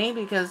with Donnie,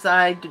 because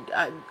I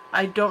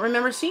don't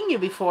remember seeing you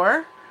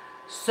before.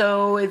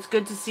 So it's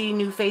good to see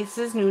new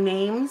faces, new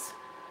names.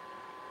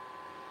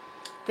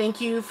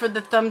 Thank you for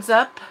the thumbs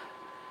up.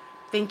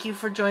 Thank you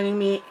for joining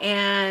me.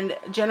 And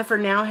Jennifer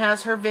now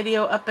has her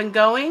video up and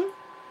going.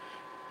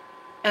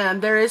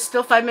 And there is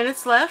still 5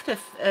 minutes left.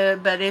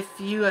 But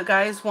if you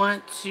guys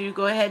want to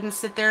go ahead and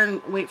sit there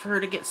and wait for her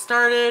to get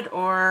started,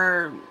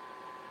 or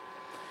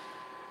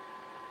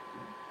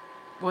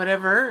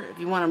whatever, if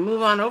you want to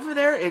move on over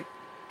there,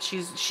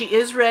 she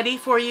is ready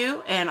for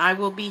you. And I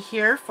will be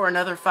here for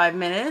another 5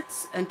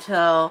 minutes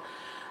until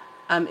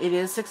it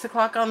is 6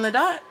 o'clock on the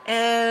dot.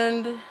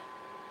 And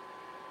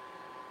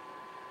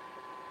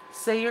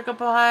say your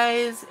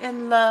goodbyes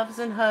and loves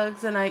and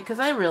hugs, and because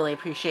I really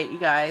appreciate you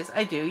guys.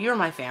 I do. You're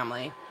my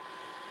family.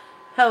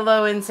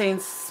 Hello, Insane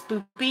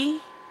Spoopy.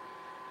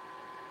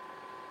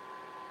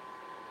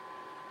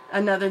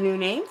 Another new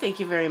name. Thank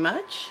you very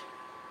much.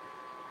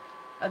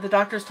 The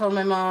doctors told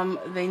my mom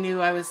they knew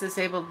I was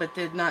disabled but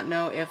did not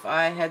know if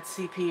I had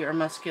CP or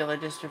muscular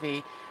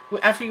dystrophy.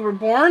 After you were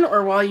born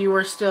or while you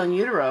were still in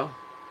utero?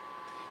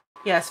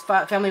 Yes,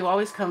 family will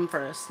always come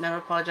first. Never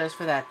apologize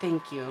for that.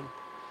 Thank you.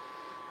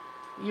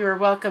 You're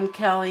welcome,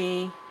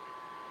 Kelly.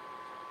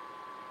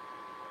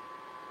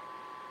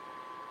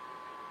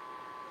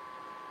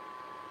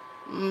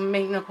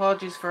 Make no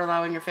apologies for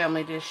allowing your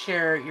family to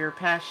share your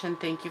passion.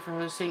 Thank you for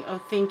hosting. Oh,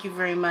 thank you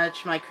very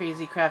much, my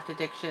crazy craft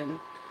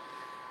addiction.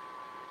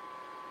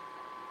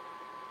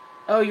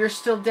 Oh, you're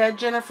still dead,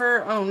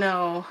 Jennifer? Oh,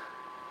 no.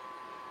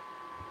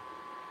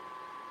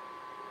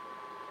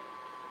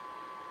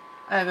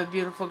 I have a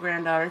beautiful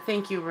granddaughter.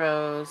 Thank you,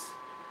 Rose.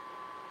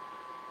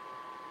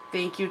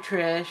 Thank you,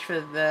 Trish,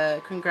 for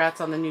the congrats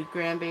on the new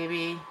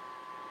grandbaby.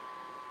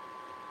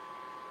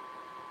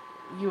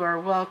 You are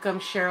welcome,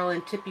 Cheryl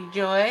and Tippy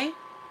Joy.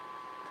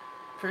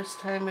 First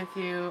time with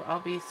you.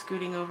 I'll be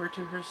scooting over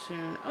to her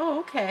soon. Oh,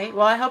 okay.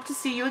 Well, I hope to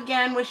see you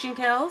again, Wishing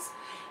Tales.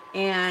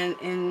 And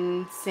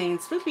Insane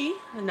Spoopy,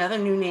 another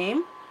new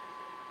name.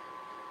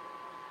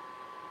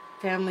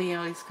 Family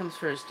always comes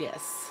first.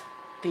 Yes.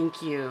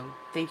 Thank you.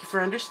 Thank you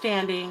for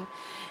understanding.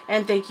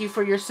 And thank you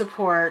for your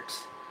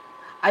support.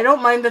 I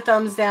don't mind the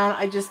thumbs down.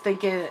 I just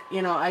think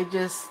I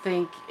just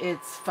think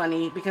it's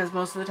funny because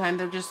most of the time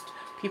they're just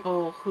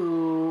people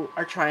who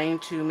are trying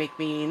to make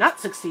me not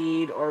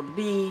succeed or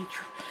be,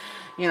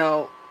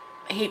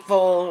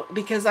 hateful,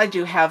 because I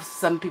do have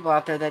some people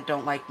out there that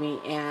don't like me,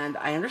 and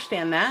I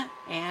understand that,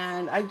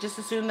 and I just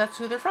assume that's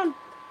who they're from.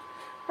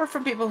 Or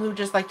from people who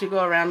just like to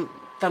go around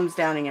thumbs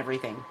downing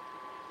everything.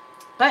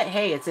 But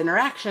hey, it's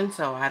interaction,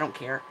 so I don't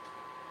care.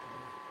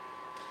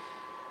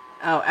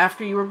 Oh,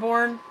 after you were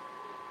born?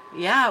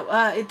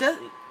 Yeah, it does.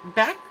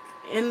 Back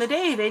in the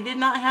day, they did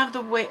not have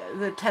the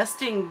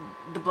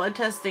blood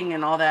testing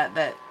and all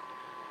that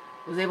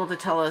was able to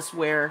tell us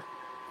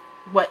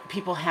what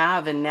people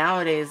have. And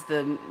nowadays,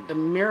 the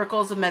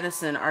miracles of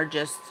medicine are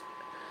just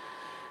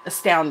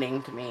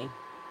astounding to me.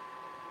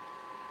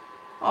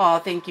 Oh,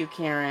 thank you,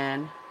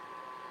 Karen.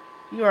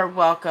 You are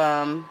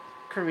welcome.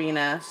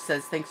 Karina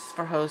says thanks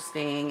for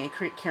hosting, and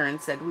Karen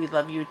said we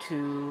love you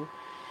too.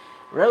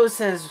 Rose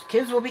says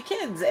kids will be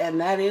kids, and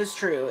that is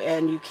true,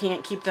 and you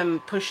can't keep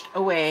them pushed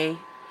away.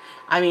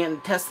 I mean,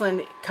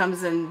 Tesslynn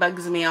comes and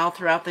bugs me all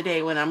throughout the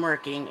day when I'm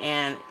working,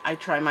 and I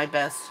try my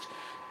best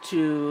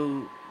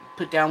to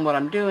put down what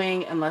I'm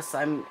doing. Unless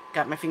I'm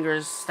got my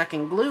fingers stuck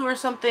in glue or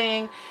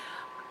something,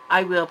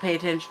 I will pay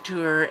attention to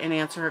her and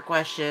answer her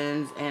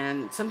questions,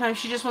 and sometimes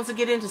she just wants to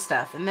get into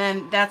stuff, and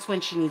then that's when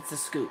she needs to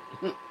scoot.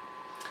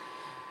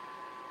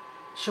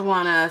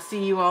 Shawana,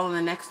 see you all in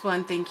the next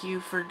one. Thank you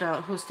for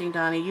hosting,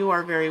 Donnie. You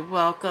are very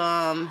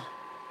welcome.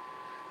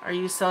 Are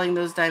you selling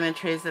those diamond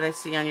trays that I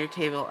see on your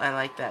table? I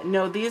like that.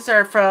 No, these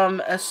are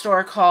from a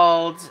store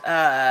called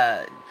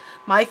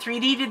My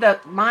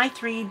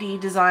 3D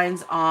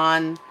Designs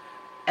on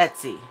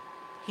Etsy.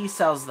 He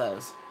sells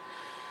those.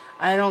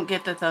 I don't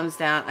get the thumbs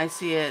down. I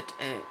see it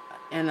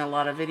in a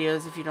lot of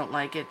videos. If you don't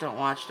like it, don't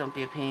watch. Don't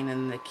be a pain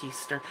in the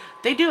keister.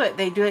 They do it.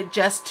 They do it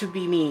just to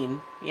be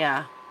mean.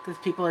 Yeah. Because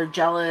people are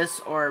jealous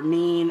or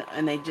mean,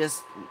 and they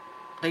just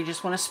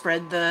want to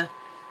spread the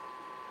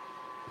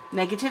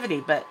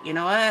negativity. But you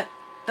know what?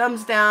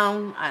 Thumbs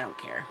down. I don't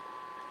care.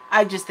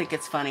 I just think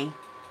it's funny.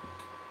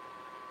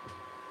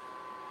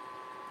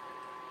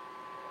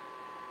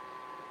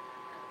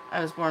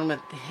 I was born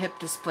with hip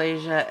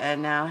dysplasia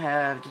and now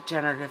have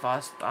degenerative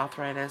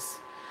arthritis.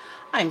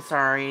 I'm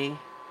sorry.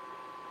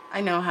 I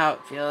know how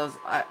it feels.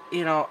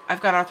 I've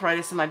got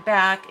arthritis in my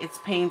back. It's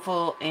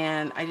painful,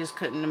 and I just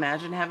couldn't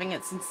imagine having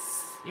it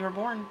since you were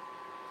born.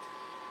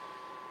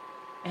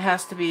 It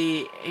has to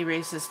be a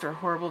racist or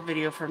horrible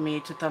video for me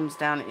to thumbs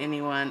down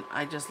anyone.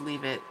 I just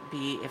leave it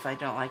be if I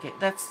don't like it.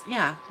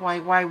 Yeah,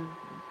 why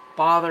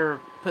bother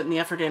putting the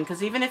effort in?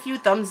 Because even if you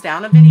thumbs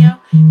down a video,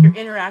 you're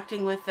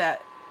interacting with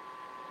that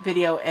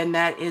video, and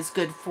that is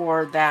good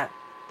for that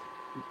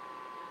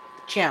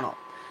channel.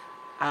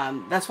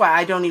 That's why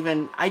I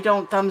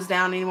don't thumbs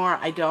down anymore.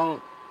 I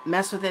don't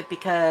mess with it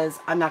because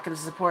I'm not going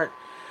to support,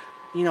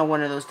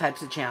 one of those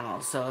types of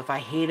channels. So if I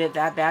hate it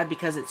that bad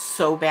because it's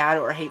so bad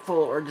or hateful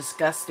or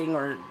disgusting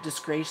or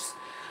disgrace,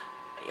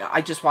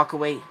 I just walk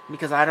away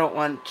because I don't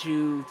want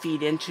to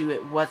feed into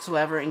it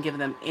whatsoever and give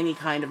them any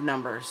kind of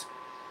numbers.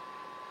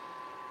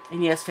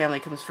 And yes, family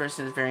comes first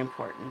and is very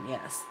important.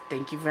 Yes,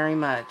 thank you very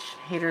much.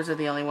 Haters are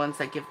the only ones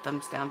that give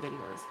thumbs down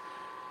videos.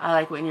 I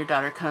like when your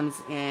daughter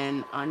comes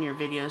in on your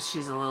videos.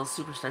 She's a little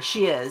superstar.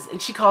 She is. And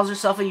she calls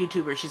herself a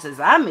YouTuber. She says,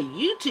 I'm a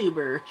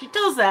YouTuber. She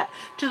tells that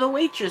to the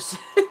waitress.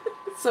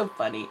 It's so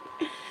funny.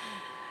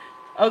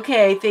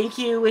 Okay, thank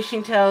you,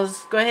 Wishing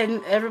Tales. Go ahead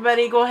and,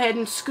 everybody, go ahead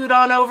and scoot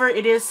on over.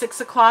 It is 6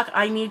 o'clock.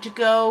 I need to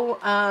go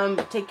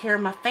take care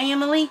of my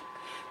family.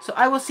 So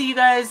I will see you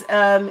guys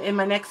in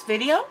my next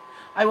video.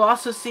 I will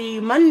also see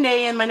you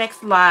Monday in my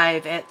next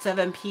live at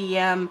 7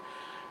 p.m.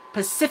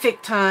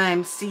 Pacific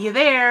time. See you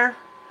there.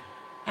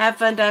 Have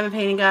fun diamond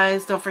painting,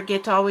 guys. Don't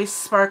forget to always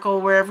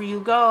sparkle wherever you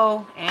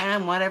go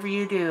and whatever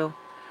you do.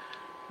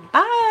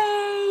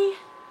 Bye.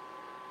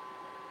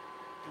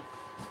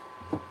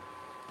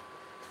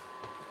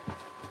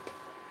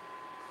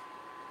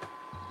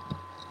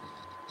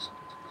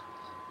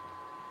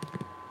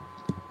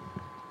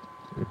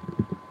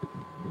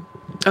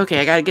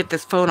 Okay, I gotta get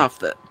this phone off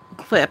the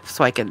clip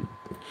so I can